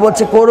 উনি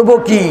বলছে করব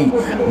কি,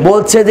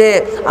 বলছে যে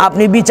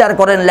আপনি বিচার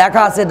করেন,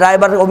 লেখা আছে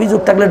ড্রাইভার অভিযোগ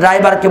থাকলে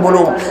ড্রাইভারকে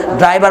বলুন।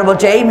 ড্রাইভার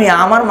বলছে এই মেয়ে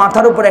আমার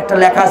মাথার উপর একটা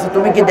লেখা আছে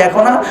তুমি কি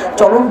দেখো না,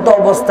 চলন্ত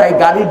অবস্থায়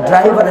গাড়ির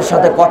ড্রাইভারের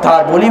সাথে কথা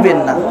বলিবেন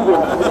না।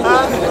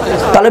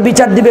 তাহলে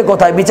বিচার দিবে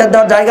কোথায়? বিচার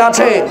দেওয়ার জায়গা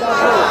আছে?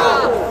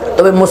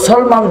 তবে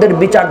মুসলমানদের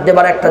বিচার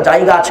দেবার একটা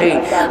জায়গা আছে।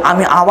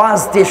 আমি আওয়াজ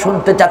দিয়ে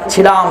শুনতে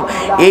চাচ্ছিলাম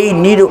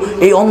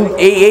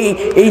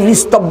এই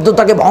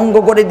নিস্তব্ধতাকে ভঙ্গ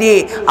করে দিয়ে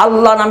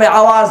আল্লাহ নামে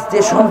আওয়াজ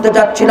দিয়ে শুনতে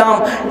চাচ্ছিলাম,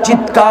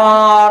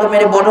 চিৎকার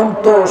মেরে বলুন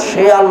তো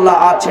সে আল্লাহ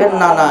আছেন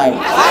না নাই?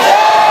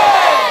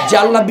 যে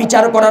আল্লাহ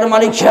বিচার করার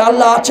মালিক সে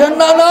আল্লাহ আছেন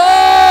না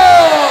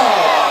নাই?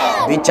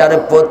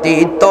 বিচারপতি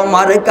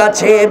তোমার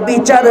কাছে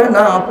বিচার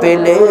না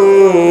পেলে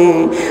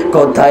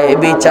কোথায়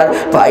বিচার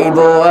পাইব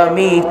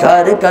আমি,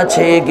 কার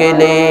কাছে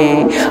গেলে,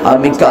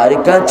 আমি কার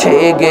কাছে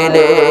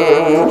গেলে?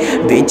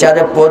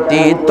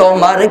 বিচারপতি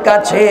তোমার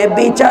কাছে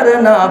বিচার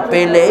না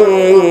পেলে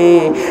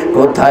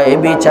কোথায়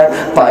বিচার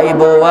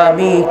পাইব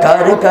আমি,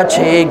 কার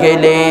কাছে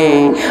গেলে,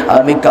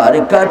 আমি কার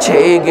কাছে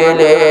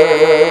গেলে?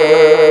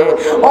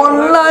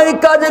 অন্যায়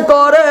কাজ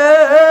করে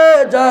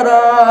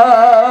যারা,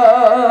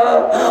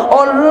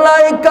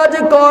 অন্যায় কাজ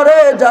করে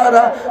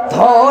যারা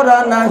ধরা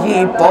নাহি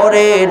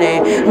পরে রে,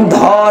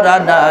 ধরা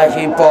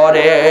নাহি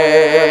পরে।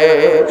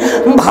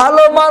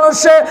 ভালো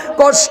মানুষে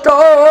কষ্ট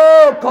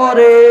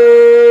করে,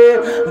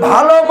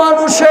 ভালো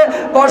মানুষে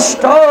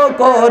কষ্ট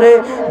করে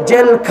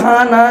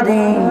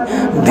জেলখানারি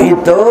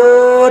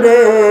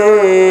ভিতরে,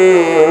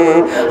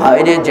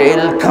 হায়রে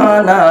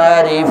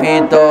জেলখানারি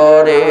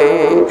ভিতরে।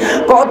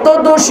 কত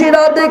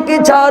দোষীরা দেখি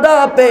ছাড়া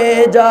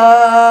পেয়ে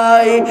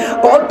যায়,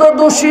 কত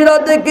দোষীরা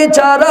দেখি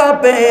ছাড়া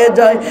পেয়ে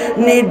যায়,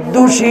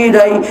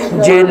 নির্দোষীরাই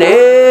জেলে,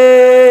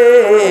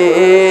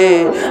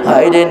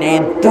 হায়রে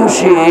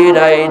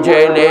নির্দোষীরাই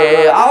জেলে।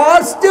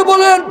 আওয়াজ দিয়ে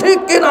বলেন ঠিক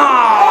কিনা?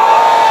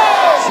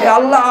 সে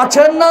আল্লাহ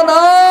আছেন না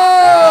না?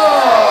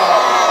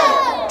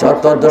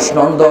 যত দোষ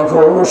নন্দ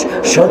ঘোষ,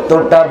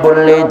 সত্যটা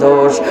বললে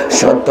দোষ,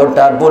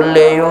 সত্যটা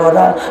বললে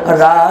ওরা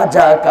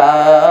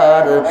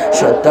রাজাকার,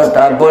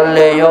 সত্যটা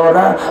বললে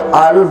ওরা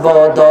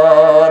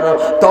আলবদর।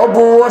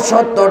 তবুও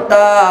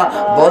সত্যটা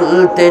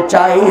বলতে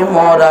চাই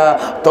মোরা,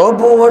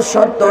 তবুও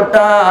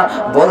সত্যটা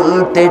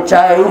বলতে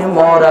চাই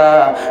মোরা।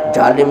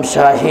 জালিম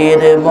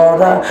শাহির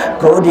মোরা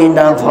করি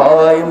না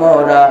ভয়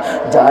মোরা,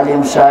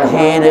 জালিম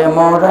শাহির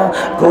মোরা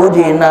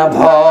করি না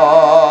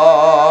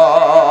ভয়।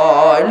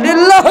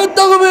 লিল্লাহি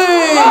তাকবীর।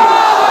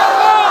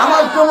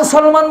 আমার প্রিয়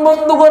মুসলমান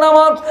বন্ধুগণ,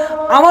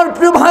 আমার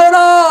প্রিয়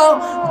ভাইরা,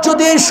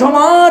 যদি এই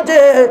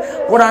সমাজে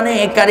কোরআনে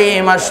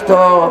কারীম আসতো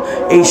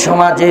এই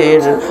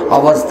সমাজের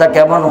অবস্থা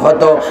কেমন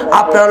হতো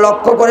আপনারা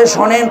লক্ষ্য করে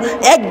শোনেন,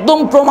 একদম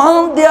প্রমাণ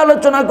দিয়ে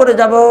আলোচনা করে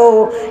যাব।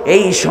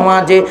 এই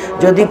সমাজে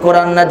যদি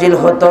কোরআন নাজিল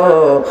হতো,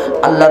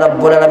 আল্লাহ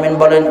রাব্বুল আলামিন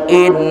বলেন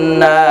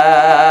ইন্না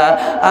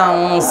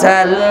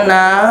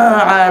আনসালনা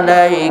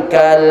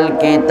আলাইকাল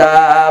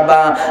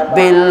কিতাবা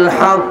বিল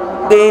হক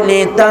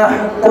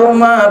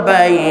লিতাহকুমা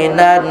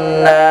বাইনান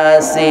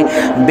নাসি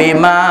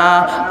বিমা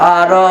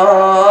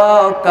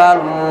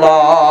আরাকাল্লাহ।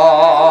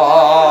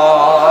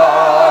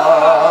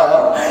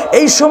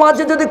 এই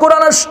সমাজে যদি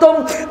কোরআন আসতো,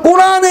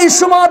 কোরআন এই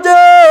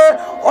সমাজে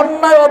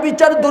অন্যায়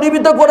অবিচার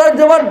দূরীভূত করে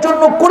দেওয়ার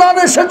জন্য কোরআন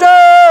এসেছে।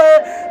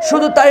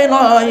 শুধু তাই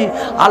নয়,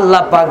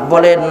 আল্লাহ পাক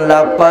বলেন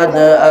লাকাদ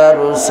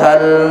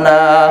আরসালনা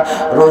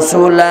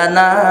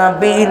রাসূলানা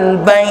বিল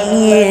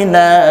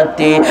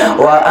বাইয়িনাতি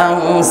ওয়া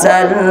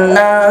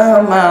আনসালনা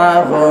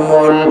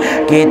মা'হুমুল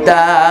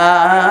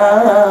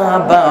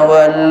কিতাবা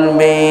ওয়াল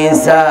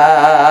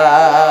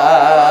মিজান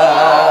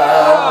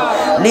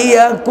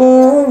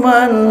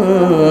লিয়াকুমান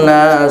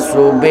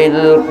নাসু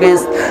বিল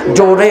কিসত।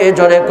 জোরে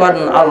জোরে কোন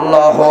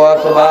আল্লাহু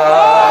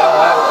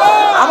আকবার।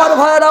 আমার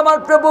ভাইয়ের, আমার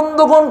প্রিয়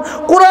বন্ধুগণ,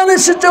 কোরআন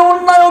এসেছে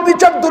অন্যায়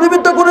অবিচার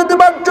দূরীভূত করে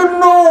দেবার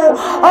জন্য।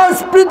 আজ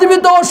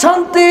পৃথিবীতে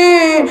অশান্তি,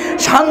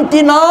 শান্তি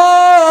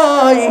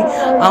নাই।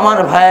 আমার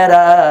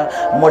ভাইয়েরা,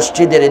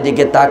 মসজিদের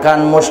দিকে তাকান,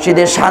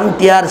 মসজিদে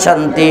শান্তি আর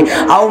শান্তি।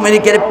 আওয়ামী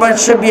লীগের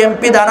পাশে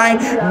বিএনপি দাঁড়ায়,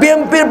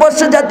 বিএনপির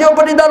পাশে জাতীয়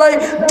পার্টি দাঁড়ায়,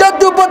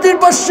 জাতীয় পার্টির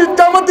পাশে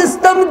জামাত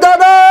ইসলাম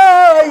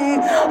দাঁড়ায়,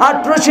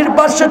 আটরশির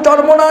পাশে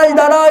চরমনাই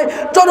দাঁড়ায়,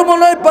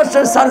 চরমনাই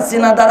পাশে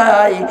সারসিনা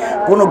দাঁড়ায়।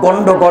 কোনো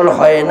গন্ডগোল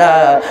হয় না,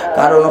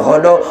 কারণ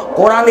হলো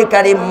কোরআনে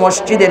কারীম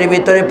মসজিদের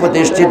ভিতরে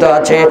প্রতিষ্ঠিত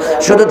আছে।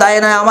 শুধু তাই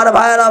নয় আমার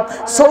ভাইয়েরা,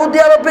 সৌদি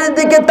আরবের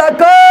দিকে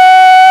তাকান,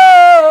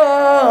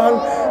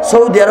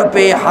 সৌদি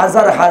আরবে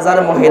হাজার হাজার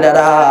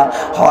মহিলারা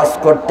হজ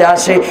করতে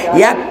আসে,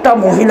 একটা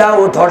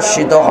মহিলাও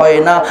ধর্ষিত হয়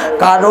না।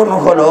 কারণ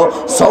হলো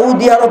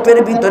সৌদি আরবের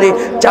ভিতরে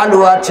চালু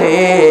আছে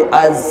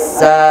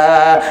আয-যানিয়াতু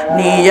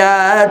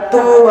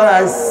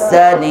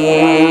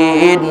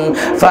ওয়াজ-যানিন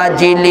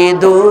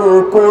ফাজলিদু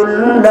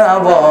কুল্লা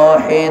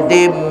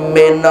ওয়াহিদিম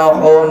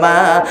মিনহুমা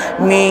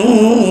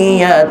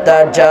মিয়াতা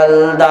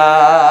জালদা।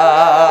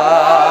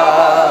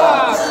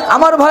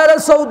 আমার ভাইরা,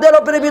 সৌদি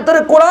আরবের ভিতরে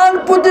কোরআন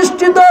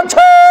প্রতিষ্ঠিত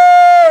আছে।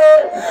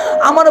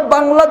 আমার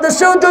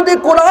বাংলাদেশেও যদি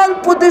কোরআন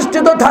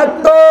প্রতিষ্ঠিত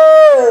থাকতো,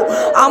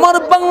 আমার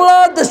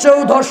বাংলাদেশেও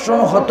ধর্ষণ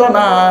হতো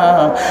না।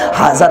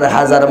 হাজার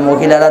হাজার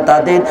মহিলারা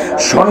তাদের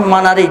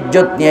সম্মান আর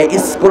ইজ্জত নিয়ে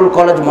স্কুল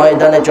কলেজ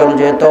ময়দানে চলে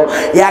যেত,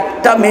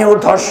 একটা মেয়েও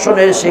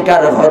ধর্ষণের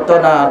শিকার হতো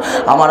না।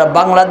 আমার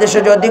বাংলাদেশে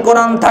যদি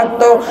কোরআন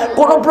থাকতো,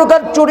 কোনো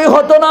প্রকার চুরি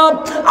হতো না।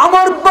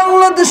 আমার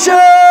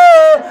বাংলাদেশে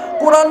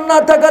কোরআন না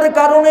থাকার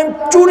কারণে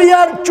চুরি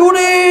আর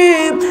চুরি।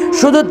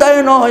 শুধু তাই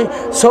নয়,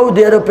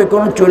 সৌদি আরবে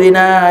কোনো চুরি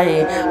নাই,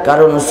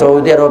 কারণ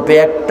সৌদি আরবে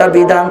একটা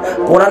বিধান,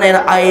 কোরআনের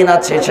আইন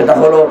আছে, সেটা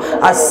হলো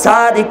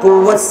আস-সারিকু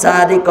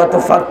ওয়াস-সারিকাতু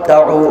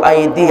ফাকতাউ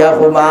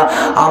আইদিয়াহুমা।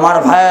 আমার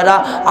ভাইয়েরা,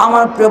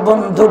 আমার প্রিয়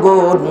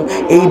বন্ধুগণ,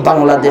 এই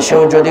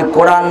বাংলাদেশেও যদি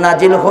কোরআন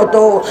নাজিল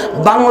হতো,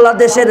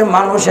 বাংলাদেশের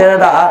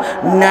মানুষেরা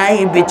ন্যায়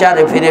বিচার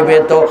ফিরে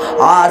পেত।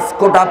 আজ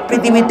গোটা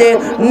পৃথিবীতে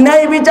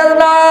ন্যায় বিচার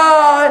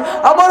নাই।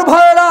 আমার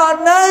ভাইয়েরা,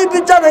 ন্যায়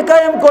বিচার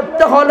কায়েম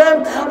করতে হলে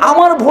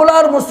আমার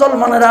ভোলার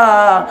মুসলমানেরা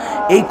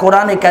এই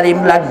কোরআনে কারিম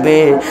লাগবে।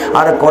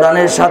 আর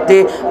কোরআনের সাথে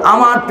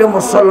আমার প্রিয়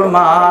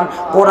মুসলমান,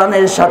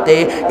 কোরআনের সাথে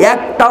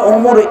একটা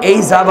ওমর এই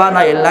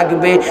জাবানায়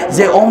লাগবে,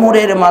 যে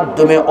ওমরের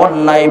মাধ্যমে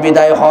অন্যায়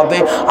বিদায় হবে।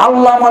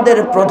 আল্লাহ আমাদের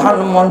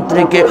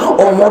প্রধানমন্ত্রীকে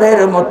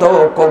ওমরের মতো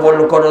কবুল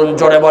করুন,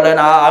 জোরে বলেন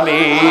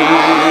আমিন।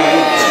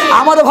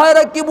 আমার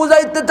ভাইরা, কি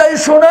বুঝাইতে চাই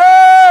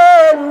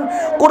শুনেন,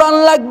 কোরআন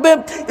লাগবে,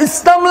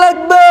 ইসলাম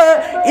লাগবে।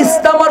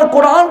 ইসলাম আর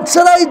কোরআন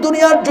ছাড়াই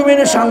দুনিয়ার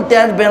জমিনে শান্তি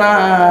আসবে না।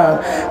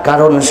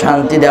 কারণ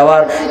শান্তি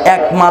দেওয়ার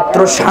একমাত্র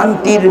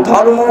শান্তির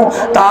ধর্ম,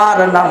 তার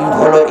নাম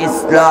হলো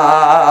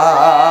ইসলাম।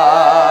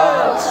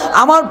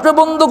 আমার প্রিয়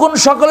বন্ধুগণ,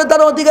 সকলে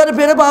তার অধিকার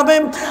ফিরে পাবে।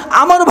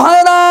 আমার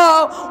ভাইরা,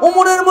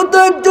 ওমরের মতো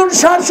একজন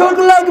শাসক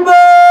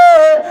লাগবে।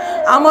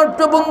 আমার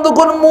প্রিয়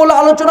বন্ধুগণ, মূল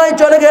আলোচনায়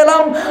চলে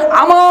গেলাম।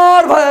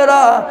 আমার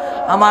ভাইরা,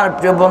 আমার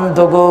প্রিয়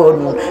বন্ধুগণ,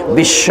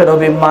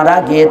 বিশ্বনবী মারা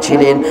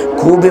গিয়েছিলেন,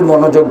 খুবই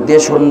মনোযোগ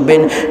দিয়ে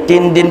শুনবেন।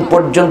 3 দিন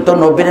পর্যন্ত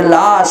নবীর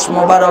লাশ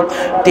মোবারক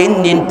 3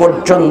 দিন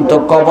পর্যন্ত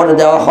কবর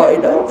দেওয়া হয়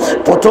না।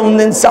 প্রথম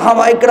দিন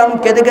সাহাবায়ে কেরাম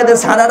কেঁদে কেঁদে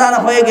সারারান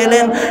হয়ে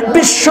গেলেন,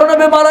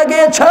 বিশ্বনবী মারা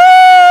গিয়েছে,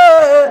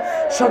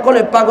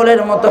 সকলে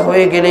পাগলের মতো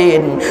হয়ে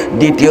গেলেন।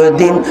 দ্বিতীয়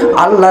দিন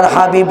আল্লাহর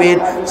হাবিবের,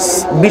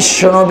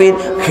 বিশ্বনবীর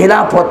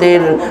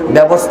খিলাফতের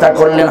ব্যবস্থা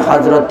করলেন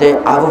হযরতে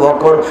আবু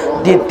বকর।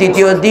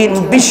 তৃতীয় দিন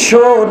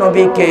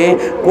বিশ্বনবীকে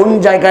কোন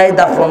জায়গায়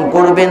দাফন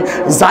করবেন,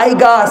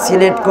 জায়গা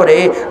সিলেক্ট করে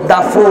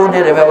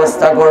দাফনের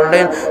ব্যবস্থা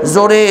করলেন।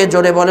 জোরে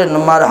জোরে বলেন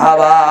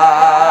মারহাবা।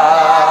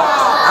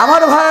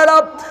 আমার ভাইয়েরা,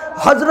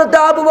 হযরতে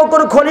আবু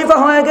বকর খলিফা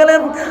হয়ে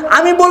গেলেন।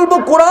 আমি বলবো,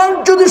 কোরআন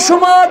যদি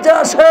সমাজ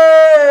আসে,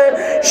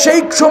 সেই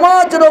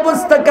সমাজের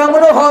অবস্থা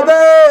কেমন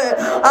হবে?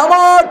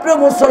 আমার প্রিয়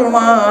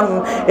মুসলমান,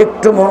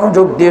 একটু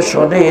মনোযোগ দিয়ে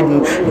শোনেন,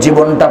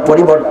 জীবনটা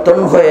পরিবর্তন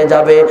হয়ে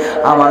যাবে।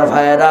 আমার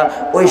ভাইয়েরা,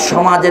 ওই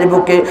সমাজের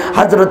বুকে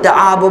হযরতে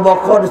আবু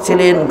বকর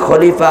ছিলেন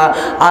খলিফা,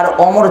 আর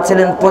ওমর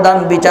ছিলেন প্রধান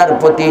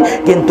বিচারপতি।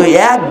 কিন্তু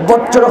 1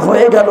 বছর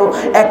হয়ে গেল,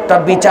 একটা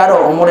বিচার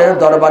ওমরের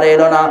দরবারে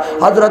এলো না।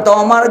 হযরতে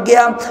ওমর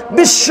গিয়া,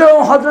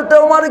 হযরতে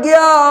ওমর গিয়া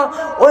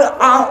ওই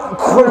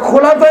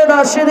খোলাফায়ে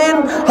রাশিদিন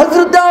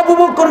হযরতে আবু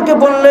বকরকে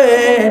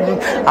বললেন,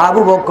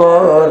 আবু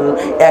বকর,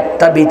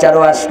 একটা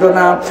বিচারও আসলো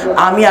না,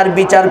 আমি আর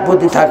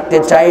বিচারপতি থাকতে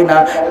চাই না।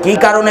 কি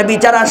কারণে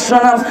বিচার আসলো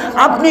না,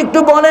 আপনি একটু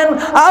বলেন।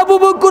 আবু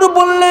বকর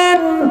বললেন,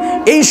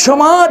 এই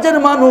সমাজের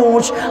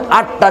মানুষ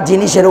 8টা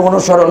জিনিসের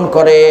অনুসরণ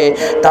করে,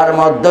 তার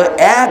মধ্যে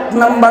 1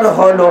 নাম্বার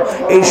হলো,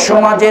 এই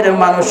সমাজের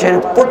মানুষের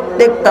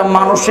প্রত্যেকটা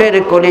মানুষের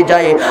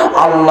কলিজায়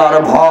আল্লাহর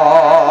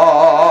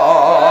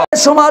ভয়।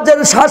 সমাজের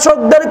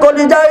শাসকদের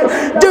কলিজায়,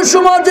 যে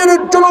সমাজের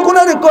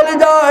জনগণের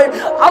কলিজায়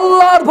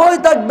আল্লাহর ভয়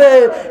থাকবে,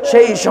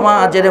 সেই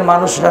সমাজের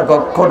মানুষরা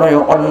কখনোই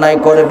অন্যায়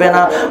করবে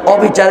না,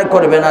 অবিচার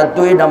করবে না।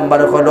 2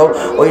 নাম্বার হলো,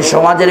 ওই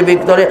সমাজের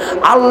ভিতরে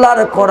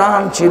আল্লাহর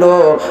কোরআন ছিল,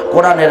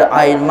 কোরআনের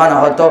আইন মানা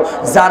হতো,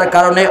 যার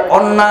কারণে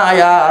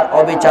অন্যায় আর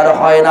অবিচার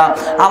হয় না।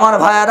 আমার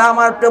ভাইয়েরা,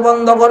 আমার প্রিয়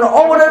বন্ধুগণ,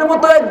 ওমরের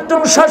মতো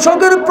একজন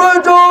শাসকের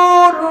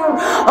প্রয়োজন।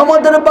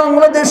 আমাদের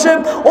বাংলাদেশে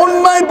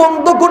অন্যায়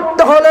বন্ধ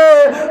করতে হলে,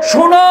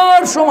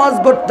 সোনার সমাজ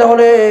করতে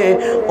হলে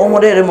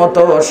ওমরের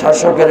মতো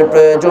শাসকের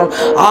প্রয়োজন।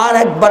 আর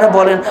একবার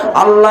বলেন,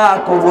 আল্লাহ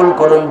কবুল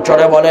করুন,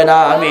 চলে বলেন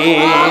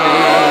আমিন।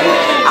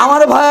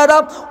 আমার ভাইয়েরা,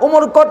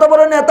 ওমর কত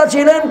বড় নেতা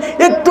ছিলেন,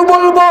 একটু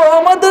বলবো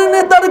আমাদের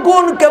নেতার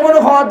গুণ কেমন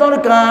হওয়া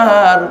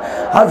দরকার।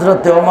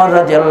 হযরতে ওমর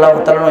রাদিয়াল্লাহু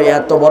তাআলা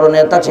এত বড়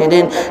নেতা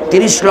ছিলেন,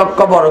 30 লক্ষ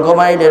বর্গ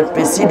মাইলের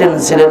প্রেসিডেন্ট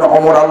ছিলেন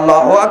ওমর।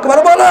 আল্লাহু আকবার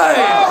বলেন।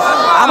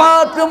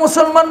 আমার প্রিয়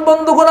মুসলমান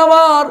বন্ধুগণ,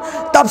 আমার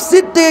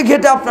তাফসীর থেকে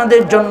ঘেটে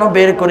আপনাদের জন্য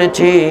বের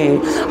করেছি,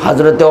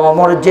 হযরতে হযরত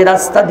ওমর যে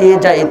রাস্তা দিয়ে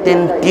যাইতেন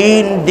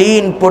 3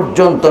 দিন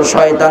পর্যন্ত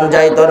শয়তান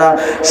যাইতো না।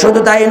 শুধু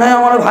তাই নয়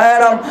আমার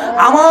ভাইয়েরা,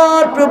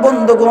 আমার প্রিয়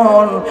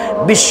বন্ধুগণ,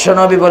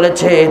 বিশ্বনবী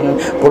বলেছেন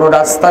কোন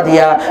রাস্তা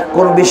দিয়া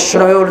কোন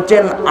বিশ্বনবী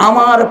বলছেন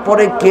আমার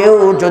পরে কেউ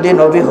যদি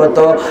নবী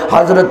হতো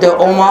হযরতে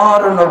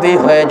ওমর নবী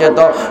হয়ে যেত।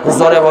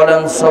 জোরে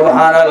বলেন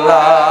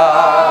সুবহানাল্লাহ।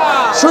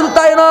 শুধু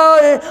তাই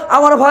নয়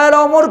আমার ভাইয়েরা,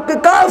 ওমরকে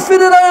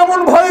কাফিররা এমন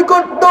ভয়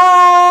করত।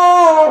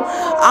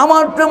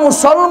 আমার প্রিয়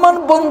মুসলমান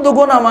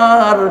বন্ধুগণ,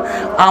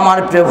 আমার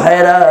প্রিয়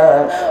ভাইয়েরা,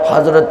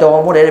 হযরত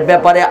ওমরের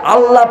ব্যাপারে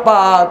আল্লাহ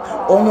পাক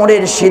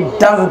ওমরের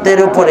সিদ্ধান্তের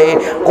উপরে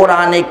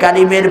কোরআনে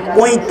কারিমের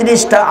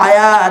 35টা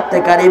আয়াত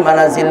কারিমা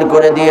নাযিল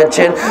করে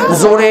দিয়েছেন।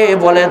 জোরে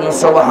বলেন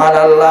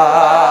সুবহানাল্লাহ।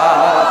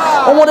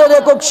 ওমরের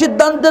একক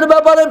সিদ্ধান্তের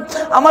ব্যাপারে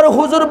আমার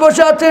হুজুর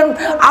বসে আছেন।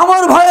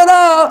 আমার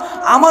ভাইয়েরা,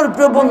 আমার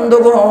প্রিয়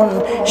বন্ধুগণ,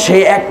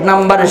 সেই 1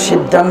 নম্বরের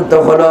সিদ্ধান্ত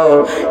হলো,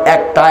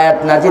 একটা আয়াত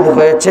নাযিল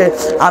হয়েছে,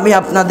 আমি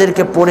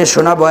আপনাদেরকে পড়ে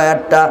শোনাবো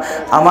আয়াতটা।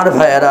 আমার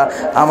ভাইয়েরা,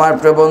 আমার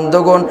প্রিয়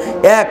বন্ধুগণ,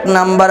 1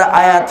 নম্বর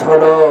আয়াত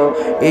হলো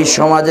এই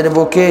সমাজের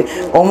বুকে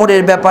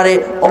ওমরের ব্যাপারে,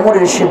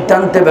 ওমরের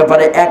সিদ্ধান্তের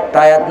ব্যাপারে একটা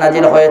আয়াত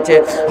নাযিল হয়েছে।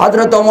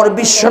 হযরত ওমর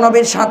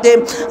বিশ্বনবীর সাথে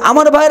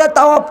আমার ভাইয়েরা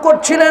তাওয়াফ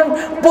করছিলেন।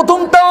 প্রথম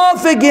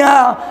তাওয়াফে গিয়া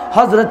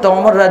হযরত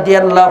ওমর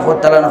রাদিয়াল্লাহু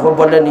তাআলা আনহু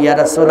বললেন, ইয়া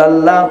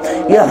রাসূলুল্লাহ,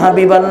 ইয়া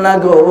হাবিবাল্লাহ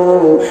গো,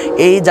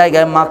 এই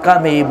জায়গায়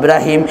মাকামে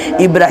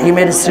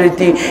ইব্রাহিমের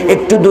স্মৃতি,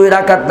 একটু 2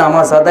 রাকাত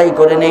নামাজ আদায়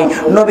করে নেই।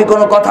 নবী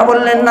কোনো কথা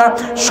বললেন না।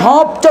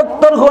 সব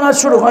চত্বর ঘোরা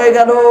শুরু হয়ে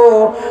গেল।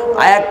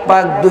 1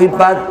 পাক, 2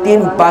 পাক,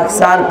 3 পাক,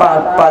 4 পাক,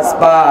 5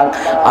 পাক।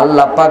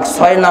 আল্লাহ পাক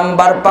 6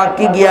 নাম্বার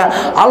পাকে গিয়া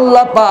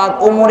আল্লাহ পাক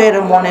ওমরের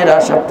মনের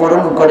আশা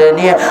পূরণ করে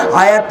নিয়ে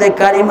আয়াতে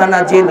কারিমা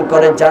নাযিল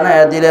করে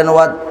জানায়া দিলেন,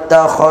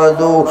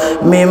 ওয়াত্তাখাযু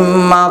মিন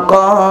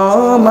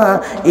মাকাম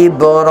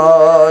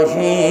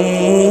ইব্রাহিম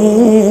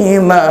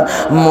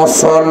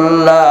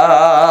মুসাল্লা।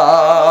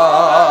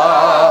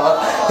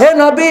 হে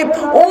নবী,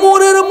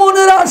 ওমরের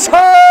মনের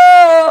আশা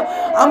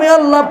আমি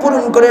আল্লাহ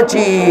পূরণ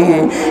করেছি।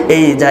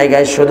 এই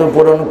জায়গায় শুধু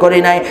পূরণ করি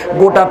নাই,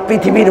 গোটা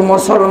পৃথিবীর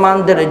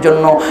মুসলমানদের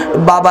জন্য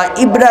বাবা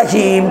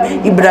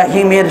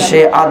ইব্রাহিমের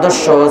সে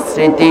আদর্শ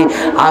স্মৃতি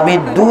আমি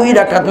 2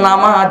 রাকাত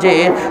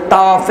নামাজের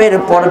তাওয়াফের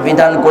পর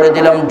বিধান করে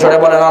দিলাম। জোরে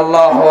বলেন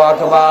আল্লাহু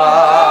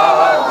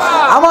আকবার।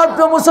 আমার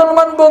প্রিয়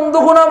মুসলমান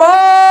বন্ধুগণ,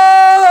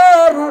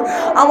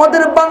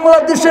 আমাদের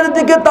বাংলাদেশের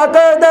দিকে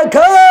তাকায়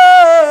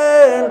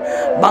দেখেন,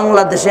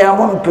 বাংলাদেশে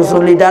এমন কিছু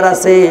লিডার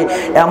আছে,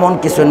 এমন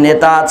কিছু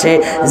নেতা আছে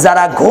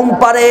যারা ঘুম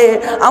পারে।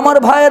 আমার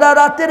ভাইয়েরা,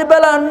 রাতের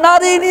বেলা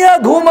নারী নিয়ে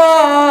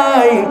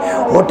ঘুমায়,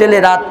 হোটেলে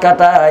রাত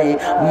কাটায়,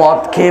 মদ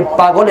খেয়ে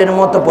পাগলের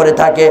মতো পড়ে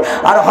থাকে।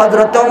 আর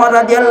হযরত ওমর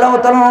রাদিয়াল্লাহু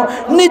তাআলা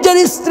নিজের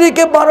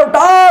স্ত্রীকে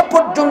 12টা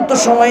পর্যন্ত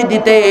সময়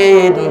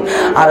দিতেন।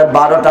 আর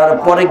 12টার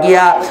পরে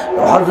গিয়া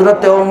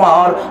হযরত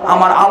ওমর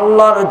আমার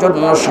আল্লাহর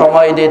জন্য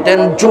সময় দিতেন।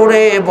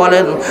 জোরে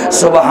বলেন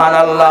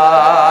সুবহানাল্লাহ।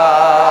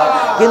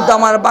 কিন্তু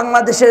আমার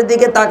বাংলাদেশের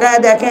দিকে তাকায়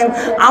দেখেন,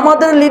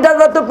 আমাদের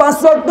লিডাররা তো 5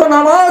 ওয়াক্ত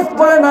নামাজ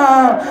পড়ে না,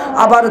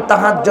 আবার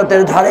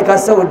তাহাজ্জুদের ধারে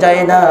কাছেও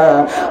যায় না।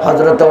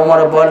 হযরত ওমর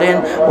বলেন,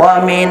 ওয়া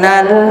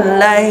মিনাল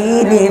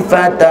লাইলি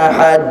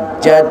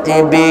ফাতাহাজ্জাত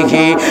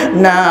বিহি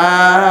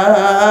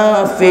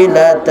নাফিলাতাল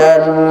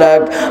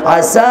লাক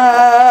আসা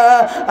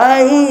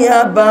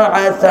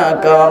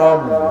আইয়াবআসাকা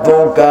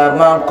রাব্বুকা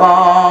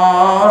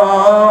মাকামাম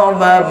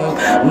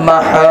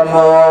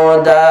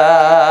মাহমুদা।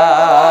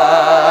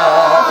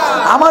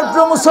 আমার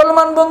প্রিয়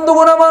মুসলমান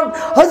বন্ধুগণ, আমার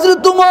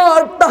হযরত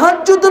ওমর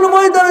তাহাজ্জুদের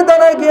ময়দানে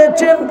দাঁড়ায়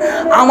গিয়েছেন।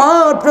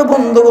 আমার প্রিয়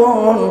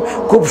বন্ধুগণ,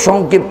 খুব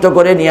সংক্ষিপ্ত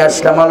করে নিয়ে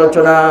আসলাম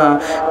আলোচনা।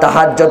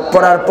 তাহাজ্জুদ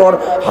পড়ার পর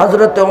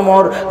হযরত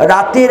ওমর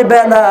রাতের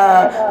বেলা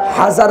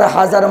হাজার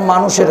হাজার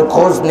মানুষের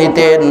খোঁজ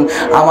নিতেন।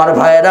 আমার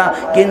ভাইয়েরা,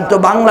 কিন্তু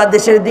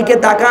বাংলাদেশের দিকে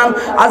তাকান,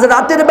 আজ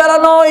রাতের বেলা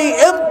নয়,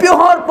 এমপি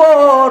হওয়ার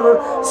পর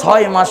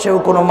 6 মাসেও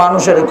কোনো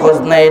মানুষের খোঁজ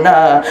নেয় না।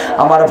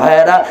 আমার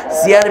ভাইয়েরা,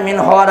 চেয়ারম্যান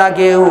হওয়ার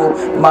আগেও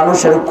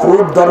মানুষের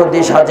খুব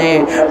দরদি সাজে,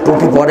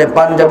 টুপি পরে,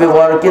 পাঞ্জাবি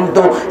পরে,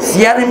 কিন্তু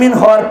চেয়ারম্যান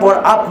হওয়ার পর,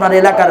 আপনার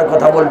এলাকার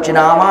কথা বলছি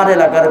না, আমার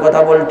এলাকার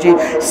কথা বলছি,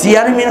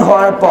 চেয়ারম্যান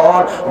হওয়ার পর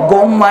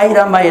গম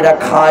মাইরা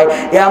খায়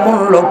এমন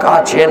লোক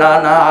আছে না?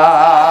 না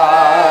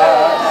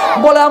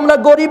বলে আমরা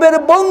গরিবের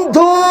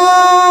বন্ধু,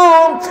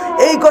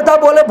 এই কথা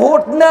বলে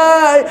ভোট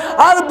নেয়।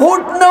 আর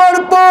ভোট নেওয়ার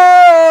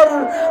পর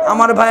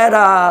আমার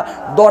ভাইয়েরা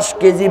 10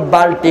 কেজি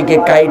বালতিকে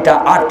কাইটা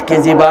 8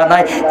 কেজি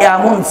বানায়,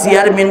 এমন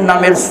চেয়ারম্যান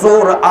নামের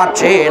চোর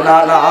আছে না?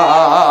 না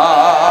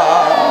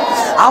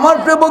আমার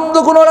প্রিয়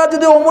বন্ধুগণ, ওরা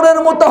যদি ওমরের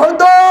মতো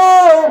হতো,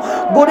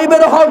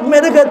 গরিবের হক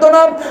মেরে খেত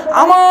না।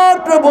 আমার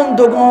প্রিয়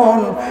বন্ধুগণ,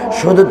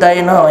 শুধু তাই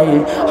নয়,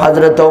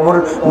 হযরত ওমর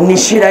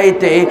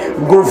নিশিরাইতে,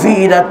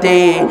 গভীর রাতে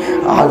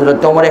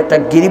হযরত ওমর একটা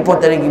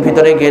গিরিপথের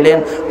ভিতরে গেলেন।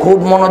 খুব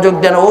মনোযোগ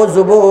দেন ও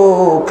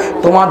যুবক,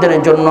 তোমাদের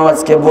জন্য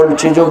আজকে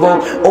বলছি যুবক,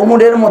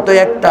 ওমরের মতো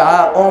একটা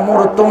ওমর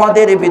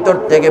তোমাদের ভিতর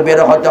থেকে বের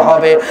হতে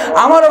হবে।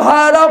 আমার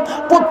ভাইরা,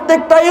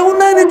 প্রত্যেকটা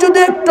ইউনিয়নে যদি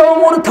একটা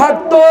ওমর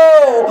থাকতো,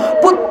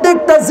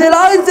 প্রত্যেকটা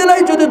জেলায়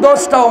জেলায় যদি যদি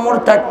 10টা ওমর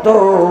থাকতো,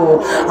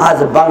 আজ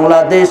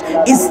বাংলাদেশ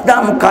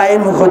ইসলাম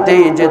কায়েম হতে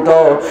যেত,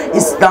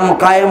 ইসলাম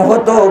কায়েম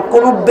হতো।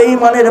 কোন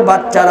বেঈমানের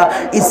বাচ্চারা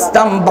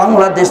ইসলাম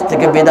বাংলাদেশ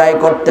থেকে বিদায়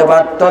করতে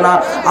পারতো না।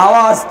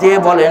 আওয়াজ দিয়ে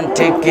বলেন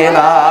ঠিক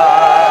কিনা?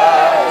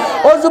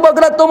 ও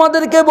যুবকরা,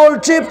 তোমাদেরকে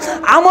বলছি,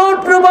 আমার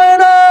প্রিয়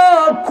ভাইরা,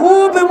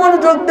 খুব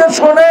মনোযোগ দিয়ে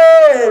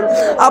শোনেন।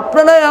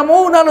 আপনারা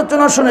এমন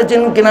আলোচনা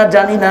শুনেছেন কিনা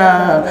জানি না,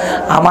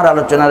 আমার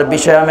আলোচনার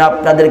বিষয় আমি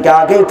আপনাদেরকে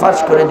আগেই ফাঁস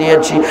করে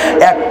দিয়েছি।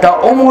 একটা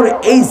ওমর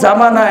এই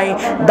জামানায়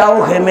দাও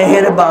হে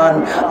মেহেরবান,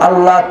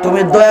 আল্লাহ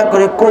তুমি দয়া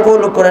করে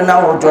কবুল করে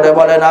নাও। জোরে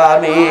বলেন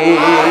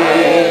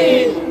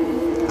আমিন।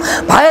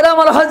 ভাইরা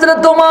আমার, হযরত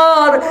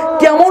তোমার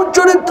কেমন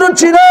চরিত্র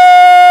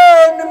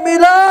ছিলেন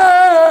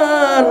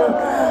মিলান।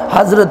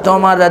 হযরত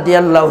ওমর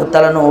রাদিয়াল্লাহু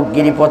তাআলা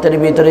গিরিপথের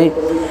ভিতরে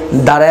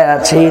দাঁড়ায়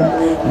আছেন।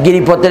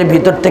 গিরিপথের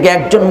ভিতর থেকে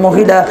একজন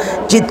মহিলা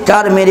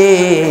চিৎকার মেরে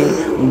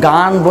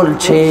গান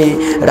বলছে।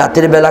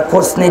 রাতের বেলা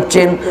খোঁজ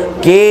নিচ্ছেন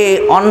কে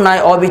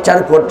অন্যায় অবিচার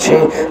করছে,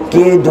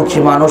 কে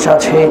দুঃখী মানুষ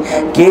আছে,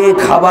 কে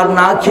খাবার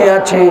না খেয়ে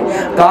আছে,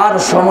 কার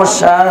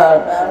সমস্যা।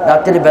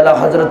 রাতের বেলা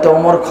হযরত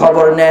ওমর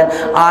খবর নেন।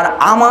 আর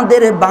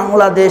আমাদের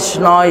বাংলাদেশ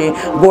নয়,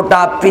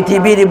 গোটা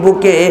পৃথিবীর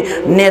বুকে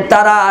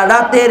নেতারা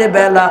রাতের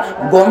বেলা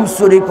গম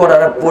চুরি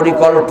করার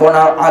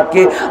পরিকল্পনা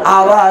আঁকে।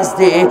 আওয়াজ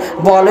দিয়ে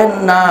বলেন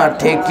না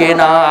ঠিক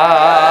না?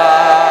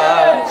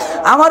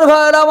 আমার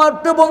ভাইয়ের, আমার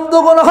তো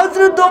বন্ধুগণ,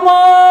 হযরত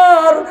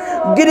ওমর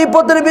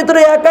গিরিপথের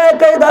ভিতরে একা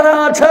একাই দাঁড়া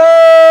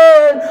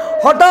আছেন।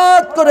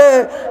 হঠাৎ করে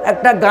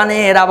একটা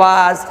গানের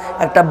আওয়াজ,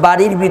 একটা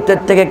বাড়ির ভিতর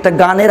থেকে একটা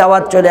গানের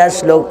আওয়াজ চলে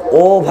আসলো।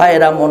 ও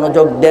ভাইয়েরা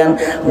মনোযোগ দেন,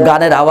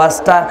 গানের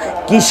আওয়াজটা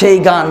কি? সেই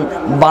গান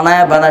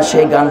বানায়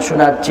সেই গান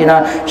শোনাচ্ছি না,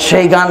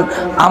 সেই গান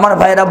আমার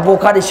ভাইয়েরা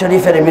বুখারী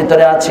শরীফের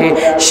ভিতরে আছে।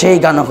 সেই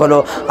গান হলো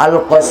আল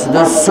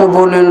কসদুস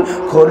সুবুলুল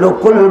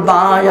খুলুকুল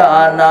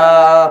বায়ানা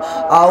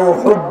আও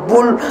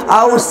হুব্বুল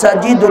আও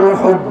সাজিদুল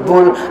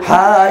হুব্বুল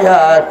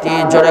হায়াতি।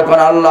 জোরে কোন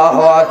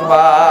আল্লাহু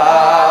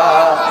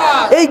আকবার।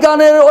 এই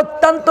গানের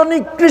অত্যন্ত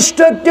নিকৃষ্ট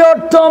একটি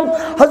অর্থ।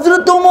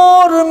 হযরত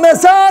ওমর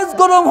মেজাজ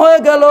গরম হয়ে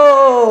গেল।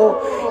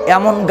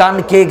 এমন গান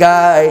কে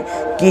গায়?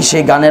 কি সে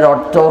গানের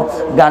অর্থ?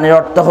 গানের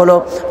অর্থ হলো,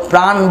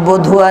 প্রাণ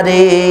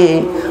বধুয়ারে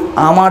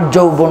আমার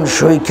যৌবন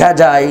সইখা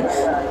যায়,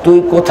 তুই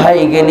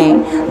কোথায় গেলি,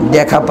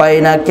 দেখা পাই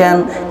না কেন,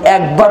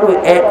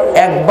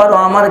 একবারও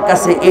আমার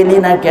কাছে এলি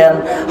না কেন।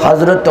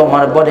 হযরত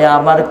ওমর বলে,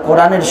 আমার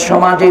কোরআনের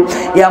সমাজে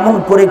এমন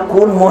করে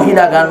কোন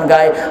মহিলা গান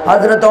গায়?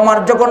 হযরত ওমর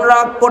যখন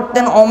রাগ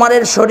করতেন,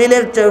 ওমরের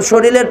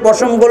শরীরের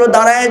পশমগুলো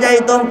দাঁড়ায়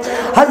যাইত।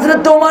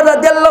 হযরত ওমর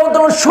রাদিয়াল্লাহু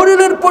তাআলা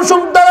শরীরের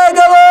পশম দাঁড়ায়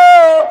গেল।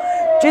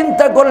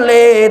 চিন্তা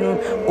করলেন,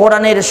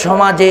 কোরআনের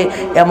সমাজে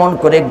এমন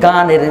করে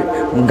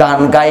গান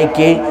গায়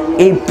কে?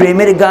 এই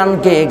প্রেমের গান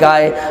কে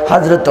গায়?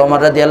 হযরত ওমর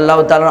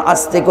রাদিয়াল্লাহু তাআলা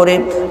আস্তে করে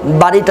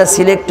বাড়িটা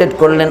সিলেক্টেড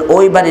করলেন,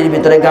 ওই বাড়ির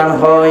ভিতরে গান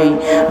হয়।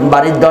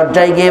 বাড়ির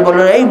দরজায় গিয়ে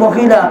বললেন, এই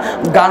মহিলা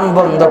গান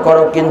বন্ধ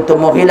করো। কিন্তু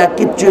মহিলা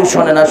কিচ্ছুই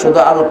শোনে না, শুধু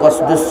আল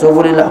কসদুস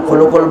সুবুলিল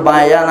খুলুকুল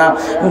বায়ানা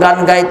গান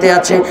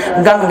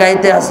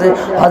গাইতে আছে।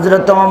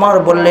 হযরত ওমর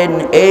বললেন,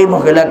 এই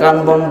মহিলা গান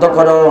বন্ধ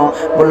করো।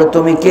 বলল,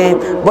 তুমি কে?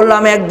 বলল,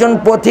 আমি একজন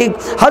পথিক।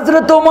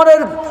 হযরত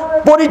ওমরের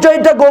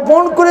পরিচয়টা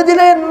গোপন করে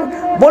দিলেন।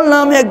 বললাম,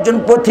 আমি একজন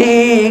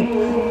পথিক।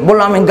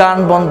 বললাম, আমি গান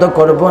বন্ধ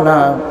করব না।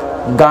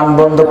 গান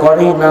বন্ধ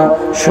করি না,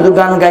 শুধু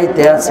গান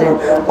গাইতে আছে।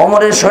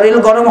 ওমরের শরীর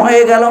গরম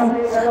হয়ে গেল।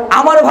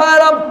 আমার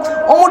ভাইরা,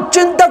 ওমর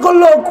চিন্তা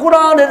করলো,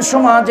 কোরআনের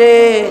সমাজে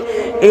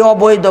এই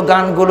অবৈধ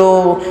গানগুলো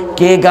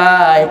কে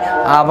গায়?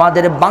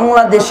 আমাদের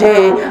বাংলাদেশে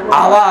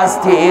আওয়াজ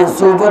দিয়ে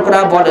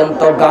যুবকরা বলেন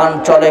তো, গান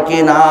চলে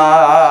কিনা?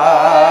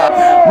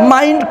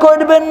 মাইন্ড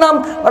করবেন না,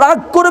 রাগ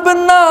করবেন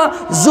না।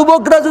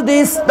 যুবকরা যদি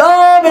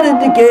ইসলামের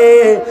দিকে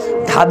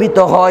ধাবিত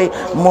হয়,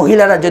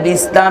 মহিলারা যদি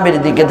ইসলামের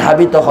দিকে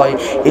ধাবিত হয়,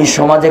 এই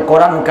সমাজে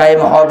কোরআন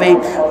কায়েম হবে।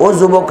 ও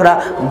যুবকরা,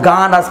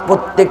 গান আজ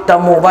প্রত্যেকটা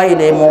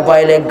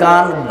মোবাইলে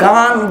গান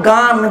গান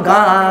গান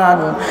গান।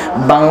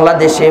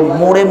 বাংলাদেশে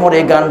মোড়ে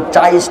মোড়ে গান,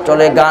 চাই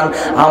স্টলে গান।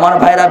 আমার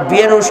ভাইরা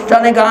বিয়ের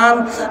অনুষ্ঠানে গান,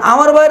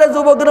 আমার ভাইরা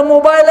যুবকরা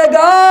মোবাইলে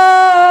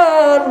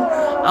গান,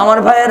 আমার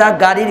ভাইয়েরা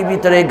গাড়ির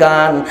ভিতরে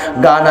গান।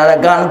 গান আর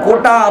গান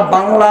গোটা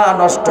বাংলা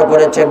নষ্ট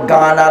করেছে।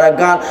 গান আর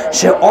গান,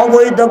 সে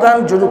অবৈধ গান,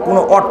 যদি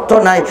কোনো অর্থ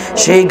নাই,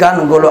 সেই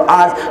গানগুলো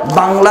আজ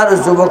বাংলার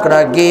যুবকরা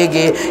গেয়ে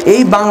গেয়ে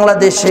এই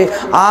বাংলাদেশে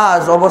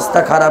আজ অবস্থা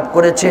খারাপ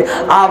করেছে।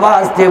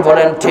 আওয়াজ দিয়ে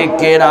বলেন ঠিক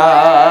কিনা?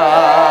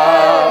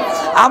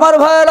 আমার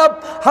ভাইয়েরা,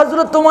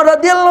 হযরত ওমর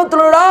রাদিয়াল্লাহু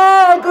তাআলা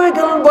রাগ হয়ে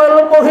গেলেন।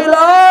 বললেন,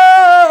 মহিলা,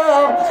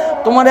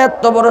 তোমার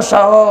এত বড়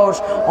সাহস,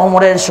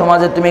 ওমরের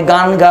সমাজে তুমি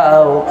গান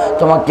গাও?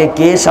 তোমাকে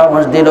কে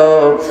সাহস দিল?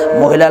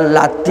 মহিলার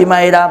লাত্তি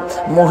মায়েরা,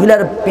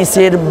 মহিলার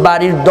পিছের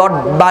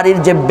বাড়ির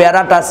যে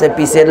বেড়াটা আছে,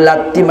 পিছের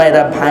লাত্তি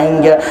মায়েরা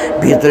ভাঙ্গা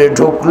ভিতরে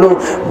ঢুকলো।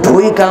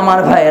 ঢুইকা আমার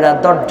ভাইয়েরা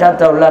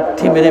দরজাটাও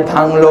লাত্তি মেরে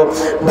ভাঙলো।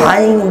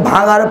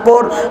 ভাঙার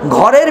পর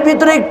ঘরের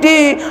ভিতরে একটি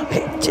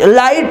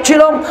লাইট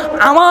ছিল,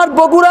 আমার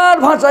বগুড়ার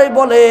ভাষায়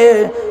বলে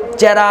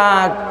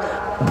চেরাক,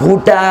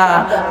 ভুটা।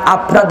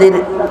 আপনাদের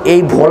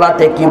এই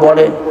ভোলাতে কি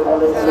বলে?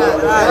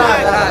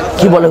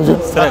 কি বলে?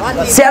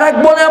 চেরাক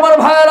বলে। আমার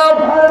ভাইয়েরা,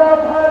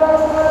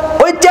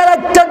 ওই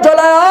চেরাকটা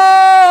জ্বলা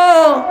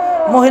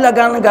মহিলা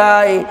গান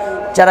গায়,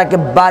 চারাকে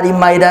বাড়ি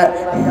মাইরা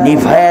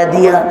নিভায়া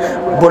দিয়া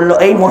বলল,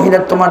 এই মহিলা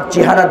তোমার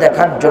চেহারা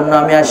দেখার জন্য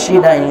আমি আসি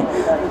নাই,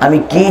 আমি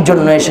কি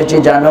জন্য এসেছি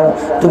জানো?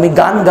 তুমি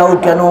গান গাও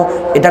কেন?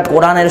 এটা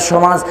কোরআনের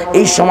সমাজ,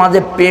 এই সমাজে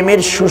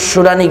প্রেমের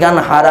সুরসুরানি গান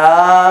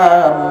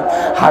হারাম,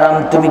 হারাম,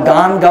 তুমি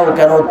গান গাও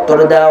কেন? উত্তর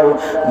দাও।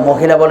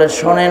 মহিলা বলে,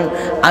 শোনেন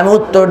আমি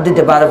উত্তর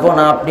দিতে পারবো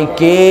না, আপনি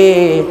কে,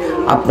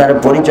 আপনার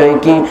পরিচয়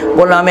কি?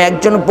 বললো, আমি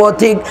একজন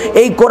পথিক,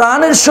 এই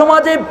কোরআনের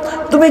সমাজে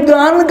তুমি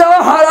গান গাও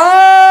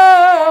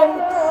হারাম।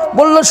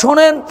 বলল,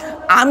 শোনেন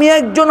আমি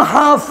একজন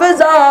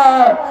হাফেজা,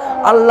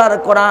 আল্লাহর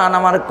কোরআন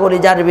আমার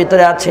কলিজার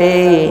ভিতরে আছে,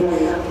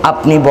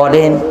 আপনি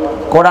বলেন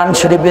কোরআন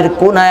শরীফের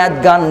কোন আয়াত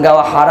গান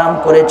গাওয়া হারাম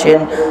করেছেন?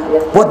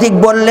 পথিক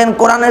বললেন,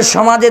 কোরআনের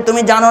সমাজে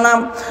তুমি জানো না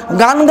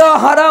গান গাওয়া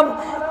হারাম?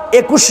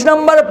 21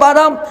 নম্বর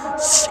পারা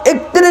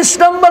 31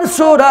 নম্বর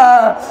সূরা,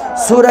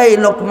 সূরা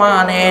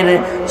লোকমানের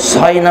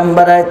 6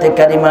 নম্বর আয়াতে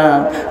কারিমা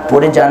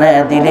পড়ে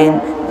জানায়া দিলেন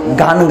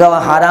গান গাওয়া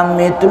হারাম,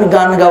 মেয়ে তুমি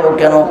গান গাও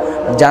কেন?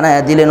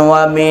 জানায়া দিলেন,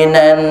 ওয়া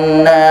মিনান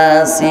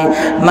নাসি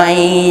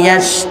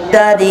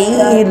মাইয়াশতারি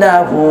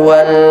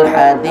লাহুল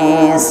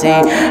হাদিসি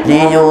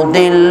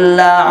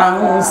লিয়ুদিল্লা আন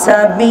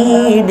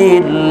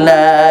সাবিলিল্লাহি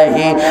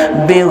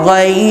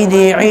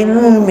বিগাইরি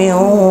ইলমিন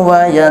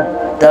ওয়া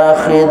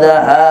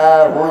ইয়াত্তাখিযহা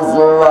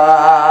হুজওয়া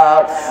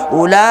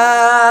উলাইকা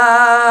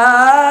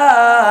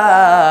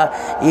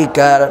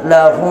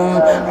লাহুম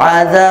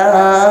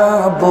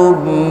আযাবুম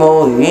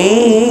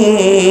মুহিন।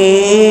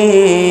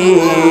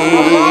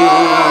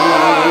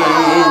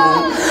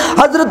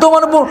 হযরত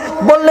ওমর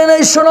বললেন,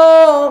 এই শোনো,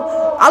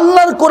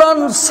 আল্লাহর কোরআন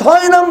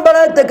 6 নম্বর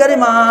আয়াতে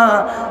কারিমা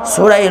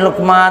সূরা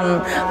লোকমান,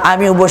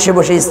 আমিও বসে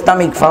বসে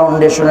ইসলামিক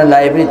ফাউন্ডেশনের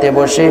লাইব্রেরিতে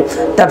বসে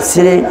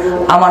তাফসিরে,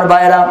 আমার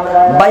ভাইরা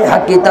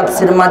বাইহাকি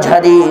তাফসির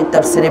মাঝহারি,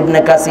 তাফসির ইবনে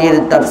কাসির,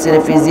 তাফসির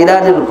ফি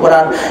জিলালিল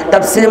কোরআন,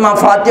 তাফসির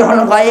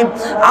মাফাতিহুল গায়ব,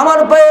 আমার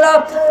ভাইরা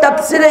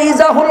তাফসিরে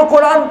ইজাহুল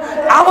কোরআন,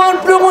 আমার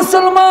প্রিয়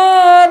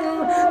মুসলমান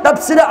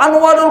তাফসিরে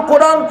আনওয়ারুল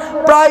কোরআন,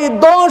 প্রায়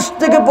 10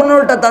 থেকে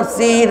 15টা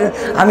তাফসির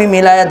আমি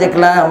মিলায়া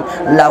দেখলাম।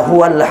 লাহু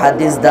আল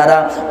হাদিস দ্বারা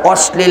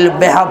অশ্লীল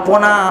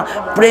বেহাপনা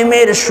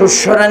প্রেমের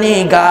সুস্বরানি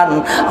গান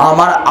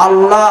আমার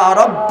আল্লাহ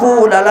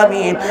রব্বুল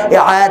আলামিন এই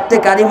আয়াতে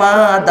কারিমা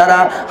দ্বারা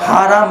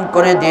হারাম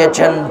করে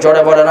দিয়েছেন।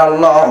 জোরে বলেন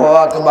আল্লাহু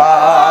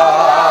আকবার।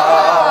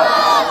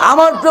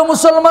 আমার প্রিয়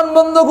মুসলমান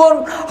বন্ধুগণ,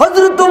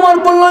 হযরত ওমর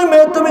বলল,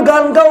 মেয়ে তুমি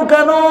গান গাও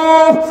কেন?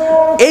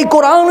 এই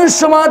কোরআনের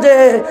সমাজে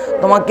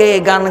তোমাকে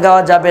গান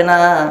গাওয়া যাবে না।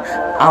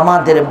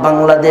 আমাদের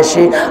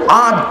বাংলাদেশে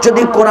আজ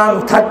যদি কোরআন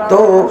থাকতো,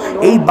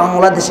 এই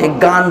বাংলাদেশে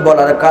গান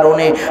বলার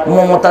কারণে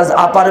মমতাজ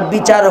আপার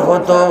বিচার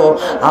হতো,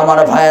 আমার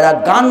ভাইয়েরা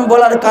গান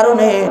বলার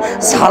কারণে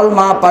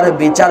সালমা আপার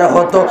বিচার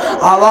হতো।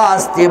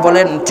 আওয়াজ দিয়ে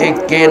বলেন ঠিক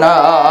কিনা?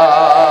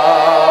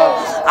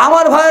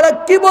 আমার ভাইরা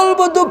কি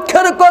বলবো,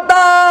 দুঃখের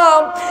কথা,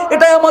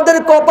 এটাই আমাদের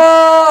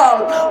কপাল।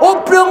 ও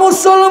প্রিয়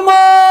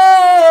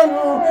মুসলমান,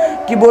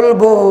 কি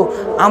বলবো,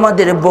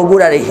 আমাদের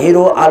বগুড়ার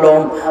হিরো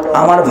আলম,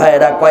 আমার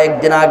ভাইরা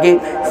কয়েকদিন আগে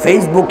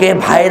ফেসবুকে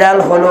ভাইরাল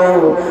হলো,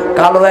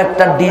 কালো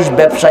একটা ডিশ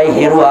ব্যবসায়ী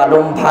হিরো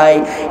আলম ভাই,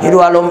 হিরো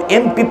আলম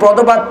এমপি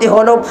পদপ্রার্থী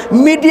হলো,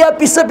 মিডিয়া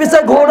পিছে পিছে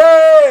ঘোরে।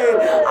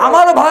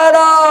 আমার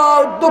ভাইরা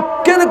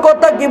দুঃখের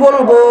কথা কি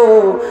বলবো,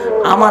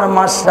 আমার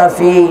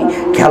মাশরাফি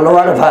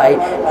খেলোয়াড় ভাই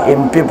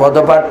এমপি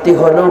পদপ্রার্থী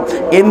হলো,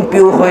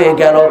 এমপিও হয়ে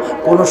গেল,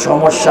 কোনো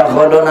সমস্যা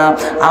হলো না।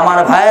 আমার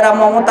ভাইরা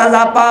মমতাজ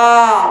আপা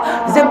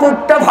যে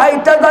বুকটা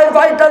ভাইটা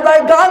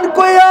যায় গান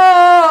কইয়া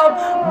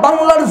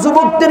বাংলার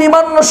যুবকদের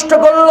ঈমান নষ্ট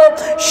করলো,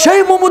 সেই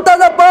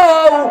মমতাজ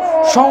আপাও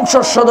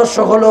সংসদ সদস্য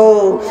হলো,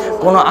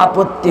 কোনো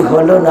আপত্তি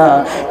হলো না।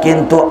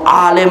 কিন্তু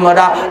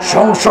আলেমরা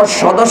সংসদ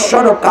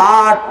সদস্যর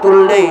কার্ড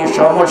তুললেই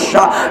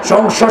সমস্যা,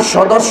 সংসদ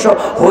সদস্য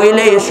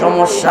হইলেই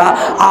সমস্যা।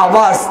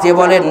 আওয়াজ দিয়ে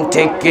বলেন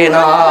ঠিক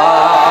কিনা?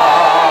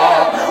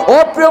 ও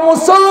প্রিয়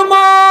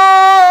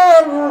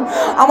মুসলমান,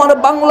 আমার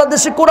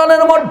বাংলাদেশে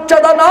কোরআনের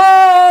মর্যাদা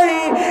নাই,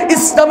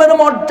 ইসলামের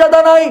মর্যাদা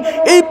নাই।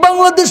 এই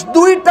বাংলাদেশ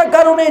 2টা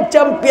কারণে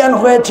চ্যাম্পিয়ন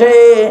হয়েছে।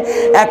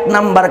 1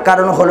 নাম্বার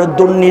কারণ হলো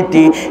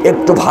দুর্নীতি,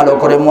 একটু ভালো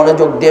করে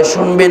মনোযোগ দিয়ে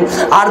শুনবেন।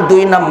 আর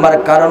 2 নাম্বার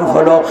কারণ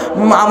হলো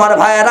আমার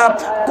ভাইয়েরা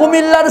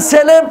কুমিল্লার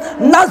ছেলে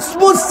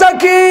নাজমুস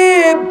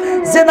সাকিব,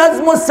 যে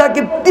নাজমুস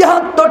সাকিব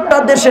 73টা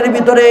দেশের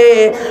ভিতরে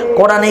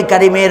কোরআনে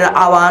কারিমের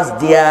আওয়াজ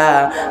দিয়া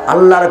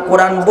আল্লাহর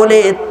কোরআন বলে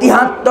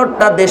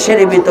 73টা দেশের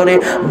ভিতরে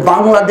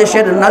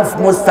বাংলাদেশের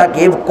নাজমুস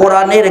সাকিব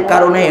কোরআনের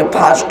কারণে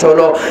ফার্স্ট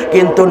হলো।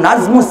 কিন্তু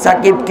নাজমুস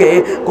সাকিবকে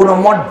কোনো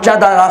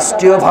মর্যাদা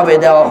রাষ্ট্রীয়ভাবে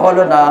দেওয়া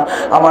হলো না।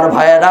 আমার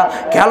ভাইয়েরা,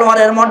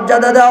 খেলোয়াড়ের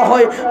মর্যাদা দেওয়া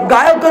হয়,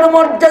 গায়কের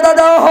মর্যাদা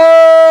দেওয়া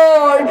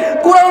হয়,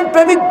 কোরআন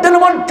প্রেমিকদের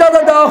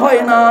মর্যাদা দেওয়া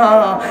হয় না।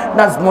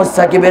 নাজমুস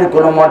সাকিবের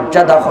কোনো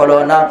মর্যাদা হলো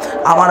না।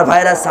 আমার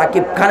ভাইরা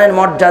সাকিব খানের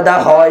মর্যাদা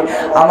হয়,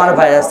 আমার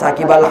ভাইরা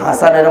সাকিব আল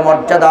হাসানের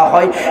মর্যাদা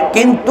হয়,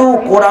 কিন্তু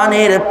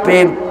কোরআনের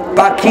প্রেম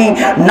পাখি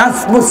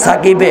নাজমুস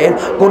সাকিবের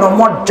কোনো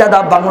মর্যাদা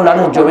বাংলার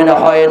জমিনে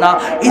হয় না।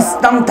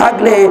 ইসলাম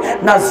থাকলে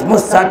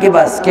নাজমুস সাকিব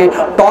আজকে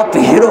টপ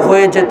হিরো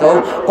হয়ে যেত।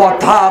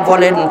 কথা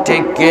বলেন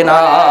ঠিক কিনা?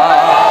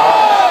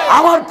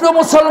 আমার প্রিয়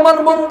মুসলমান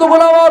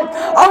বন্ধুগণ,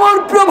 আমার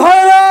প্রিয়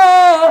ভাইরা,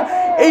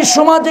 এই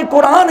সমাজে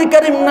কোরআন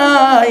কারীম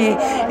নাই,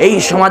 এই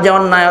সমাজে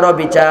অন্যায় আর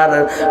অবিচার।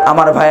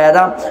 আমার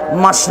ভাইয়েরা,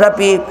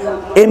 মাশরাফি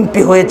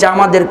এমপি হয়েছে,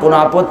 আমাদের কোনো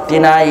আপত্তি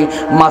নাই।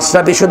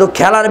 মাশরাফি শুধু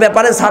খেলার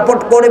ব্যাপারে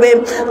সাপোর্ট করবে।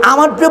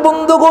 আমার প্রিয়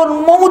বন্ধুগণ,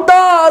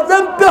 মমতাজ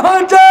এমপি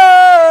হয়েছে,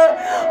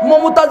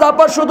 মমতাজ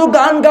আপা শুধু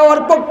গান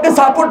গাওয়ার পক্ষে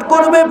সাপোর্ট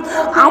করবে।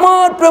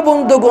 আমার প্রিয়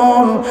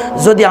বন্ধুগণ,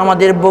 যদি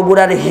আমাদের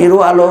বগুড়ার হিরো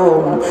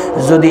আলম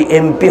যদি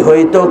এমপি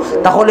হইতো,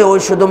 তাহলে ওই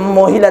শুধু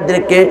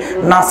মহিলাদেরকে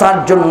নাচার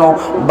জন্য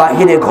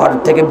বাহিরে ঘর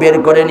থেকে বের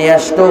করে নিয়ে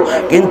আসতো।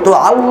 কিন্তু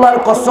আল্লাহর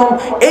কসম,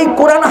 এই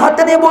কোরআন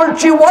হাতে নিয়ে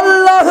বলছি,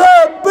 ওয়াল্লাহি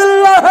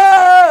বিল্লাহি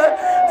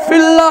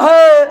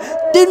ফিল্লাহি,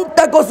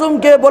 তিনটা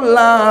কসমকে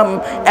বললাম,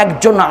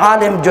 একজন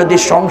আলেম যদি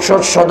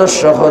সংসদ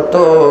সদস্য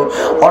হতো,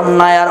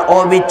 অন্যায় আর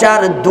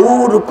অবিচার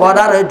দূর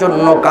করার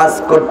জন্য কাজ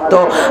করত।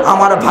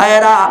 আমার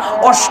ভাইয়েরা,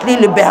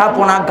 অশ্লীল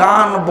বেহাপনা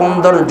গান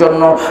বন্ধের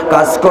জন্য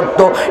কাজ করত।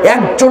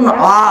 একজন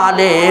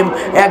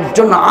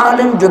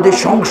আলেম যদি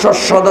সংসদ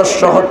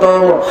সদস্য হতো,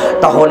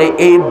 তাহলে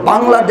এই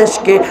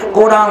বাংলাদেশকে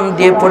কোরআন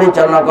দিয়ে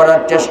পরিচালনা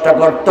করার চেষ্টা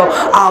করত।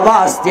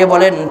 আওয়াজ দিয়ে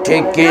বলেন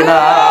ঠিক কিনা?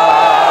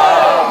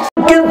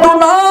 কিন্তু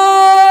না,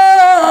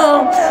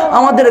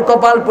 আমাদের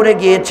কপাল পড়ে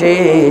গিয়েছে।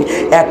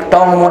 একটা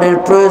ওমরের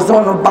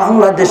প্রয়োজন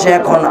বাংলাদেশে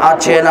এখন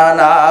আছে না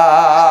না?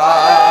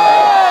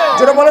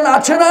 যেটা বলেন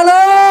আছে না না?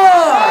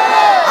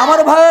 আমার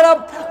ভাইয়েরা,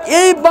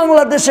 এই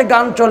বাংলাদেশে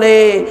গান চলে,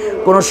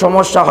 কোনো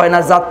সমস্যা হয় না।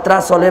 যাত্রা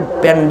চলে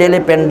প্যান্ডেলে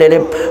প্যান্ডেলে,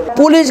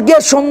 পুলিশ গিয়ে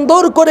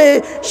সুন্দর করে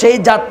সেই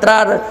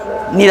যাত্রার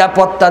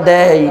নিরাপত্তা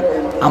দেয়।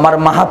 আমার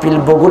মাহফিল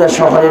বগুড়া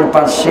শহরের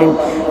পাশে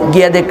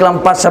গিয়ে দেখলাম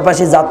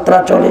পাশাপাশি যাত্রা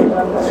চলে,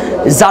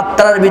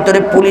 যাত্রার ভিতরে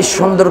পুলিশ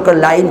সুন্দর করে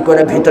লাইন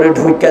করে ভিতরে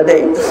ঢুকে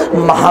দেয়।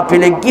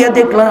 মাহফিলে গিয়ে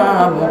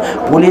দেখলাম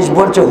পুলিশ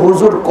বলছে,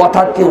 হুজুর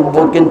কথা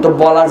কিন্তু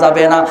বলা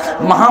যাবে না।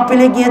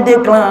 মাহফিলে গিয়ে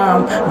দেখলাম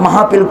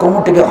মাহফিল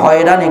কমিটিকে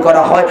হয়রানি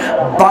করা হয়।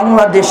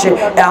 বাংলাদেশে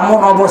এমন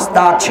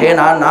অবস্থা আছে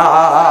না না?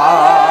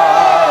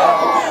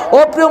 ও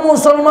প্রিয়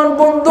মুসলমান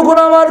বন্ধুগণ,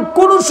 আমার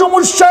কোনো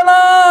সমস্যা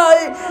নাই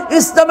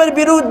ইসলামের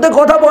বিরুদ্ধে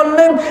কথা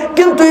বললেন,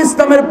 কিন্তু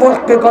ইসলামের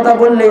পক্ষে কথা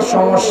বললে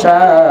সমস্যা।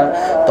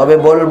 তবে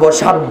বলবো,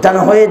 সাবধান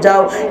হয়ে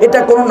যাও। এটা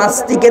কোনো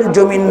নাস্তিকের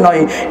জমিন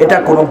নয়, এটা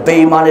কোনো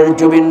বেঈমানের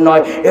জমিন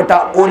নয়, এটা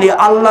ওলি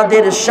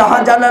আল্লাহদের,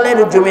 শাহজালালের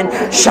জমিন,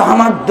 শাহ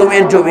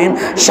মাকদুমের জমিন,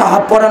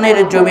 শাহপরানের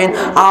জমিন।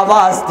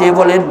 আওয়াজ দিয়ে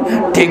বলেন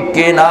ঠিক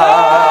কিনা?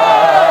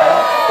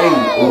 এই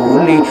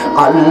ওলি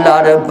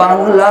আল্লাহর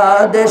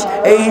বাংলাদেশ,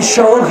 এই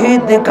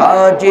শহীদ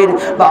গাজীর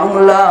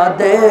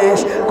বাংলাদেশ,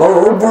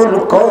 কবুল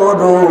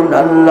করুন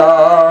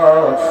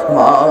আল্লাহ,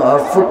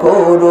 মাফ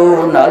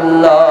করুন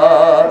আল্লাহ।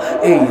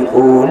 এই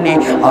ওলি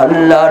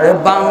আল্লাহর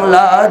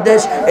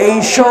বাংলাদেশ, এই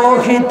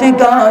শহীদ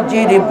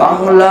গাজীর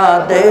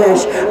বাংলাদেশ,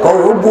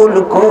 কবুল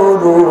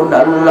করুন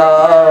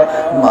আল্লাহ,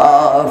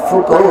 মাফ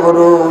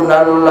করুন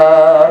আল্লাহ।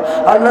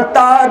 আল্লাহ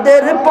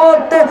তাদের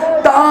পথে,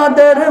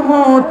 তাদের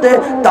মতে,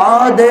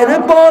 তাদের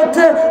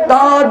পথে,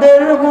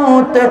 তাদের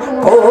মতে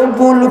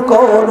কবুল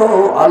করো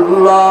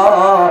আল্লাহ,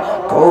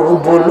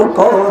 কবুল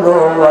করো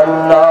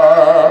আল্লাহ।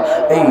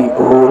 এই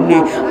ওলি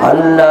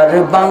আল্লাহর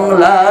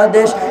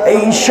বাংলাদেশ,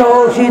 এই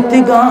শহীদ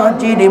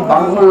গাজীর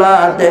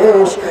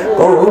বাংলাদেশ,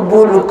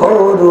 কবুল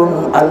করুন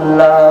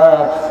আল্লাহ,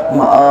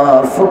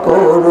 মাফ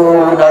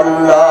করুন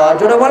আল্লাহ।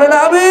 জোরে বলেন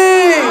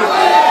আমিন।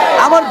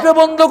 আমার প্রিয়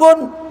বন্ধুগণ,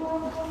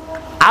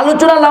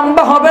 আলোচনা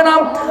লম্বা হবে না,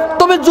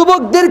 তবে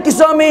যুবকদের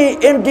কিছু আমি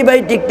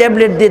অ্যান্টিবায়োটিক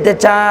ট্যাবলেট দিতে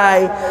চাই।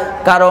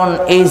 কারণ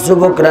এই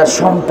যুবকরা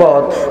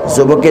সম্পদ,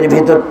 যুবকের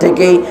ভিতর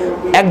থেকেই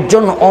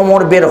একজন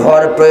অমর বের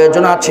হওয়ার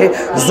প্রয়োজন আছে।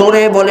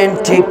 জোরে বলেন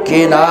ঠিক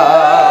কিনা?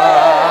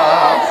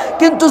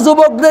 কিন্তু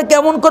যুবকদের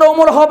কেমন করে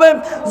অমর হবে?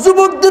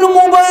 যুবকদের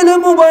মোবাইলে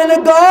মোবাইলে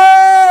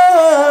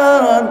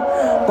গান,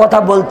 কথা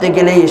বলতে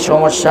গেলে এই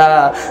সমস্যা।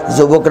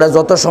 যুবকরা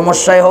যত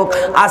সমস্যায় হোক,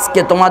 আজকে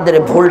তোমাদের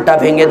ভুলটা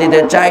ভেঙে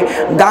দিতে চাই।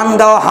 গান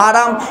গাওয়া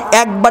হারাম,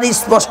 একবার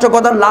স্পষ্ট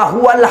কথা।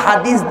 লাহুয়াল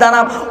হাদিস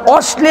দানা,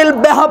 অশ্লীল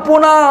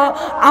বেহাপনা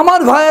আমার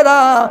ভাইয়েরা,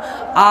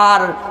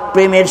 আর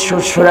প্রেমের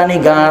সুরসুরানি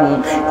গান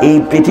এই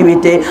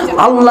পৃথিবীতে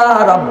আল্লাহ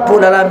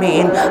রাব্বুল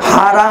আলামিন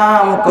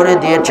হারাম করে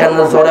দিয়েছেন।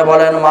 জোরে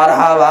বলেন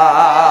মারহাবা।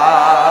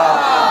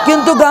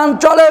 কিন্তু গান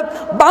চলে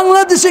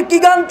বাংলাদেশে। কি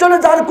গান চলে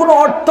যার কোনো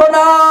অর্থ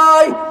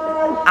নাই?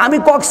 আমি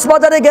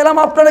কক্সবাজারে গেলাম,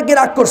 আপনারা কি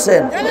রাগ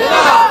করছেন?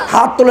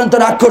 হাত তোলেন তো,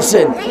 রাগ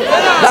করছেন?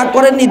 রাগ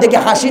করেননি দেখে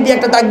হাসি দিয়ে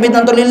একটা তাকবীর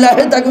দেন তো,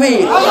 লিল্লাহি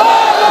তাকবীর,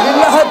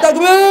 লিল্লাহি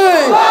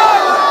তাকবীর।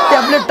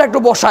 ট্যাবলেটটা একটু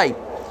বসাই,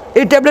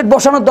 এই ট্যাবলেট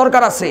বসানোর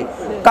দরকার আছে।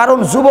 কারণ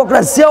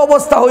যুবকরা যে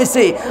অবস্থা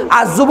হয়েছে,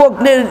 আর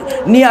যুবকদের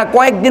নিয়ে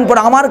কয়েকদিন পর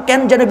আমার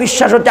কেন যেন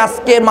বিশ্বাস হচ্ছে,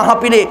 আজকে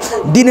মাহফিলে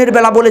দিনের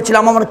বেলা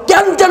বলেছিলাম, আমার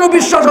কেন যেন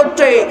বিশ্বাস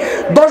হচ্ছে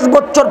 10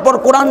 বছর পর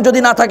কোরআন যদি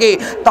না থাকে,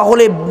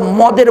 তাহলে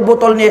মদের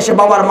বোতল নিয়ে এসে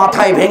বাবার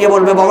মাথায় ভেঙে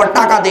বলবে, বাবার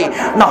টাকা দে,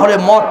 না হলে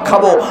মদ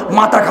খাবো,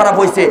 মাথা খারাপ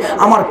হয়েছে।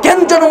 আমার কেন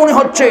যেন মনে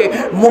হচ্ছে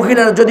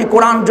মহিলারা যদি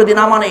কোরআন যদি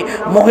না মানে,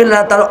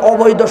 মহিলারা তার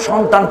অবৈধ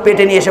সন্তান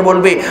পেটে নিয়ে এসে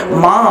বলবে,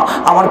 মা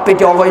আমার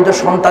পেটে অবৈধ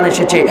সন্তান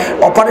এসেছে,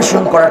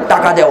 অপারেশন করার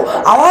টাকা দাও।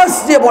 আওয়াজ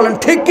দিয়ে বলেন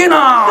ঠিক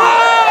কিনা?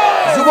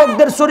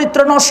 যুবকদের চরিত্র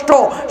নষ্ট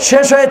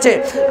শেষ হয়েছে।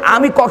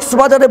 আমি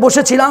কক্সবাজারে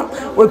বসেছিলাম,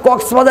 ওই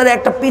কক্সবাজারে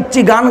একটা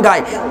পিচ্চি গান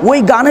গায়, ওই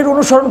গানের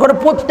অনুসরণ করে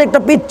প্রত্যেকটা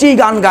পিচ্চি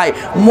গান গায়,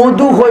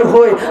 মধু হই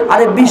হই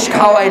আরে বিষ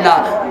খাওয়াইলা।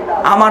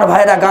 আমার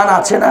ভাইরা গান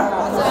আছে না?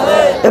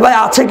 এ ভাই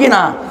আছে কি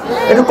না?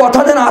 একটু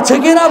কথা দেন, আছে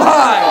কি না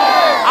ভাই?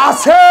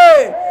 আছে।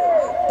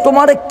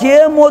 তোমারে কে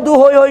মধু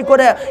হই হই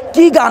করে,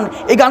 কি গান?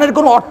 এই গানের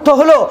কোনো অর্থ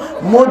হলো?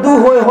 মধু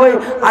হই হই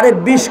আরে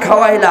বিষ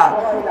খাওয়াইলা।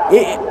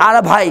 আর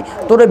ভাই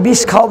তোরে বিষ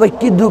খাওয়াবে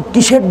কি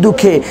কিসের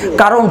দুঃখে?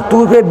 কারণ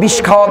তোকে বিষ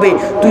খাওয়াবে,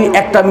 তুই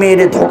একটা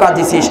মেয়েরে ধোকা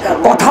দিছিস।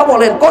 কথা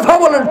বলেন, কথা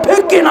বলেন,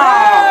 ঠিক কি না?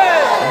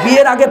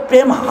 বিয়ের আগে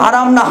প্রেম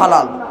হারাম না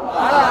হালাল?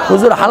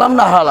 হুজুর হারাম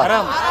না হালাল?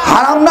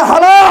 হারাম না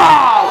হালাল?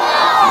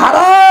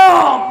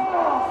 হারাম।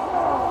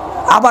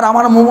 আবার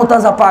আমার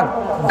মমতাজ আপা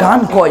গান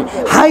কয়,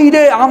 হাই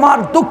রে আমার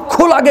দুঃখ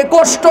লাগে,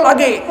 কষ্ট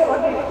লাগে।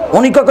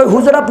 উনি কয়,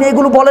 হুজুর আপনি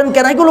এগুলো বলেন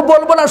কেন? এগুলো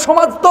বলবো না,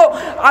 সমাজ তো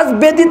আজ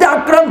বেদিতে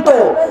আক্রান্ত।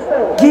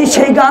 কি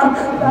সেই গান?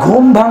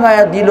 ঘুম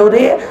ভাঙায়া দিল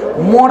রে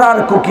মরার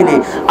কোকিলে।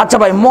 আচ্ছা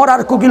ভাই,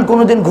 মরার কোকিল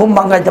কোনোদিন ঘুম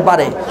ভাঙাইতে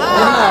পারে?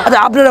 আচ্ছা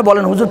আপনারা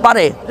বলেন, হুজুর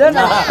পারে?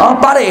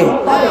 পারে।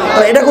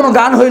 এটা কোনো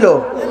গান হইল?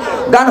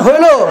 গান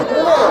হইল?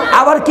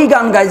 আবার কি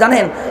গান গায়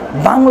জানেন?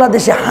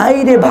 বাংলাদেশে, হাই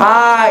রে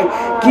ভাই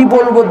কি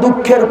বলবো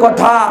দুঃখের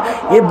কথা,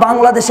 এ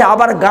বাংলাদেশে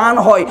আবার গান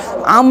হয়।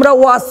 আমরা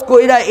ওয়াজ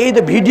কইরা, এই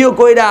তো ভিডিও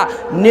কইরা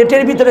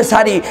নেটের ভিতরে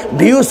সারি,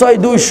 ভিউস হয়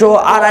 200,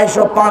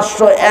 250,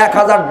 500,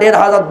 1000,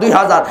 1500,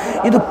 2000,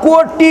 কিন্তু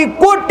কোটি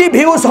কোটি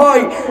ভিউস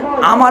হয়।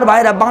 আমার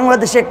ভাইরা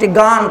বাংলাদেশে একটি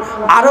গান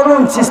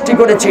আলোড়ন সৃষ্টি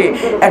করেছে,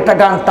 একটা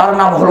গান, তার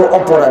নাম হলো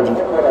অপরাধী।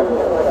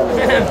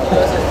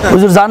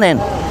 হুজুর জানেন?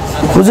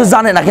 হুজুর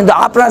জানে না, কিন্তু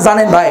আপনারা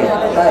জানেন ভাই।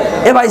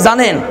 এ ভাই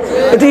জানেন?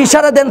 একটু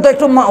ইশারা দেন তো,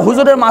 একটু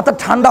হুজুরের মাথা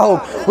ঠান্ডা হোক।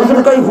 হুজুর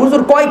কই,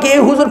 হুজুর কয় কে?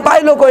 হুজুর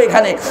পাইলো কই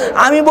এখানে?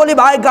 আমি বলি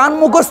ভাই গান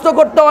মুখস্থ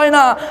করতে হয়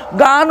না,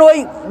 গান ওই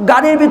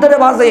গাড়ির ভিতরে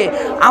বাজে,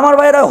 আমার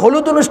ভাইরা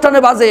হলুদ অনুষ্ঠানে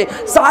বাজে,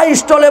 চা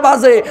স্টলে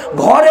বাজে,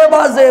 ঘরে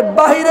বাজে,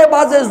 বাহিরে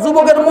বাজে,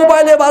 যুবকের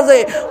মোবাইলে বাজে,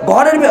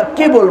 ঘরের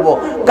কি বলবো,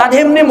 গান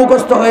এমনি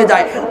মুখস্থ হয়ে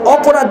যায়।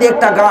 অপরাধী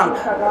একটা গান,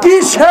 কি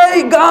সেই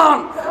গান!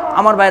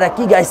 আমার ভাইরা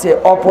কি গাইছে?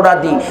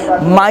 অপরাধী।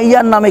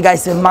 মাইয়ার নামে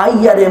গাইছে,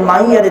 মাইয়ারে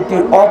মাইয়ারে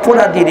তুই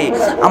অপরাধী রে,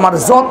 আমার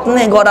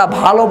যত্নে গড়া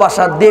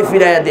ভালোবাসা দে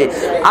ফিরাইয়া দে।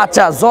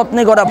 আচ্ছা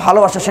যত্নে গড়া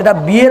ভালোবাসা, সেটা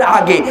বিয়ের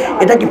আগে,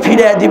 এটা কি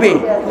ফিরাইয়া দিবে?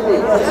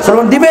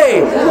 দিবে?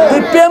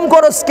 তুই প্রেম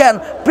করস কেন?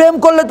 প্রেম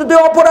করলে তো তুই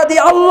অপরাধী,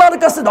 আল্লাহর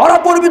কাছে ধরা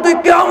পড়বি তুই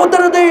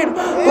কিয়ামতের দিন।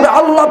 তোরে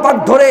আল্লাহ পাক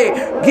ধরে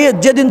গিয়ে,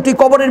 যেদিন তুই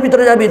কবরের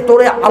ভিতরে যাবি,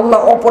 তোরে আল্লাহ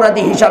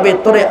অপরাধী হিসাবে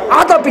তোরে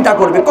আদা পিটা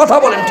করবে। কথা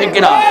বলেন ঠিক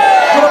কিনা?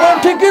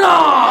 ঠিক কিনা?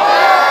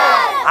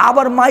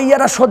 আবার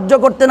মাইয়ারা সহ্য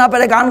করতে না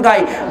পেরে গান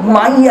গায়,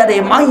 মাইয়ারে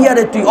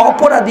মাইয়ারে তুই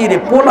অপরাধী রে,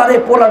 পোলারে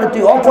পোলারে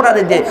তুই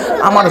অপরাধী দে,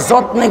 আমার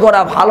যত্নে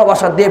গড়া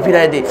ভালোবাসা দে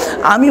ফিরাই দে।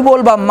 আমি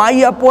বলবা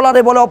মাইয়া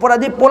পোলারে বলে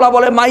অপরাধী, পোলা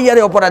বলে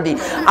মাইয়ারে অপরাধী।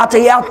 আচ্ছা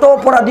এত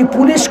অপরাধী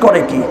পুলিশ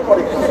করে কি?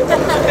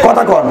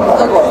 কথা কন।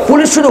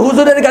 পুলিশ শুধু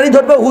হুজুরের গাড়ি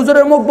ধরবে,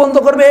 হুজুরের মুখ বন্ধ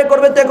করবে, এ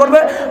করবে তে করবে।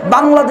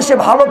 বাংলাদেশে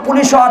ভালো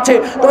পুলিশও আছে,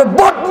 তবে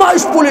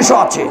বদমাইশ পুলিশও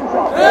আছে।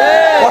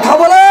 কথা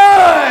বলে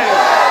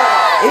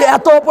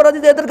এত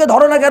অপরাধীদের এদেরকে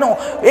ধরো না কেন?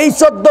 এই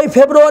 14ই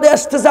ফেব্রুয়ারি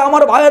আসতেছে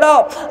আমার ভাইয়েরা,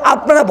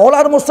 আপনারা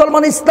ভোলার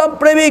মুসলমান ইসলাম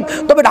প্রেমিক,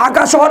 তবে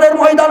ঢাকা শহরের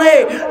ময়দানে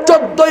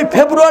 14ই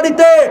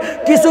ফেব্রুয়ারিতে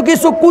কিছু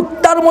কিছু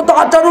কুত্তার মতো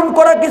আচরণ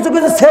করা কিছু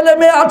কিছু ছেলে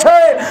মেয়ে আছে,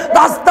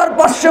 রাস্তার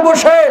পাশে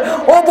বসে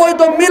অবৈধ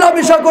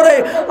মিলামিশা করে।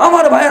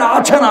 আমার ভাইয়েরা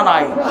আছে না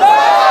নাই?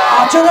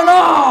 আছে না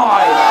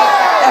নাই?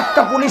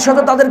 একটা পুলিশ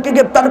হতে তাদেরকে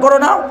গ্রেপ্তার করো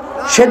না?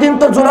 সেদিন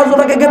তো জোড়া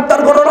জোড়াকে গ্রেপ্তার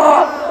করো না?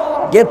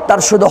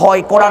 গ্রেপ্তার শুধু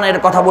হয় কোরআনের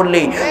কথা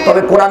বললেই,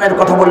 তবে কোরআনের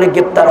কথা বললে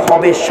গ্রেপ্তার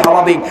হবে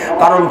স্বাভাবিক,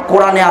 কারণ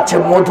কোরআনে আছে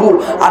মধু,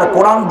 আর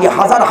কোরআন দিয়ে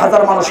হাজার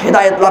হাজার মানুষ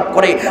হেদায়েত লাভ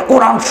করে।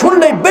 কোরআন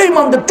শুনলেই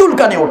বেঈমানদের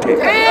চুলকানি ওঠে।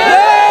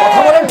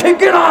 কথা বলেন ঠিক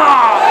কিনা?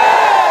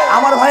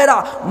 আমার ভাইয়েরা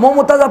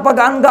মমতাজ আপা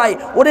গান গায়,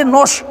 ওরে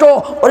নষ্ট,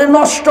 ওরে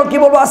নষ্ট, কি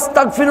বলবো,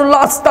 আস্তাগফিরুল্লাহ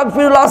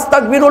আস্তাগফিরুল্লাহ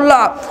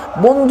আস্তাগফিরুল্লাহ।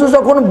 বন্ধু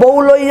যখন বউ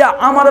লইয়া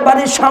আমার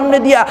বাড়ির সামনে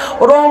দিয়া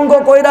রঙ্গ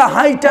কইরা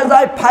হাইটা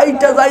যায়,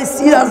 ফাইটা যায়,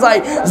 সিরা যায়,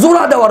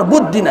 জোড়া দেওয়ার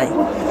বুদ্ধি নাই।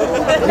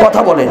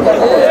 কথা বলেন।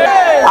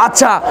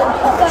 আচ্ছা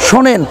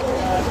শোনেন,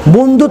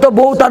 বন্ধু তো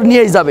বউ তার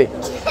নিয়েই যাবে,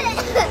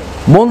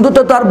 বন্ধু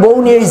তো তার বউ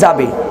নিয়েই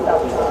যাবে,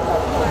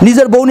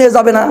 নিজের বউ নিয়ে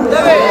যাবে না?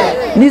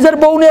 নিজের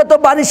বউ নিয়ে তো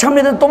বাড়ির সামনে,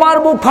 তোমার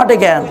মুখ ফাটে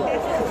কেন?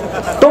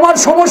 তোমার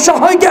সমস্যা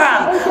হয়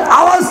কেন?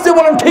 আওয়াজ দিয়ে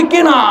বলেন ঠিক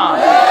কিনা?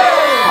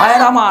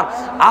 ভাইয়ের আমার,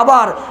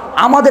 আবার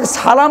আমাদের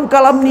সালাম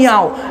কালাম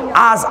নিয়েও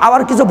আজ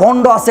আবার কিছু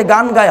ভণ্ড আছে,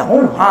 গান গায়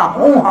হুঁ হা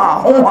হুঁ হা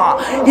হুঁ হা,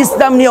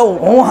 ইসলাম নিয়েও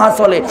হুঁ হা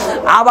চলে।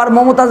 আবার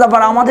মমতাজ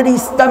আবার আমাদের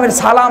ইসলামের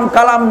সালাম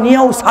কালাম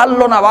নিয়েও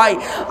ছাড়লো না ভাই।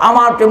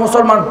 আমার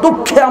মুসলমান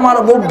দুঃখে আমার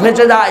বুক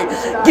ভেসে যায়,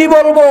 কি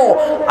বলবো।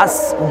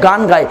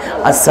 গান গায়,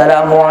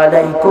 আসসালামু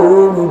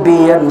আলাইকুম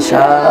বিয়ান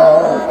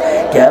সাহেব,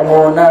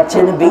 কেমন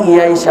আছেন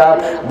বিয়াই সাহেব,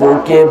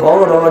 বুকে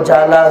বড়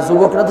জ্বালা।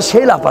 যুবকরা তো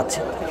সেই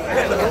লাফাচ্ছে,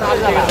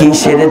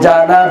 কিসের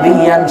জ্বালা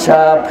বিয়ান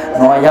সাহেব,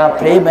 নয়া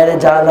প্রেমের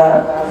জ্বালা।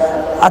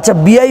 আচ্ছা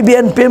বিয়াই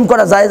বিয়ান প্রেম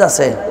করা জায়েজ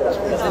আছে?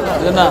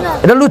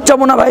 এটা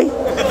লুচ্চামো না ভাই?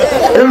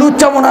 এটা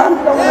লুচ্চামো না?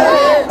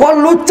 কোন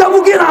লুচ্চামো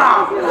কি না?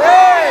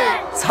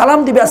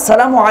 সালাম দিবে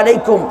আসসালামু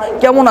আলাইকুম,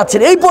 কেমন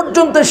আছেন, এই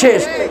পর্যন্ত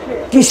শেষ।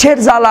 কিসের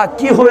জ্বালা,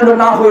 কি হইল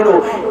না হইল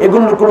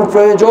এগুলোর কোনো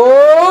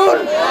প্রয়োজন?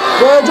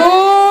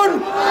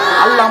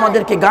 আল্লাহ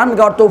আমাদেরকে গান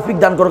গাওয়ার তৌফিক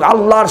দান করুক।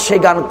 আল্লাহর সেই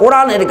গান,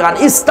 কোরআনের গান,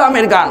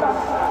 ইসলামের গান।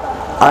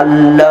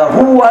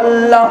 আল্লাহু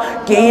আল্লাহ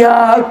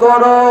কিয়া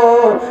করো,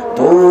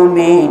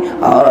 তুমি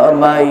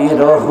আমায়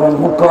রহম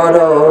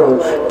করো,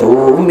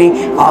 তুমি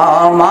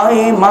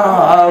আমায়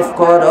মাফ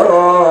করো।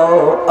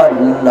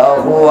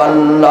 আল্লাহু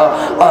আল্লাহ,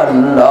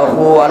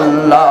 আল্লাহু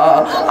আল্লাহ।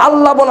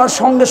 আল্লাহ বলার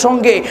সঙ্গে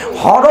সঙ্গে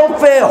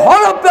হরফে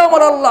হরফে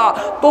আমার আল্লাহ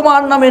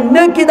তোমার নামে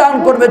নেকি দান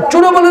করবে।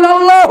 জোরে বলেন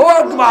আল্লাহু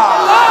আকবার।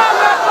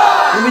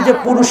 তুমি যে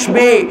পুরুষ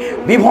মেয়ে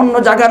বিভিন্ন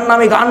জায়গার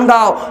নামে গান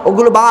গাও,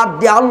 ওগুলো বাদ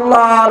দিয়ে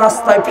আল্লাহ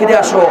রাস্তায় ফিরে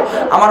আসো।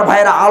 আমার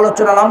ভাইয়েরা,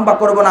 আলোচনা লম্বা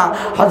করব না।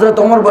 হযরত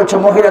ওমর বলছে,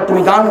 মহিলা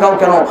তুমি গান গাও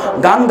কেন?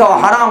 গান গাও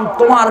হারাম,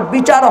 তোমার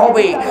বিচার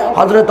হবে।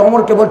 হযরত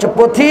ওমরকে বলছে,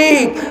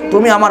 পথিক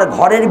তুমি আমার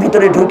ঘরের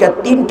ভিতরে ঢুকে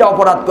 3টা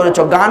অপরাধ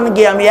করেছো, গান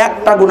গিয়ে আমি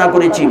 1টা গুনাহ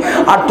করেছি,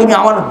 আর তুমি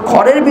আমার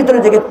ঘরের ভিতরে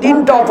থেকে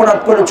 3টা অপরাধ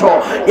করেছো,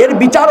 এর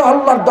বিচারও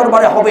আল্লাহর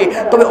দরবারে হবে,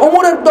 তবে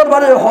ওমরের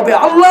দরবারে হবে।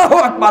 আল্লাহু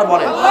আকবার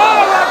বলে।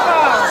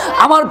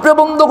 আমার প্রিয়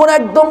বন্ধুগণ,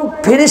 একদম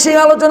ফিনিশিং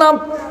আলোচনা।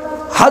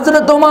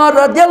 হযরত ওমর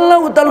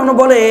রাদিয়াল্লাহু তাআলা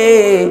বলে,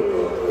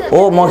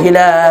 ও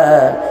মহিলা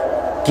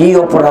কি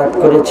অপরাধ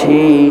করেছি?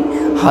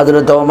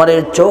 হযরত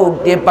ওমরের চোখ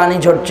দিয়ে পানি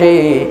ঝরছে।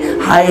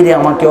 হায় রে,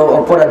 আমাকে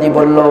অপরাধী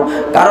বললো,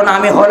 কারণ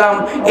আমি হলাম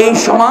এই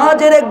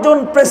সমাজের একজন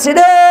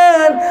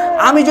প্রেসিডেন্ট।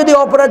 আমি যদি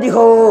অপরাধী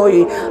হই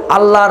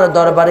আল্লাহর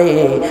দরবারে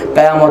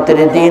কিয়ামতের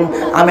দিন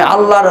আমি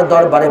আল্লাহর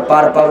দরবারে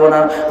পার পাবো না।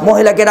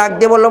 মহিলাকে ডাক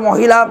দিয়ে বললো,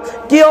 মহিলা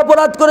কি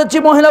অপরাধ করেছি?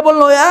 মহিলা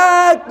বললো,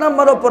 1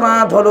 নম্বর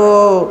অপরাধ হলো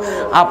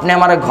আপনি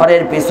আমার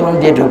ঘরের পিছন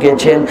দিয়ে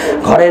ঢুকেছেন।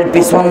 ঘরের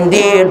পিছন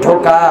দিয়ে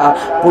ঢোকা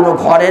কোনো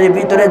ঘরের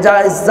ভিতরে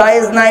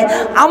জায়েজ নাই।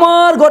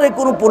 আমার ঘরে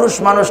কোনো পুরুষ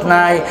মানুষ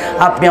নাই,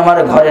 আপনি আমার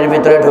ঘরের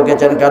ভিতরে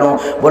ঢুকেছেন কেন?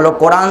 বললো,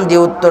 কোরআন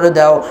দিয়ে উত্তর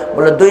দাও।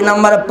 বললো, 2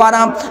 নম্বর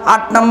পারা,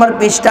 8 নম্বর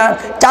পৃষ্ঠা,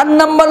 4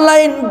 নম্বর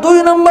লাইন, 2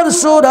 নম্বর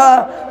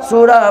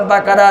সূরা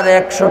বাকারার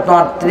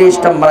 138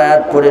 নম্বর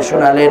আয়াত পড়ে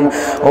শোনালেন,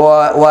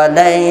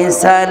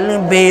 ওয়ালাইসাল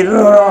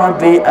বিররা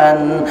বিআন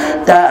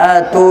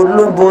তাআতুল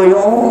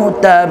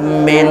বুয়ুতা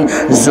মিন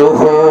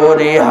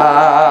যুহুরিহা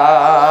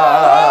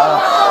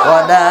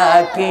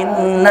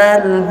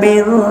ওয়ালাকিন্নাল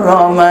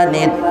বিররা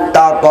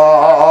মানিত্তাকা।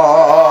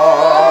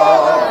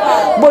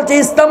 বলছে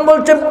ইসলাম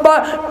বলছে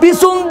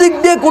পিছন দিক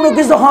দিয়ে কোনো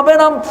কিছু হবে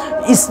না।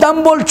 ইসলাম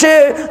বলছে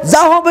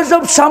যা হবে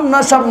সব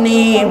সামনাসামনি।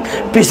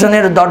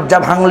 পিছনের দরজা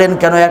ভাঙলেন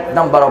কেন? 1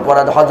 নম্বর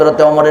অপরাধ।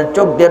 হযরতে ওমরের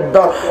চোখ দিয়ে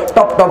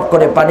টপ টপ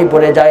করে পানি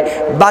পড়ে যায়।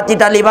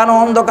 বাতিটা লিবানো,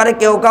 অন্ধকারে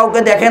কেউ কাউকে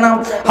দেখে না।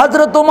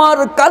 হযরত ওমর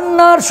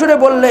কান্নার সুরে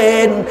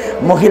বললেন,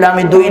 মহিলা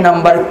আমি 2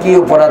 নম্বর কি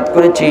অপরাধ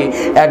করেছি?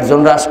 একজন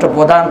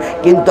রাষ্ট্রপ্রধান,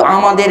 কিন্তু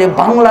আমাদের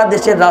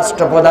বাংলাদেশের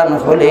রাষ্ট্রপ্রধান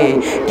হলে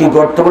কি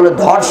করতে বলে?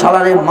 ধর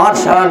সালারে, মার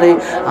সালারে।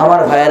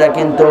 আমার ভাইয়েরা,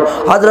 কিন্তু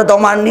হযরত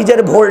ওমর নিজের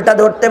ভুলটা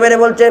ধরতে পেরে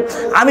বলছে,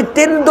 আমি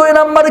 2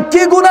 নম্বর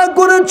কি গুনাহ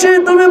করেছি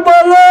তুমি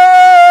বলো।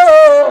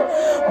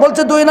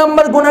 বলছে 2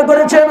 নম্বর গুনাহ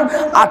করেছেন।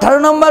 18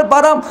 নম্বর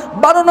পারা,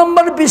 12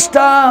 নম্বর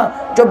পৃষ্ঠা,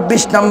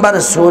 24 নম্বর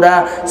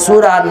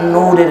সূরা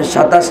নূরের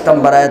 27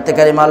 নম্বর আয়াতে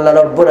কারিমা আল্লাহ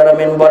রাব্বুল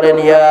আলামিন বলেন,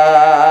 ইয়া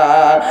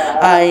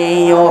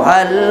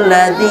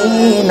আইয়ুহাল্লাযীনা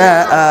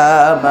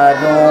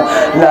আমানু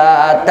লা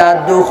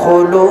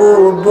তাদখুলু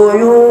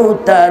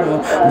বুয়ুতান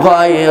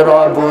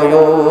গায়রা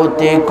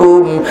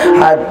বুয়ুতিকুম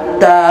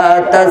হাত্তা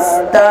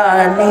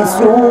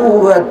তাস্তানিসু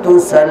ওয়া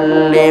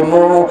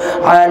তুসাল্লিমু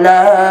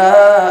আলা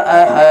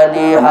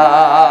আহলিহা।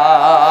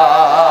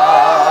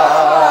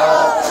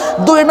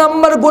 2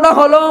 নম্বর গুনাহ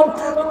হলো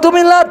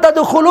তুমি লা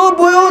তাদখুলু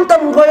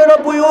বুয়ুতান গায়রা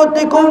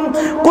বুয়ুতিকুম,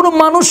 কোন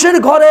মানুষের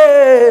ঘরে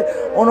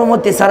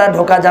অনুমতি ছাড়া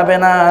ঢোকা যাবে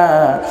না।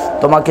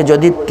 তোমাকে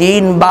যদি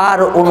 3 বার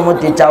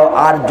অনুমতি চাও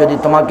আর যদি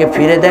তোমাকে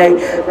ফিরে দেয়,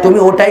 তুমি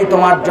ওটাই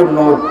তোমার জন্য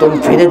উত্তম,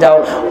 ফিরে যাও।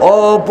 ও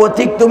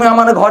পথিক, তুমি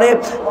আমার ঘরে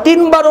 3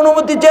 বার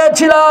অনুমতি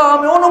চেয়েছিলাম,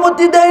 আমি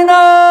অনুমতি দেই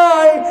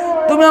নাই,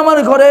 তুমি আমার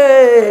ঘরে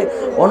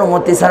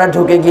অনুমতি ছাড়া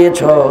ঢুকে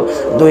গিয়েছো।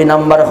 2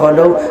 নম্বর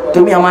হলো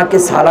তুমি আমাকে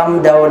সালাম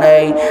দাও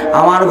নাই,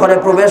 আমার ঘরে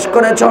প্রবেশ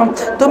করেছো,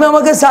 তুমি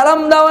আমাকে সালাম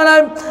দাও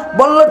নাই।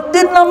 বললো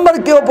 3 নম্বর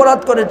কি অপরাধ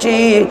করেছি?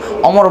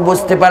 ওমর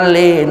বুঝতে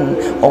পারলেন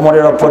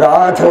ওমরের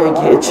অপরাধ হয়ে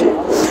গিয়েছে।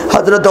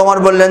 হযরত ওমর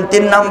বললেন,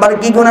 3 নম্বর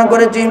কি গুনাহ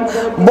করেছি?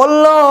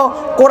 বলল,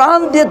 কোরআন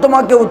দিয়ে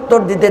তোমাকে উত্তর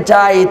দিতে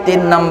চাই।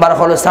 3 নম্বর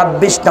হলো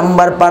 26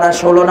 নম্বর পারা,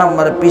 16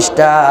 নম্বর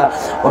পৃষ্ঠা,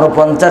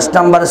 49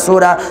 নম্বর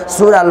সূরা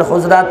আল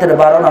হুজরাতের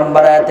 12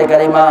 নম্বর আয়াতে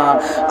কারিমা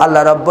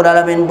আল্লাহ রাব্বুল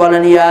আলামিন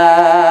বলেন, ইয়া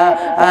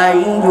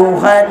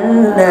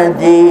আইয়ুহাল্লাযীনা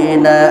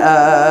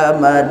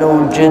আমানু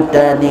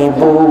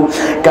ইজতানিবু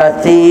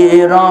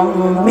কাসীরাম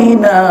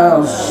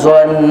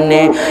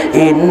মিনাজ-যন্নি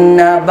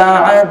ইন্না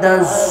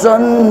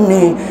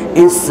বা'দাজ-যন্নি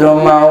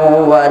ইসমাউ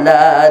ওয়া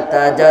লা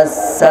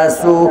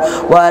তাজাসসু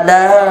ওয়া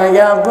লা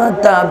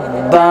ইয়াগতাব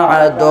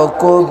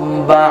বা'দুকুম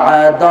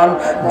বা'দান।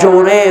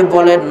 জোরে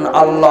বলেন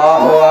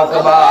আল্লাহু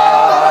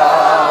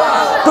আকবার।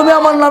 তুমি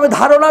আমার নামে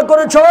ধারণা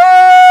করেছো।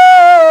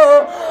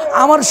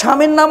 আমার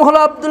স্বামীর নাম হলো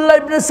আব্দুল্লাহ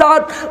ইবনে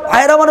সাদ।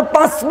 ভাইয়ের আমার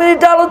 5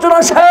 মিনিটে আলোচনা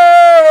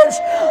শেষ।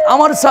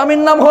 আমার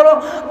স্বামীর নাম হলো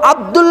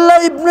আব্দুল্লাহ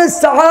ইবনে ইবনে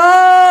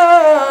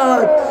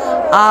সাদ,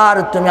 আর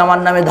তুমি আমার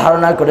নামে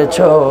ধারণা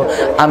করেছো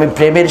আমি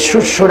প্রেমের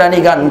সুরসুরানি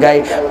গান গাই।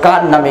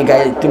 কার নামে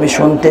গাই তুমি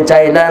শুনতে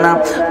চাইলে না?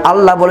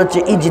 আল্লাহ বলেছে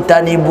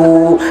ইজতানিবু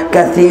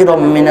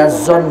কাসীরাম মিনাজ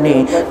জন্নি,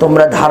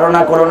 তোমরা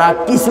ধারণা করো না,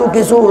 কিছু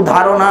কিছু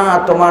ধারণা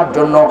তোমার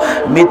জন্য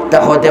মিথ্যা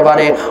হতে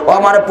পারে। ও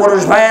আমার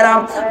পুরুষ ভাইয়েরা,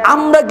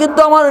 আমরা কিন্তু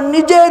আমার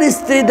নিজের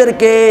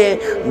স্ত্রীদেরকে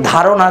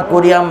ধারণা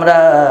করি আমরা,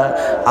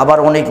 আবার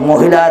অনেক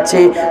মহিলা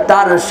আছে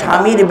তার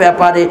স্বামীর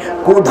ব্যাপারে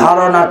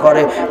কুধারণা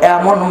করে,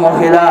 এমন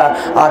মহিলা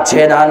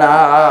আছে না? না,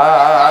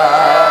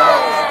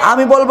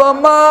 আমি বলবো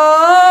মা,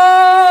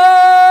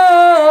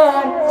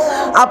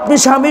 আপনি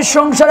স্বামীর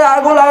সংসারে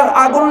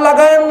আগুন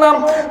লাগায়েন না,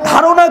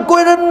 ধারণা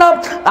করেন না।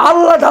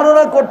 আল্লাহ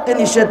ধারণা করতে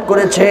নিষেধ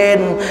করেছেন,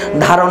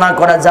 ধারণা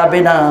করা যাবে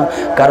না,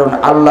 কারণ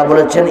আল্লাহ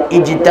বলেছেন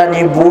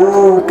ইজতানিবু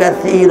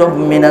কাসীরাম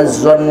মিনাজ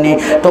জন্নি,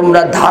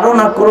 তোমরা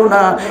ধারণা করো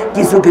না,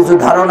 কিছু কিছু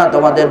ধারণা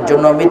তোমাদের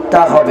জন্য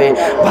মিথ্যা হবে।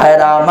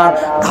 ভাইরা আমার,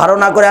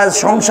 ধারণা করে আজ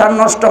সংসার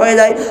নষ্ট হয়ে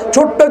যায়।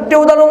 ছোট্ট একটি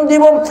উদাহরণ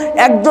দিব।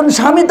 একজন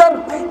স্বামী তার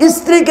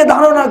স্ত্রীকে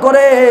ধারণা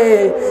করে,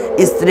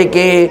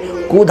 স্ত্রীকে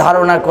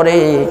কুধারণা করে,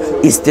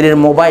 স্ত্রীর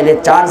মোবাইলে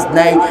চার্জ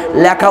নেয়,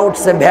 লেখা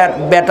উঠছে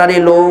ব্যাটারি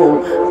লো।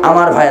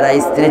 আমার ভাইয়েরা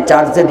স্ত্রী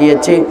চার্জে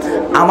দিয়েছে,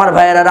 আমার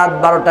ভাইয়েরা রাত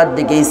 12টার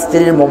দিকে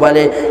স্ত্রীর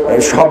মোবাইলে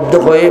শব্দ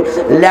হয়ে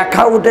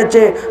লেখা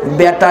উঠেছে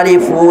ব্যাটারি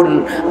ফুল।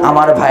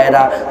 আমার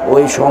ভাইয়েরা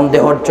ওই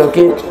সন্দেহর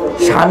চোখে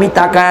স্বামী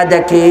তাকায়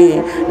দেখে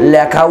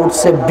লেখা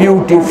উঠছে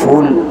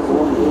বিউটিফুল।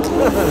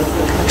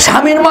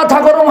 স্বামীর মাথা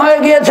গরম হয়ে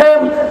গিয়েছে,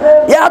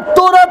 এত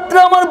রাত্রে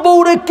আমার বউ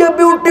রেখে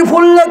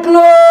বিউটিফুল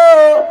লেখলো।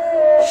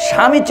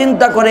 স্বামী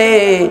চিন্তা করে,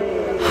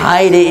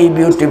 হাই রে, এই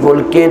বিউটিফুল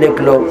কে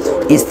দেখলো?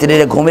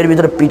 স্ত্রীর ঘুমের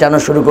ভিতরে পিটানো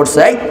শুরু করছে,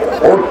 এই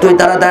ওর তুই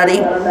তাড়াতাড়ি,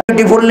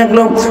 বিউটিফুল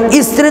লিখলো।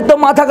 স্ত্রীর তো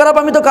মাথা খারাপ,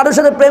 আমি তো কারোর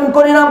সাথে প্রেম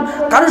করি না,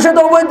 কারোর সাথে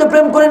অবৈধ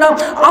প্রেম করি না।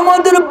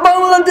 আমাদের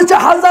বাংলাদেশে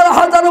হাজার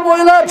হাজার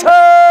মহিলা আছে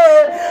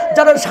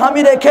যারা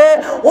স্বামী রেখে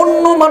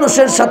অন্য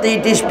মানুষের সাথে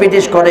ইটিস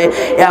পিটিস করে,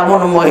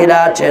 এমন মহিলা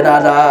আছে না?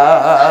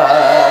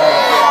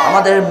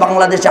 আমাদের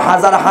বাংলাদেশে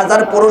হাজার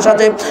হাজার পুরুষ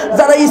আছে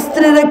যারা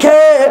স্ত্রী রেখে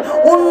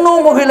অন্য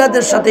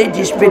মহিলাদের সাথে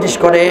ইটিস পিটিস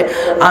করে।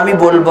 আমি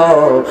বলবো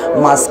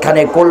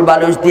মাঝখানে কোল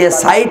বালুস দিয়ে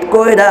সাইড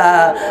কইরা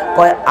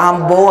কয়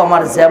বউ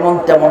আমার যেমন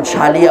তেমন,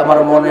 শালি আমার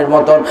মনের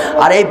মতন।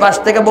 আর এই পাশ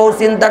থেকে বউ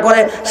চিন্তা করে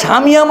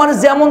স্বামী আমার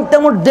যেমন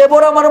তেমন,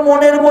 দেবর আমার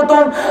মনের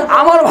মতন।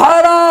 আমার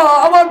ভাইরা,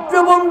 আমার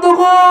প্রিয়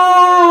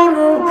বন্ধুগণ,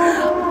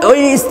 ওই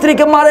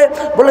স্ত্রীকে মারে,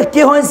 বলে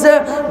কি হয়েছে?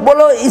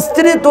 বলো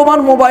স্ত্রী তোমার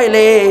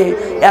মোবাইলে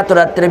এত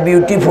রাত্রে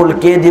বিউটিফুল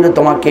কে দিল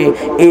তোমাকে?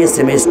 এই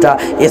এসএমএসটা,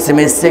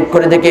 এসএমএস চেক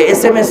করে দেখে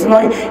এসএমএস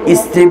নয়।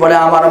 স্ত্রী বলে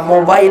আমার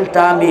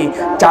মোবাইলটা আমি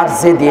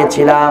চার্জে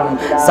দিয়েছিলাম,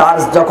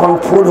 চার্জ যখন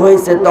ফুল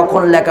হয়েছে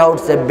তখন লেখা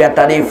উঠছে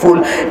ব্যাটারি ফুল,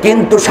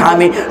 কিন্তু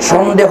স্বামী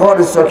সন্দেহর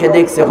চোখে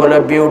দেখছে হলো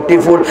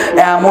বিউটিফুল।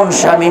 এমন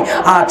স্বামী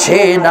আছে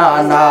না?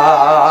 না।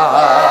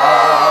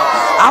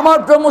 আমার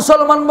তো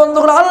মুসলমান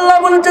বন্ধুরা, আল্লাহ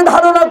বলেছে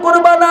ধারণা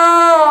করবা না।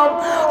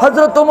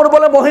 হযরত ওমর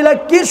বলে মহিলা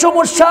কি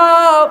সমস্যা,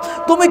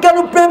 তুমি কেন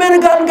প্রেমের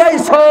গান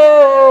গাইছো?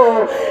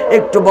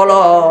 একটু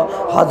বলো।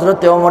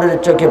 হযরত ওমরের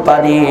চোখে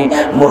পানি।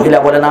 মহিলা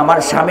বলেন আমার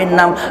স্বামীর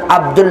নাম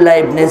আব্দুল্লাহ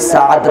ইবনে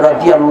সাদ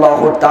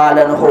রাদিয়াল্লাহু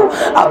তাআলা আনহু।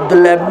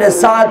 আব্দুল্লাহ ইবনে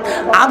সাদ,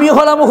 আমি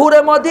হলাম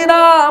হুরে মদিনা,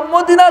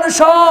 মদিনার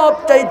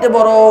সবচাইতে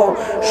বড়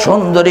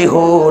সুন্দরী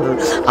হুর।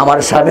 আমার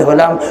স্বামী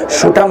হলাম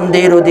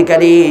সুঠামদের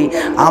অধিকারী।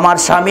 আমার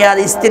স্বামী আর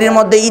স্ত্রীর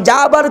মধ্যে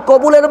ইজাব আর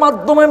কবুলের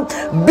মাধ্যমে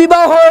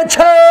বিবাহ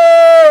হয়েছে।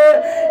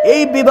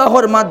 এই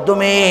বিবাহের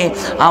মাধ্যমে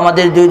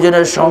আমাদের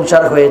দুইজনের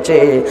সংসার হয়েছে।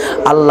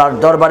 আল্লাহর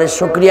দরবারে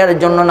শুকরিয়ার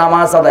জন্য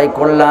নামাজ আদায়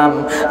করলাম।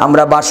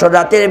 আমরা বাসর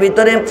রাতের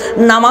ভিতরে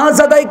নামাজ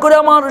আদায় করে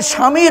আমার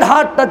স্বামীর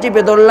হাতটা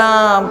টিপে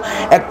ধরলাম,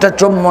 একটা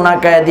চুম্বন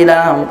আঁকায়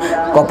দিলাম,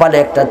 কপালে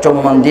একটা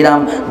চুম্বন দিলাম,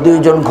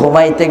 দুইজন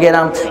ঘুমাইতে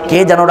গেলাম। কে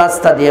যেন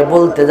রাস্তা দিয়ে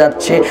বলতে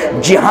যাচ্ছে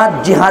জিহাদ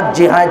জিহাদ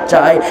জিহাদ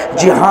চাই,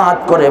 জিহাদ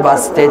করে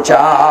বাঁচতে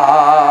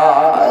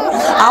চাই।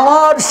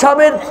 আমার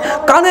স্বামীর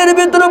কানের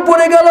ভিতরে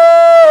পড়ে গেল,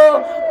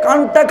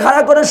 কানটা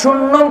খাড়া করে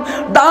শুনলাম,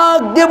 ডাক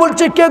দিয়ে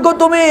বলছে কে গো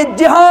তুমি?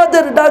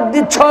 জিহাদের ডাক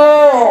দিচ্ছ?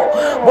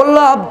 বলল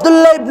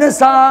আব্দুল্লাহ ইবনে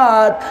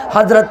সাদ,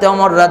 হযরতে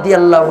ওমর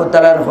রাদিয়াল্লাহু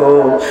তাআলা আনহু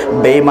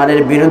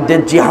বেঈমানের বিরুদ্ধে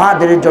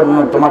জিহাদের জন্য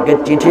তোমাকে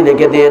চিঠি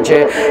লিখে দিয়েছে।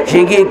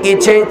 কি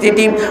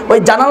চিঠি? ওই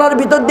জানালার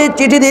ভিতর দিয়ে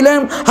চিঠি দিলেন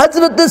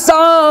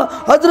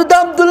হযরতে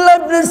আব্দুল্লাহ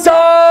ইবনে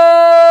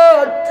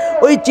সাদ।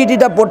 ওই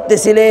চিঠিটা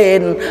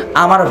পড়তেছিলেন।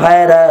 আমার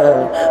ভাইয়েরা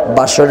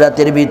বাসর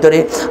রাতের ভিতরে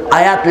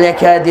আয়াত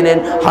লেখা দিলেন।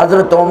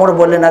 হযরত ওমর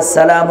বললেন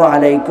আসসালামু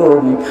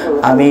আলাইকুম।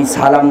 আমি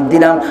সালাম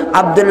দিলাম।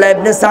 আব্দুল্লাহ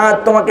ইবনে সাদ,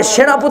 তোমাকে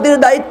সেনাপতির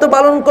দায়িত্ব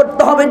পালন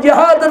করতে হবে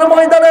জিহাদের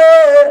ময়দানে।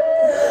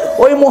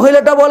 ওই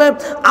মহিলাটা বলে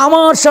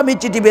আমার স্বামী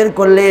চিঠি বের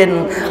করলেন,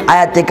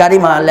 আয়াতে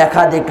কারিমা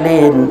লেখা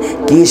দেখলেন।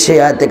 কি সে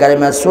আয়াতে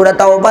কারিমা? সূরা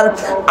তাওবার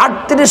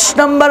 38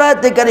 নম্বর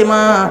আয়াতে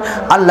কারিমা।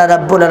 আল্লাহ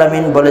রাব্বুল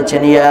আলামিন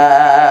বলেছেন ইয়া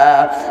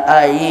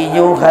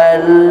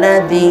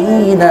আইয়ুহাল্লাযীনা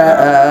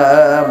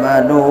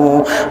আমানু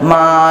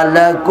মা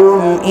লাকুম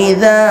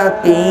ইযা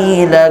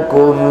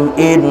কিলাকুম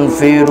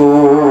ইনফিরু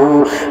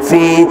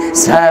ফি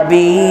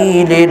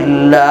সাবিলিল্লাহ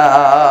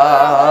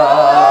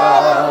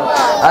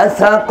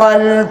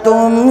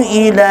আসাকালতুম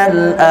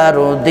ইলাল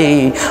আরদি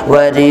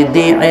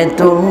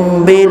ওয়ারিদিতুম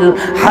বিল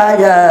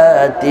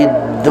হায়াতিদ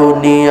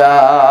দুনিয়া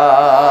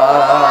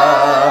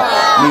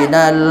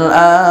মিনাল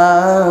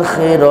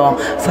আখিরা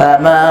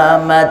ফামা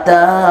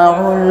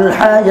মাতাউল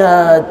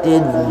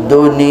হায়াতিদ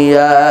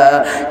দুনিয়া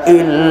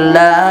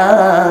ইল্লা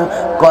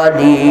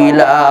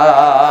কলিলা।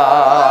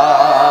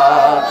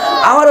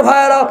 আমার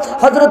ভাইরা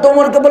হযরত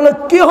ওমরকে বলল,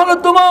 কি হলো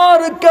তোমার,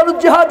 কেন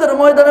জিহাদের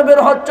ময়দানে বের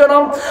হচ্ছ না?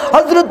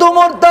 হযরত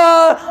ওমর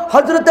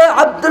হযরত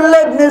আব্দুল্লাহ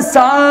ইবনে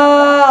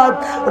সাদ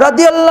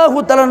রাদিয়াল্লাহু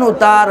তাআলা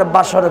তার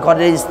বাসর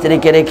ঘরের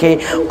স্ত্রীকে রেখে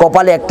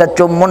কপালে একটা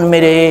চুম্বন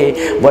মেরে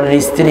বলেন,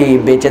 স্ত্রী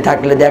বেঁচে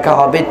থাকলে দেখা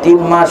হবে 3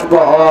 মাস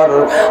পর,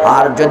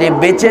 আর যদি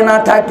বেঁচে না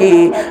থাকি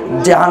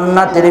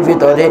জান্নাতের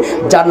ভিতরে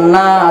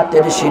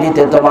জান্নাতের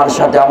সিঁড়িতে তোমার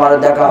সাথে আমার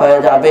দেখা হয়ে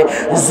যাবে।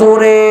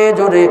 জোরে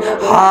জোরে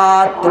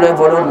হাত তুলে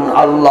বলুন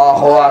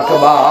আল্লাহু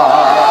আকবার।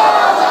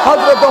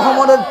 হযরত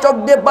ওমরের চোখ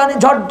দিয়ে পানি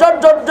ঝরঝর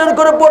ঝরঝর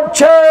করে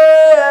পড়ছে।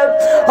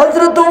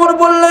 হযরত ওমর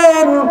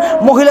বললেন,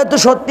 মহিলা তো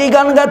সত্যি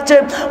গান গাচ্ছে,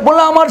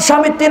 বলে আমার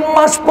স্বামী 3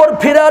 মাস পর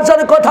ফিরে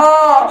আসার কথা।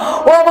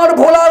 ও আমার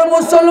ভোলার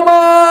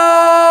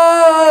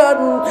মুসলমান,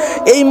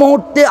 এই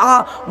মুহূর্তে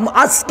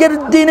আজকের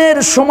দিনের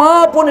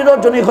সমাপনী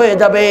রজনী হয়ে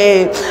যাবে।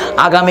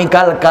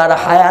 আগামীকাল কার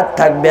হায়াত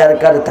থাকবে আর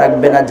কার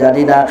থাকবে না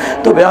জানি না,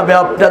 তবে আমি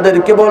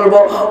আপনাদেরকে বলবো,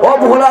 ও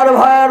ভোলার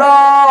ভাইরা,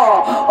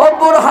 ও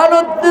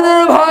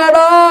বুরহানুদ্দিনের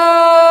ভাইরা,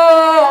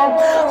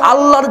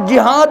 আল্লাহর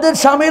জিহাদে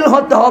শামিল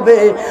হতে হবে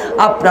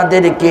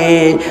আপনাদেরকে।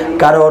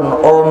 কারণ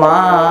ও মা,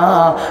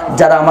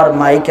 যারা আমার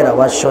মাইকের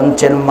আওয়াজ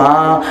শুনছেন, মা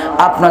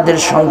আপনাদের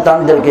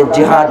সন্তানদেরকে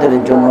জিহাদের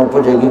জন্য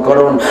উপযোগী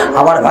করুন।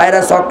 আমার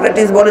ভাইরা,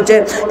 সক্রেটিস বলেছে,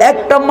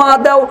 একটা মা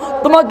দাও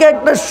তোমাকে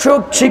একটা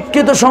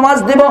শিক্ষিত সমাজ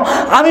দিব।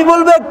 আমি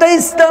বলবো, একটা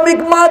ইসলামিক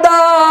মা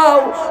দাও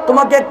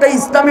তোমাকে একটা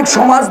ইসলামিক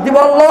সমাজ দিব।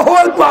 আল্লাহু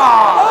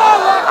আকবার।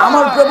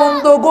 আমার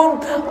প্রবন্ধগণ,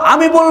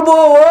 আমি বলবো,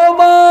 ও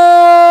মা,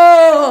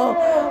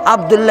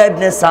 আব্দুল্লাহ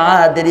ইবনে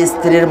সাদের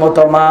স্ত্রীর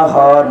মতো মা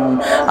হন।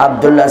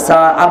 আব্দুল্লাহ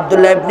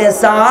ইবনে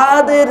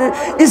সাদের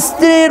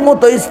স্ত্রীর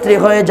মতো স্ত্রী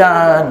হয়ে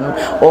যান।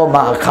 ও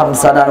মা,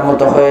 খামসানার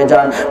মতো হয়ে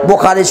যান।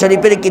 বুখারী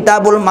শরীফের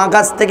কিতাবুল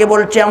মাগাজ থেকে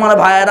বলছে, আমার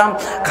ভাইয়েরা,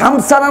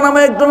 খামসানা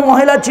নামে একজন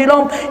মহিলা ছিল।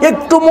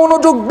 একটু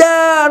মনোযোগ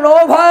দেন ও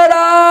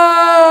ভাইয়েরা,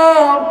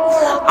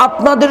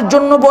 আপনাদের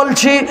জন্য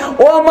বলছি,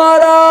 ও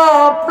মারা,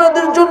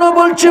 আপনাদের জন্য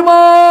বলছি।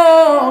 মা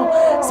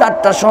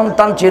 4টা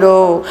সন্তান ছিল।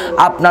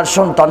 আপনার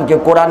সন্তানকে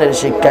কোরআনের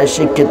শিক্ষায়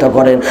শিক্ষিত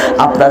করেন,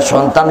 আপনার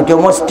সন্তানকে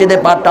মসজিদে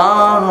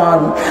পাঠান,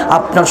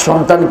 আপনার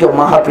সন্তানকে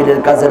মাহফিলের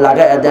কাজে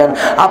লাগায় দেন,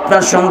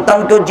 আপনার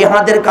সন্তানকে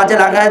জিহাদের কাজে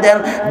লাগায় দেন,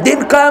 দিন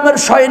কায়েমের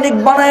সৈনিক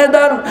বানায়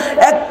দেন।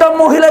 একটা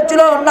মহিলা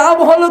ছিল, নাম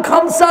হলো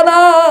খামসানা।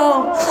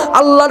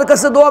 আল্লাহর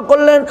কাছে দোয়া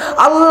করলেন,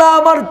 আল্লাহ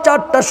আমার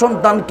 4টা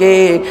সন্তানকে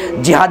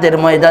জিহাদের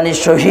ময়দানে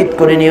শহীদ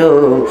করে নিও।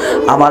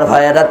 আমার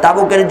ভাইয়েরা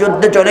তাবুকের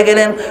যুদ্ধে চলে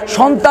গেলেন।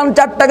 সন্তান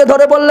 4টাকে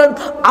ধরে বললেন,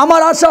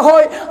 আমার আশা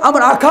হয়,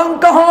 আমার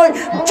আকাঙ্ক্ষা হয়,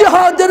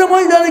 জিহাদের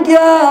ময়দানে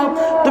গিয়া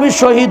তুমি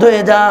শহীদ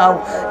হয়ে যাও।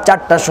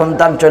 4টা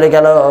সন্তান চলে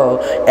গেল।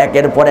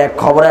 একের পর এক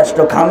খবর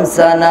আসলো,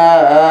 খামসানা,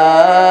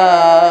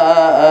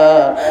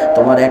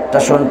 তোমার একটা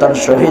সন্তান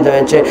শহীদ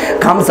হয়েছে।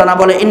 খামসানা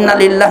বলে, ইন্না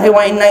লিল্লাহি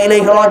ওয়া ইন্না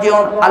ইলাইহি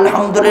রাজিউন,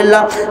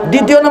 আলহামদুলিল্লাহ।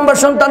 2য় নম্বর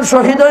সন্তান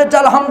শহীদ হয়েছে,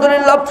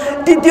 আলহামদুলিল্লাহ।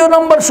 3য়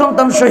নম্বর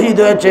সন্তান শহীদ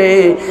হয়েছে,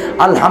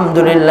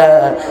 আলহামদুলিল্লাহ।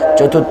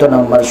 4র্থ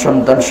নম্বর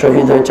সন্তান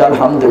শহীদ হয়েছে,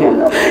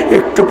 আলহামদুলিল্লাহ।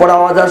 একটু পর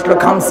আওয়াজ আসলো,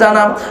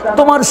 খামসানা,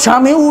 তোমার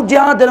স্বামীও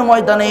জিহাদের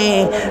ময়দানে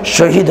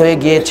শহীদ হয়ে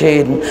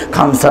গিয়েছেন।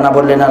 খামসানা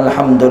বললেন,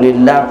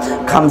 আলহামদুলিল্লাহ।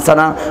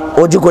 খামসানা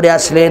ওযু করে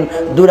আসলেন,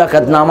 2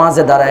 রাকাত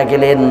নামাজে দাঁড়ায়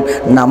গেলেন।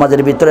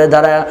 নামাজের ভিতরে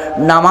দাঁড়ায়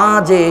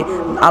নামাজে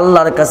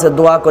আল্লাহর কাছে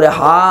দোয়া করে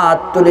হাত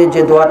তুলে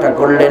যে দোয়াটা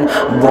করলেন,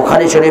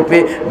 বুখারী শরীফে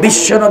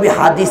বিশ্বনবী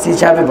হাদিস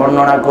হিসাবে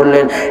বর্ণনা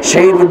করলেন।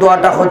 সেই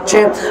দোয়াটা হচ্ছে,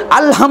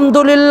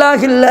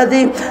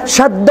 আলহামদুলিল্লাহিল্লাযী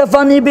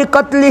শাদ্দাফানি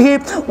বিকাতলিহি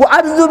ওয়া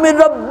আরজু মিন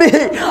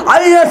রাব্বিহি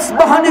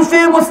আইয়াসবাহানি ফি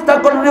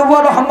মুস্তাকররি ওয়া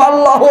রাহমা।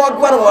 আল্লাহু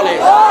আকবার বলে,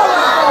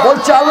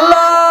 বলছে,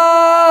 আল্লাহ,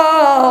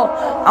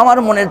 আমার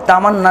মনের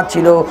তামান্না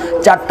ছিল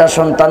 4টা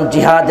সন্তান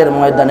জিহাদের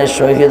ময়দানে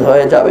শহীদ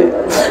হয়ে যাবে।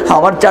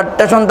 আমার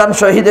 4টা সন্তান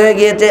শহীদ হয়ে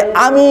গিয়েছে।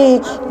 আমি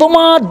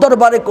তোমার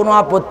দরবারে কোনো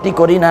আপত্তি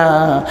করি না,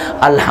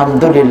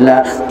 আলহামদুলিল্লাহ।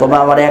 তবে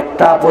আমার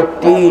একটা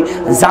আপত্তি,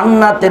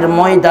 জান্নাতের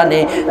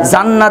ময়দানে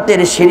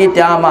জান্নাতের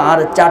সিঁড়িতে আমার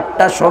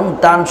 4টা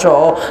সন্তান সহ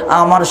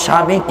আমার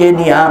স্বামীকে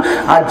নিয়ে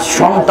আজ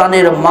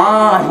সন্তানের মা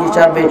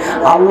হিসাবে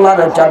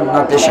আল্লাহর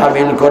জান্নাতে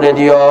শামিল করে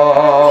দিও।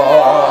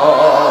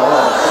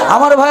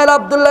 আমার ভাই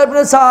আব্দুল্লাহ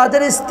ইবনে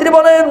সাদের স্ত্রী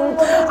বলেন,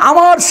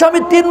 আমার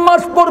স্বামী 3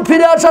 মাস পর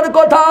ফিরে আসার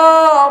কথা।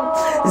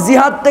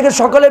 জিহাদ থেকে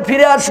সকালে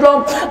ফিরে আসলো।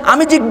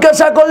 আমি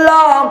জিজ্ঞাসা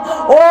করলাম,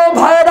 ও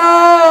ভাইরা,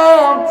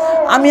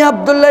 আমি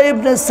আব্দুল্লাহ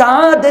ইবনে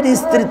সাদের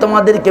স্ত্রী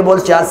তোমাদেরকে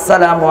বলছি,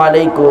 আসসালামু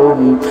আলাইকুম।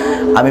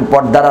 আমি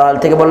পর্দার আড়াল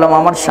থেকে বললাম,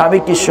 আমার স্বামী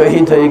কি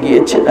শহীদ হয়ে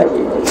গিয়েছে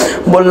নাকি?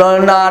 বলল,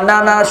 না না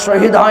না,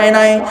 শহীদ হয়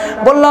নাই।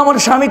 বলল, আমার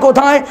স্বামী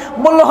কোথায়?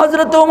 বলল,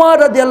 হযরত ওমর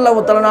রাদিয়াল্লাহু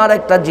তাআলা আর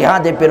একটা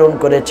জিহাদে প্রেরণ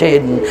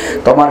করেছেন।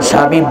 তোমার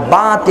স্বামী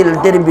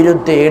বাতিলদের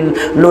বিরুদ্ধে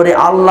লড়ে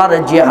আল্লাহর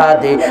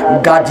জিহাদে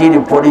গাজীর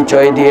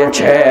পরিচয়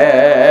দিয়েছে।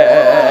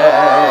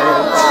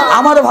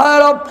 আমার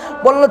ভাইরা,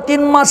 বলল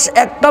 3 মাস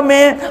একটা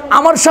মেয়ে,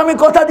 আমার স্বামী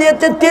কথা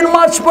দিয়েছে 3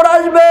 মাস পর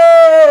আসবে,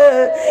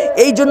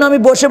 এই জন্য আমি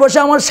বসে বসে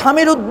আমার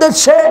স্বামীর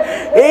উদ্দেশ্যে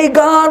এই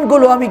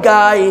গানগুলো আমি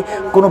গাই,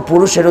 কোনো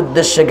পুরুষের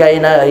উদ্দেশ্যে গাই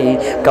নাই,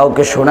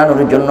 কাউকে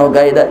শোনানোর জন্য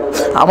গাই নাই।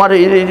 আমার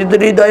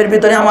হৃদয়ের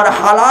ভিতরে আমার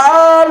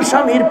হালাল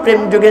স্বামীর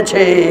প্রেম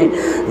জুগেছে,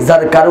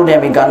 যার কারণে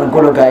আমি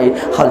গানগুলো গাই।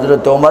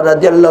 হযরত ওমর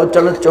রাদিয়াল্লাহু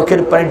তাআলা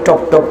চোখের পানি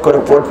টপ টপ করে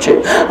পড়ছে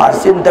আর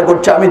চিন্তা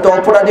করছে আমি তো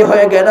অপরাধী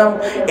হয়ে গেলাম।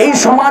 এই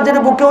সমাজের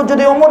বুকেও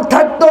যদি ওমর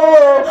থাকতো,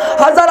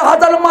 হাজার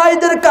হাজার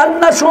মায়েদের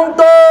কান্না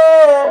শুনতো,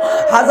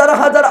 হাজার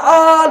হাজার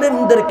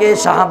আলেমদেরকে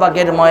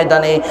শাহবাগের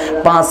ময়দানে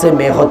 5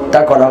 মে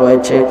হত্যা করা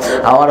হয়েছে।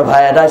 আমার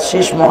ভাইয়েরা,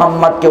 শেষ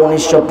মোহাম্মদকে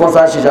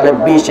 1985 সালে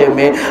 20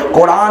 মে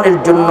কোরআনের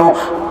জন্য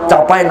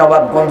চাপাই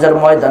নবাবগঞ্জের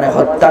ময়দানে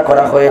হত্যা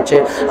করা হয়েছে।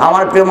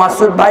 আমার প্রিয়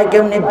মাসুদ ভাইকে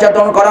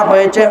নির্যাতন করা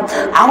হয়েছে।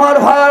 আমার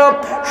ভাইয়েরা,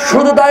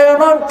 শুধু তাই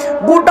নয়,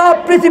 গোটা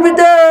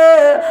পৃথিবীতে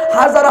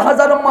হাজার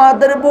হাজার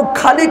মাদের বুক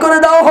খালি করে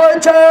দেওয়া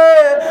হয়েছে,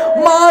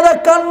 মারা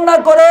কান্না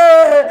করে,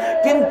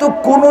 কিন্তু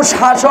কোনো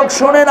শাসক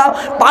শোনে না,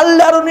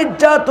 পারলে আরো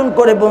নির্যাতন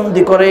করে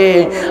বন্দি করে।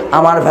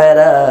 আমার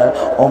ভাইয়েরা,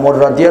 ওমর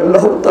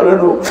রাদিয়াল্লাহু তাআলা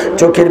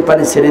চোখের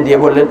পানি ছেড়ে দিয়ে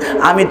বললেন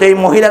আমি তো এই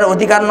মহিলার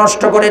অধিকার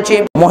নষ্ট করেছি।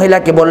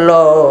 মহিলাকে বলল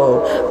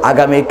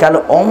আগামীকাল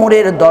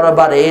ওমরের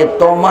দরবারে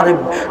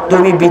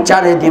তুমি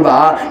বিচারে দিবা,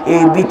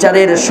 এই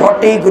বিচারের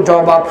সঠিক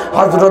জবাব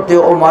হযরতে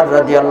ওমর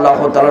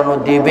রাদিয়াল্লাহু তাআলা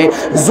দিবে।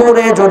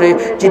 জোরে জোরে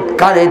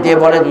চিৎকারে দিয়ে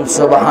বলেন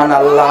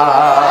সুবহানাল্লাহ।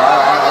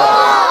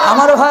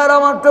 আমার ভাইয়ের,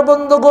 আমার প্রিয়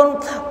বন্ধুগণ,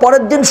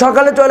 পরের দিন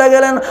সকালে চলে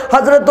গেলেন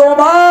হযরত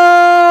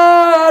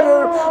ওমর,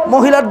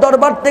 মহিলার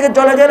দরবার থেকে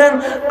চলে গেলেন।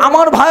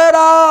 আমার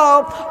ভাইয়েরা,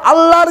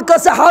 আল্লাহর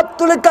কাছে হাত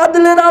তুলে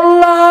কাঁদলেন,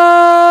 আল্লাহ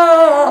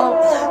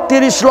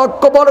 30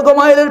 লক্ষ বর্গ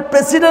মাইলের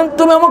প্রেসিডেন্ট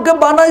তুমি আমাকে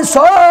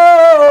বানাইছো,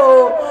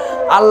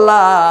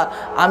 আল্লাহ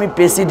আমি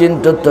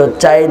প্রেসিডেন্ট তো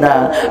চাই না,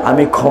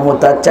 আমি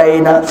ক্ষমতা চাই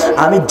না,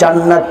 আমি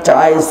জান্নাত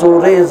চাই।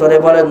 জোরে জোরে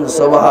বলেন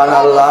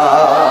সুবহানাল্লাহ।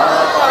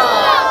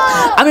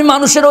 আমি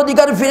মানুষের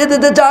অধিকার ফিরে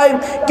দিতে চাই,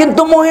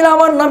 কিন্তু মহিলা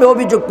আমার নামে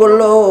অভিযোগ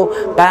করলো।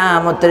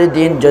 কিয়ামতের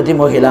দিন যদি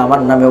মহিলা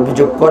আমার নামে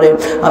অভিযোগ করে,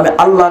 আমি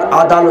আল্লাহর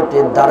আদালতে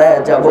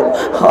দাঁড়ায় যাব,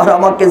 আর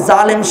আমাকে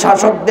জালেম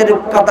শাসকদের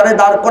কাতারে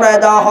দাঁড় করায়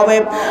দেওয়া হবে,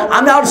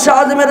 আমি আর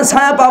আজমের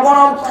ছায়া পাবো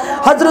না।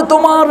 হযরত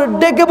ওমর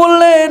ডেকে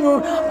বললেন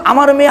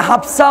আমার মেয়ে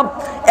হাফসা,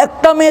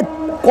 একটা মেয়ে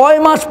কয়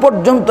মাস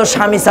পর্যন্ত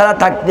স্বামী ছাড়া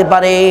থাকতে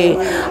পারে?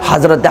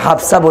 হযরতে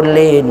হাফসা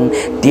বললেন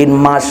 3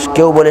 মাস।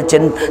 কেউ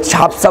বলেছেন,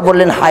 হাফসা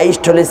বললেন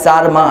হাইস্ট হলে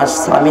 4 মাস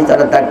স্বামী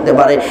ছাড়া থাকতে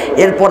পারে,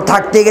 এরপর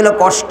থাকতে গেলে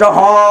কষ্ট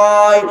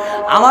হয়।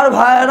 আমার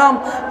ভাইয়েরা,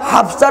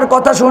 হাফসার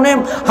কথা শুনে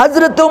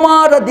হযরত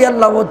ওমর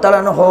রাদিয়াল্লাহু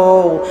তাআলা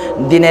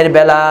দিনের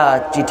বেলা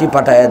চিঠি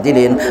পাঠায়া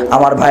দিলেন।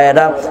 আমার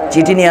ভাইয়েরা,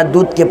 চিঠি নিয়ে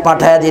দূতকে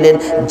পাঠায়া দিলেন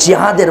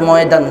জিহাদের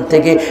ময়দান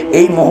থেকে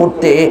এই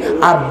মুহূর্তে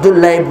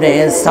আব্দুল্লাহ ইবনে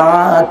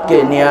সাদকে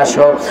নিয়ে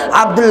আসো।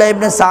 আব্দুল্লাহ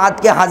ইবনে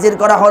সাদকে হাজির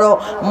করা হলো।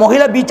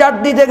 মহিলা বিচার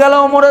দিতে গেল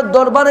ওমরের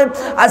দরবারে।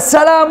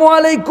 আসসালামু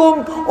আলাইকুম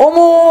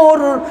ওমর,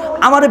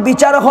 আমার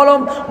বিচার হলো,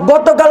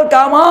 গতকালকে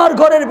আমার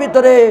ঘরের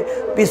ভিতরে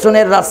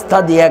পিছনের রাস্তা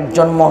দিয়ে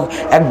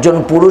একজন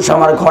পুরুষ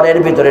আমার ঘরের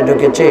ভিতরে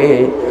ঢুকেছে,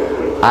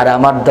 আর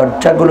আমার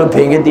দরজাগুলো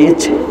ভেঙে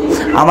দিয়েছে,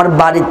 আমার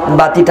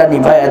বাতিটা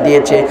নিভাইয়া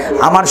দিয়েছে,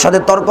 আমার সাথে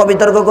তর্ক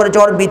বিতর্ক করেছে,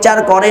 ওর বিচার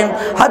করেন।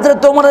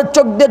 হযরত ওমরের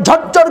চোখ দিয়ে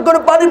ঝরঝর করে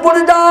পানি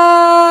পড়ে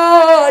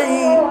যায়।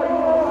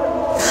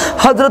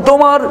 হযরত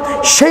ওমর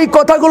সেই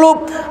কথাগুলো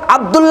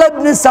আব্দুল্লাহ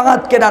ইবনে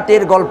সাদকে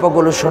রাতের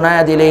গল্পগুলো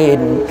শোনায়া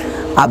দিলেন।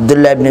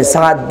 আব্দুল্লাহ ইবনে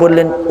সাদ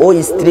বললেন, ও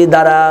স্ত্রী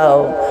দাঁড়াও,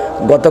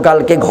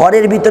 গতকালকে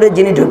ঘরের ভিতরে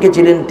যিনি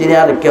ঢুকেছিলেন তিনি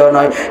আর কেউ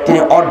নয়, তিনি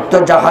অর্ধ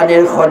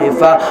জাহানের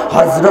খলিফা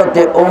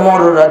হযরতে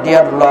ওমর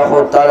রাদিয়াল্লাহু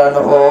তাআলা।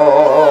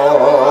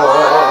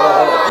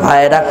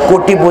 ভাইয়েরা,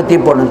 কোটিপতি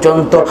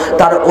পর্যন্ত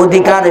তার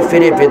অধিকার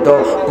ফিরে পেত,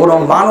 কোনো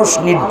মানুষ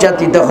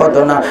নির্যাতিত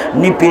হতো না,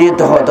 নিপীড়িত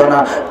হতো না।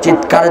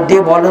 চিৎকার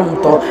দিয়ে বলেন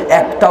তো,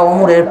 একটা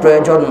ওমরের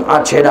প্রয়োজন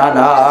আছে না?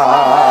 না,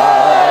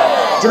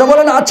 যেটা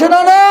বলেন আছে না?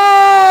 না।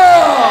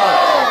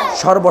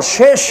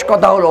 সর্বশেষ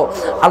কথা হলো,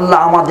 আল্লাহ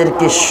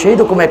আমাদেরকে সেই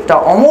রকম একটা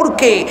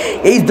ওমরকে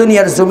এই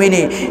দুনিয়ার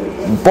জমিনে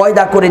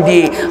পয়দা করে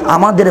দিয়ে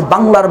আমাদের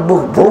বাংলার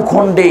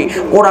ভূখণ্ডে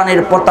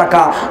কোরআনের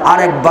পতাকা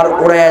আরেকবার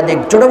উড়াইয়া দিক।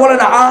 জোরে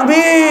বলেন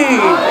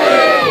আমিন।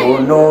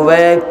 কোনো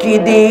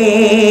একদিন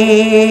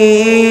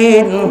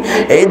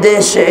এই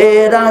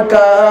দেশের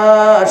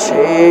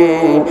আকাশে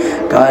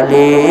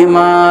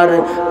কালিমার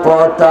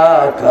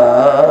পতাকা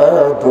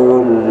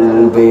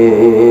দুলবে,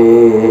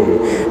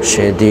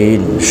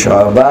 সেদিন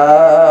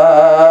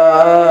সবাই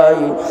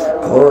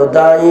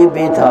খোদাই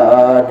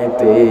বিধান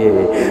পে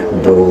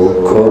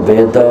দুঃখ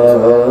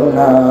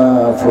বেদনা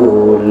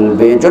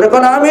ভুলবে। জোরে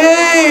কোন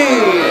আমিন।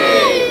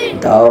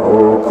 দাও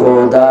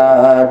খোদা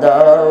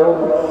দাও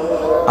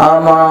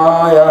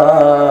আমায়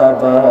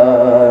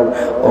আবার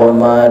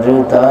ওমর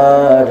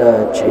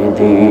দারাজে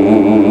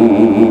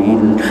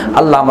দিল।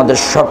 আল্লাহ আমাদের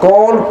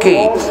সকলকে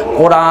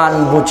কোরআন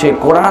বুঝে,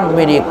 কোরআন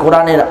মেনে,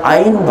 কোরআনের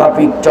আইন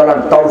ভাবিক চলার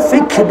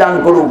তৌফিক দান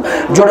করুক।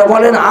 জোরে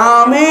বলেন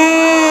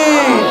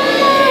আমিন।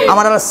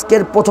 আমার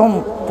আজকের প্রথম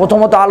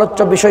প্রথমত আলোচ্য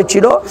বিষয়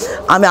ছিল,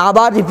 আমি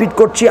আবার রিপিট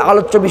করছি,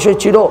 আলোচ্য বিষয়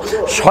ছিল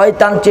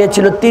শয়তান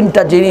চেয়েছিল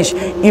তিনটা জিনিস।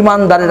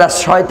 ইমানদারেরা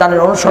শয়তানের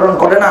অনুসরণ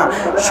করে না।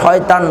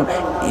 শয়তান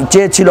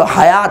চেয়েছিল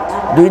হায়াত,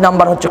 2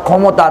 নাম্বার হচ্ছে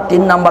ক্ষমতা,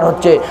 3 নাম্বার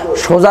হচ্ছে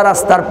সোজা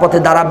রাস্তার পথে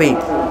দাঁড়াবে।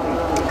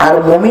 আর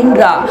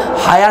মুমিনরা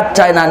হায়াত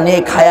চায় না,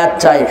 নেক হায়াত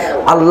চায়।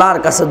 আল্লাহর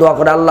কাছে দোয়া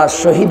করে, আল্লাহ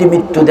শহীদ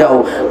মৃত্যু দাও,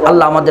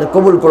 আল্লাহ আমাদের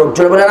কবুল করুক,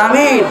 জোরে বলেন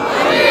আমিন।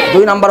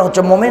 2 নাম্বার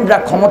হচ্ছে মুমিনরা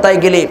ক্ষমতায়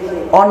গেলে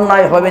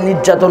অন্যায়ভাবে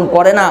নির্যাতন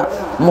করে না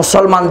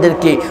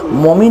মুসলমানদেরকে।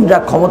 মুমিনরা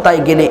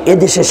ক্ষমতায় গেলে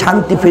এদেশে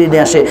শান্তি ফিরে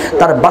নিয়ে আসে।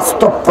 তার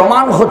বাস্তব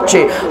প্রমাণ হচ্ছে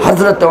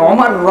হযরত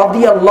ওমর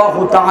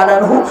রাদিয়াল্লাহু তাআলা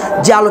আনহু,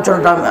 যে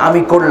আলোচনাটা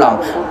আমি করলাম।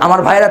 আমার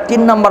ভাইরা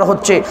 3 নাম্বার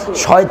হচ্ছে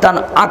শয়তান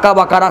আঁকা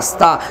বাঁকা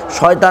রাস্তা,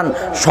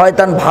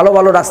 শয়তান ভালো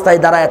ভালো রাস্তায়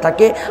দাঁড়ায়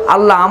থাকে।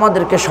 আল্লাহ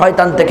আমাদেরকে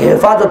শয়তান থেকে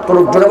হেফাজত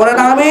করুক, জোরে বলেন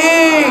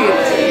আমিন।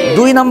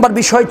 2 নাম্বার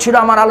বিষয় ছিল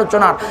আমার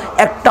আলোচনার,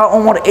 একটা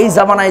ওমর এই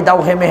জামানায় দাও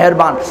হে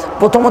মেহেরবান।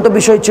 প্রথমত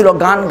বিষয় ছিল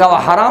গান গাওয়া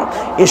হারাম।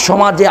 এই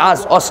সমাজে আজ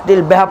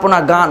অশ্লীল বেহাপনা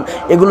গান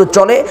এগুলো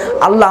চলে,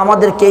 আল্লাহ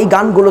আমাদেরকে এই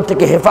গানগুলো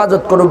থেকে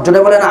হেফাজত করুক, জোরে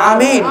বলেন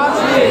আমিন।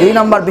 2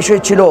 নাম্বার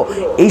বিষয় ছিল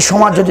এই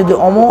সমাজে যদি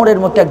ওমরের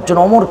মতো একজন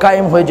ওমর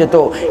কায়েম হয়ে যেত,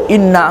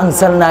 ইন্না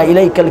আনসালনা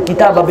ইলাইকাল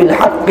কিতাবা বিল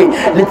হাক্কি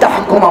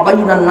লিতাহকুমা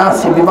বাইনান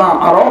নাসি বিমা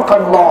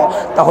আরাকাল্লাহ,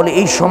 তাহলে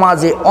এই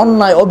সমাজে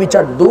অন্যায়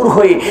অবিচার দূর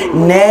হয়ে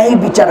ন্যায়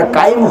বিচার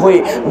কায়েম হয়ে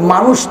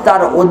মানুষ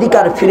তার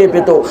অধিকার ফিরে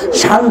পেত,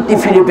 শান্তি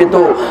ফিরে পেত।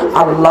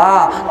 আল্লাহ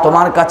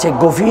তোমার কাছে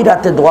গভীর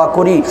রাতে দোয়া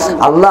করি,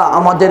 আল্লাহ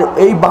আমাদের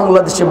এই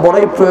বাংলাদেশে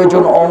বড়ই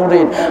প্রয়োজন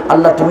ওমরের,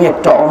 আল্লাহ তুমি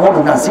একটা ওমর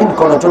নাসিল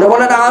করো, চলে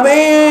বলেন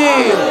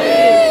আমিন।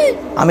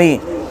 আমি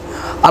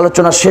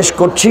আলোচনা শেষ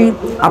করছি,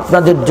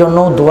 আপনাদের জন্য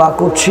দোয়া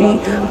করছি,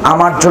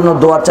 আমার জন্য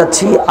দোয়া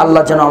চাচ্ছি,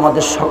 আল্লাহ যেন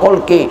আমাদের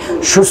সকলকে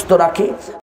সুস্থ রাখে।